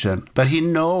dedication. But he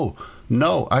no,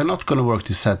 I'm not going to work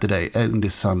this Saturday and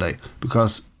this Sunday,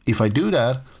 because if I do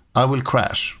that, I will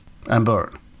crash and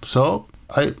burn. So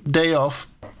day off.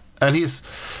 And he's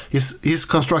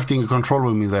constructing a control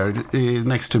room in there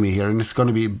next to me here, and it's going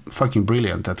to be fucking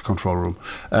brilliant, that control room.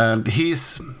 And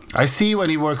I see when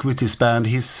he works with his band,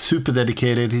 he's super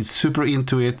dedicated, he's super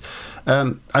into it,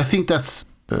 and I think that's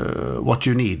what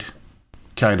you need,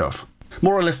 kind of.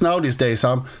 More or less now these days,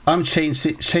 I'm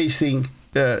chasing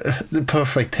the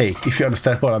perfect take, if you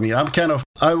understand what I mean.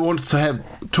 I want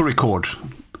to record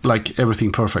like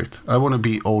everything perfect. I want to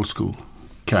be old school,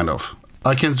 kind of.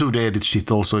 I can do the edit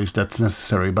shit also if that's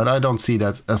necessary, but I don't see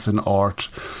that as an art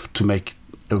to make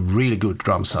a really good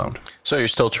drum sound. So you're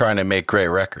still trying to make great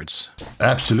records?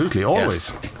 Absolutely,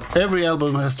 always. Yeah. Every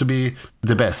album has to be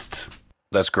the best.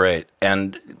 That's great.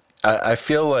 And I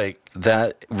feel like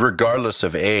that, regardless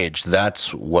of age,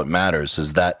 that's what matters,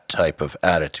 is that type of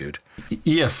attitude.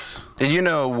 Yes. And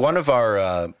one of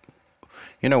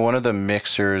the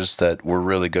mixers that we're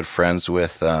really good friends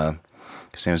with,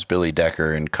 his name is Billy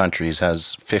Decker, in countries,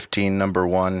 has 15 number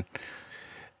one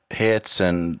hits,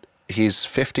 and he's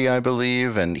 50, I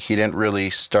believe, and he didn't really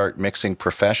start mixing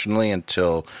professionally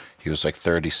until he was like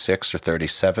 36 or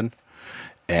 37,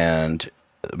 and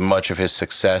much of his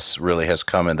success really has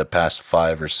come in the past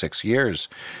 5 or 6 years,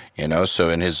 so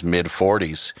in his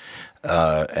mid-40s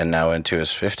and now into his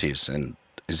 50s, and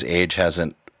his age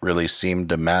hasn't really seemed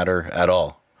to matter at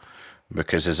all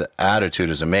because his attitude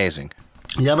is amazing.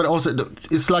 Yeah, but also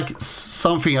it's like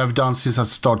something I've done since I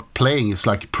started playing. It's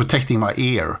like protecting my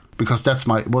ear, because that's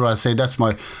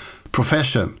my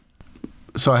profession.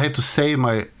 So I have to save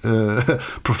my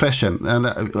profession, and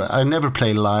I never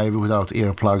play live without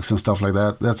earplugs and stuff like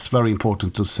that. That's very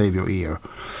important to save your ear,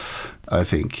 I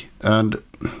think. And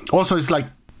also it's like,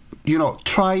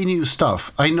 try new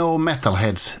stuff. I know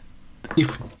metalheads.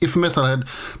 If metalhead,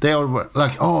 they are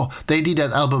like, oh, they did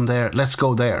that album there, let's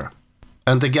go there.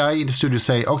 And the guy in the studio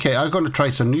say, okay, I'm going to try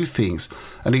some new things.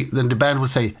 And then the band would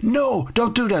say, no,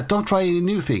 don't do that. Don't try any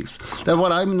new things. That's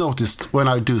what I've noticed when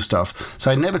I do stuff.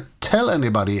 So I never tell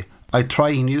anybody I'm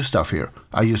trying new stuff here.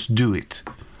 I just do it.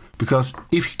 Because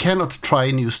if you cannot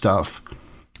try new stuff,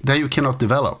 then you cannot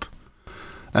develop.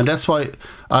 And that's why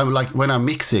I'm like, when I'm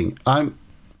mixing,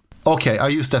 okay, I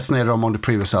used that snare drum on the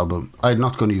previous album. I'm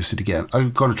not going to use it again.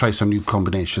 I'm going to try some new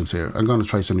combinations here. And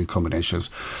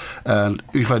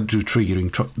if I do triggering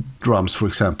drums, for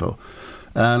example.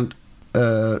 And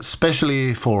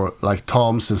especially for like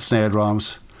toms and snare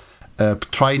drums,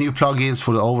 try new plugins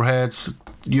for the overheads.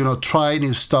 Try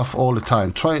new stuff all the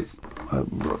time.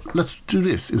 Let's do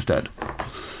this instead.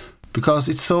 Because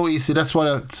it's so easy. That's what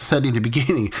I said in the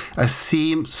beginning. I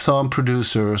see some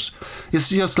producers. It's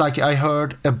just like I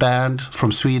heard a band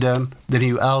from Sweden, the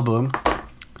new album,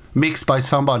 mixed by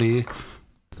somebody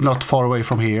not far away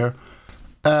from here.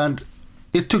 And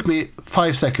it took me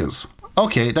 5 seconds.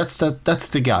 Okay, that's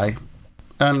the guy.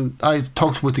 And I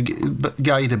talked with the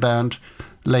guy in the band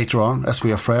later on, as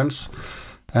we are friends.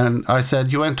 And I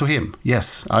said, you went to him?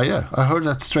 Yes. I heard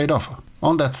that straight off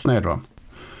on that snare drum.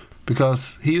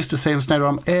 Because he used the same snare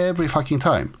drum every fucking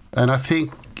time. And I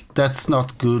think that's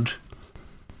not good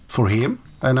for him.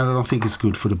 And I don't think it's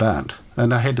good for the band.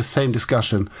 And I had the same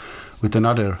discussion with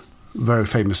another very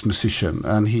famous musician.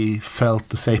 And he felt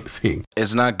the same thing.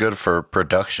 It's not good for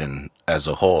production as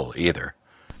a whole either.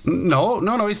 No,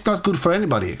 it's not good for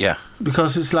anybody. Yeah.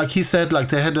 Because it's like he said, like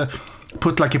they had to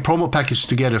put like a promo package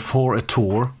together for a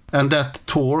tour. And that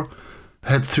tour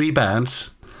had 3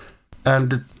 bands.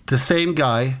 And the same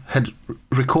guy had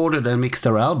recorded and mixed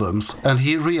their albums, and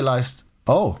he realized,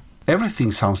 oh,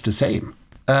 everything sounds the same.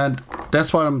 And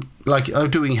that's why I'm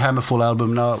doing Hammerfall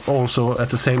album now also at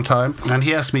the same time. And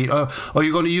he asked me, are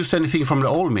you going to use anything from the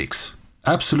old mix?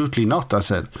 Absolutely not, I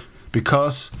said,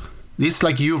 because it's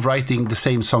like you writing the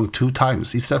same song 2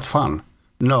 times. Is that fun?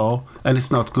 No, and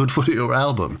it's not good for your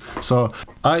album. So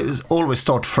I always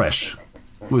start fresh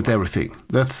with everything.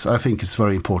 That's, I think, is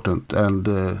very important.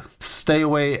 And stay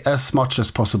away as much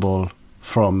as possible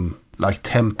from like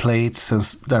templates and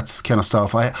that kind of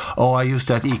stuff. I used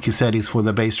that EQ edit for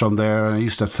the bass drum there, and I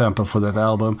used that sample for that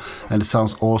album, and it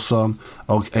sounds awesome.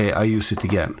 Okay, I use it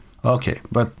again. Okay,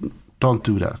 but don't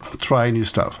do that. Try new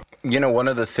stuff. You know, one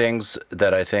of the things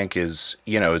that I think is,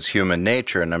 it's human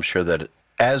nature, and I'm sure that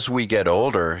as we get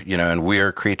older, and we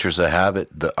are creatures of habit,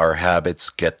 our habits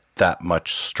get that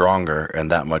much stronger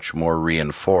and that much more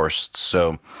reinforced.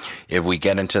 So if we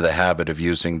get into the habit of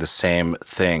using the same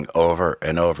thing over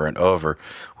and over and over,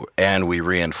 and we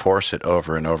reinforce it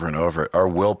over and over and over, our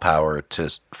willpower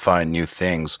to find new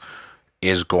things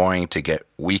is going to get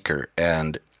weaker.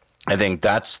 And I think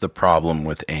that's the problem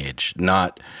with age,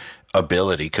 not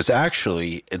ability. Because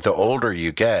actually, the older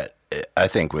you get, I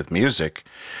think with music,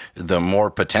 the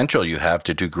more potential you have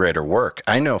to do greater work.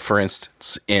 I know, for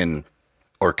instance, in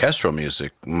orchestral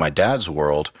music, my dad's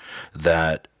world,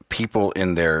 that people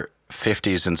in their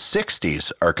 50s and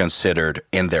 60s are considered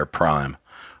in their prime,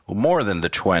 more than the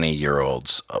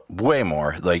 20-year-olds, way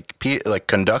more. Like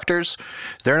conductors,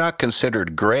 they're not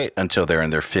considered great until they're in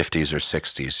their 50s or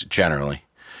 60s, generally.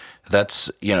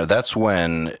 That's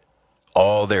when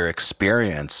all their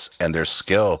experience and their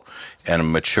skill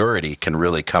and maturity can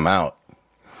really come out.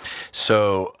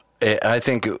 So I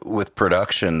think with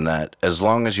production, that as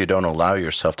long as you don't allow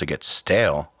yourself to get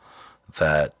stale,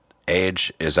 that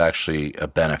age is actually a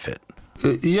benefit.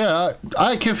 Yeah,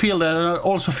 I can feel that, and I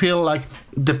also feel like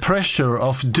the pressure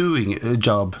of doing a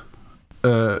job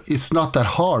is not that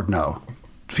hard now.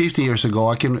 15 years ago,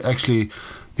 I can actually,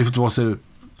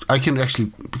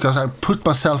 because I put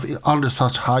myself under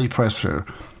such high pressure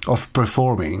of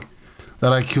performing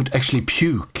that I could actually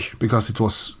puke, because it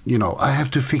was, I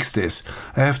have to fix this.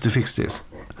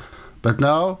 But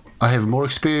now I have more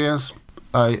experience.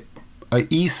 I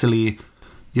easily,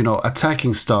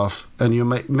 attacking stuff, and you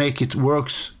make it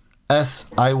works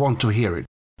as I want to hear it.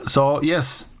 So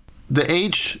yes, the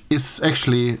age is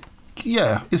actually,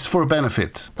 it's for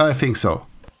benefit. I think so.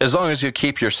 As long as you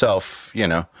keep yourself,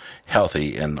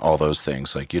 healthy and all those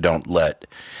things, like you don't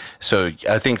so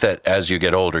I think that as you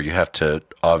get older, you have to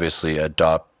obviously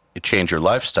change your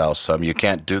lifestyle some. You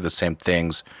can't do the same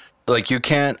things. Like you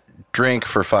can't drink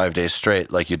for 5 days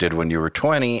straight like you did when you were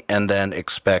 20 and then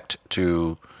expect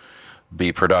to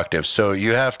be productive. So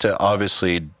you have to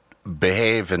obviously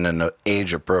behave in an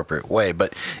age-appropriate way.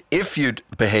 But if you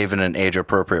behave in an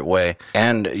age-appropriate way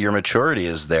and your maturity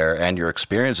is there and your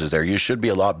experience is there, you should be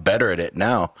a lot better at it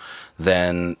now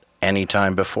than any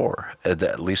time before,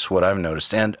 at least what I've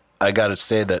noticed. And I got to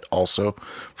say that also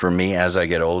for me, as I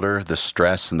get older, the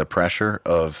stress and the pressure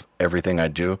of everything I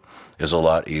do is a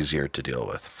lot easier to deal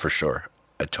with, for sure.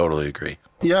 I totally agree.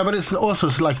 Yeah, but it's also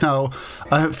like now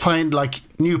I find like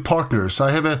new partners.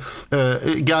 I have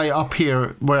a guy up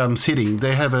here where I'm sitting.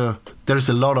 There's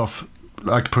a lot of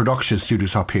like production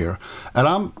studios up here, and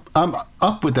I'm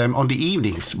up with them on the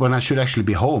evenings when I should actually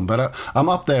be home. But I'm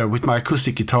up there with my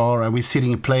acoustic guitar, and we're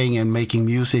sitting and playing and making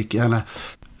music. And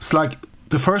it's like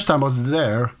the first time I was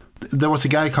there was a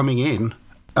guy coming in,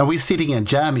 and we're sitting and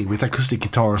jamming with acoustic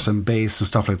guitars and bass and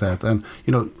stuff like that, and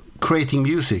creating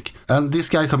music. And this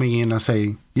guy coming in and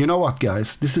saying, you know what,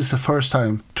 guys, this is the first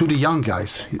time, to the young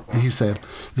guys, he said,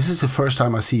 this is the first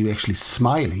time I see you actually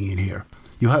smiling in here.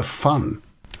 You have fun.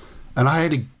 And I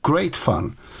had a great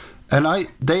fun. And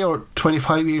they are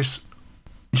 25 years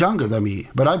younger than me,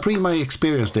 but I bring my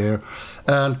experience there.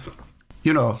 And,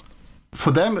 for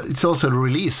them, it's also a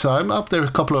release. So I'm up there a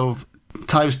couple of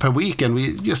times per week, and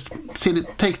we just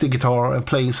take the guitar and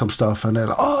playing some stuff. And they're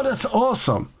like, oh, that's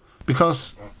awesome.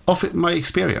 Because of my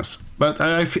experience. But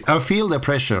I feel the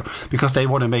pressure because they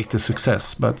want to make the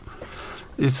success. But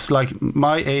it's like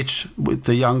my age with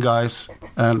the young guys,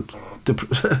 and the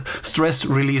stress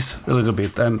release a little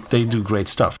bit, and they do great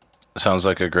stuff. Sounds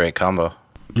like a great combo.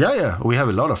 Yeah, we have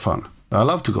a lot of fun. I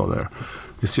love to go there.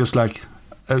 It's just like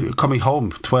coming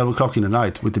home 12 o'clock in the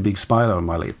night with a big smile on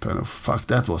my lip, and fuck,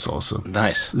 that was awesome.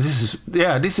 Nice.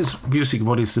 This is music,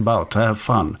 what it's about, to have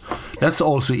fun. That's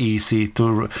also easy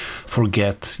to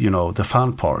forget, the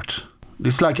fun part.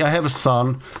 It's like I have a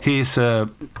son. He's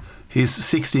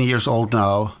 16 years old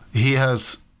now. He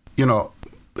has,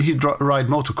 he'd ride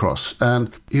motocross,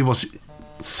 and he was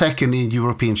second in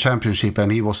European Championship,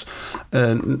 and he was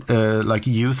like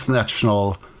youth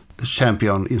national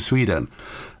champion in Sweden.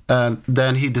 And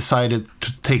then he decided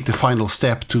to take the final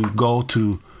step to go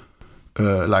to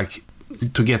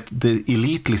to get the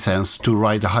elite license to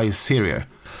ride the highest series.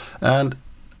 And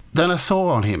then I saw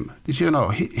on him,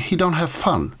 he don't have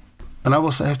fun. And I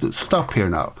have to stop here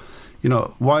now.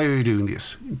 Why are you doing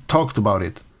this? Talked about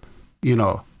it.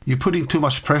 You're putting too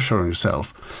much pressure on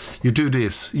yourself. You do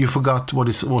this. You forgot what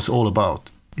it was all about.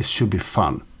 It should be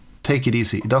fun. Take it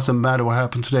easy. It doesn't matter what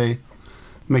happened today.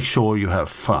 Make sure you have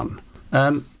fun.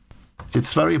 And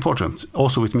it's very important,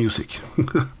 also with music.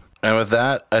 And with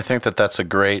that, I think that's a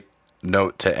great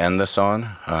note to end this on,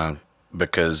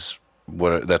 because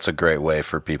that's a great way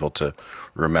for people to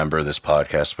remember this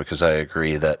podcast, because I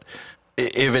agree that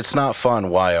if it's not fun,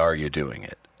 why are you doing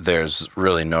it? There's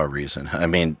really no reason. I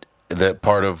mean, that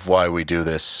part of why we do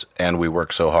this and we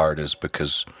work so hard is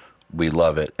because we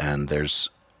love it, and there's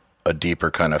a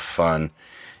deeper kind of fun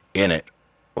in it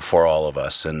for all of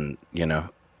us. And,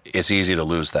 it's easy to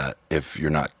lose that if you're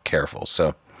not careful.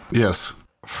 So, yes.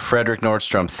 Fredrik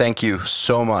Nordstrom, thank you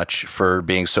so much for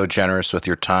being so generous with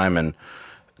your time and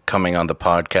coming on the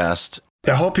podcast.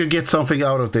 I hope you get something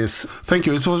out of this. Thank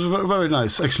you. It was very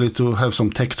nice, actually, to have some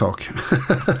tech talk.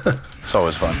 It's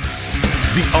always fun.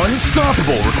 The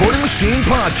Unstoppable Recording Machine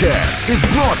Podcast is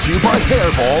brought to you by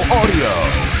Hairball Audio.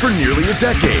 For nearly a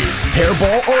decade,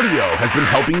 Hairball Audio has been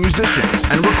helping musicians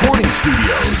and recording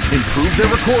studios improve their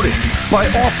recordings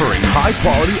by offering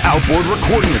high-quality outboard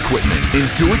recording equipment in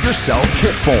do-it-yourself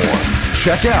kit form.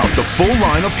 Check out the full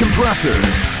line of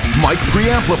compressors, mic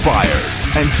preamplifiers,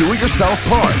 and do-it-yourself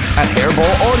parts at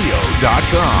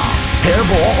hairballaudio.com.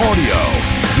 Hairball Audio.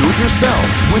 Do it yourself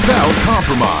without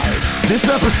compromise. This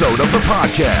episode of the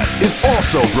podcast is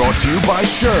also brought to you by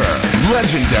Shure.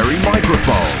 Legendary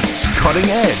microphones,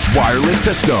 cutting-edge wireless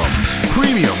systems,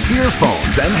 premium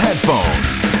earphones and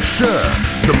headphones. Shure,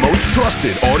 the most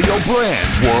trusted audio brand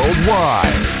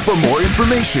worldwide. For more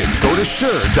information, go to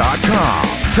Shure.com.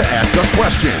 To ask us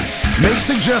questions, make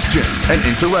suggestions, and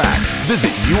interact,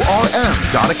 visit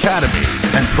urm.academy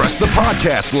and press the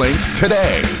podcast link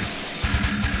today.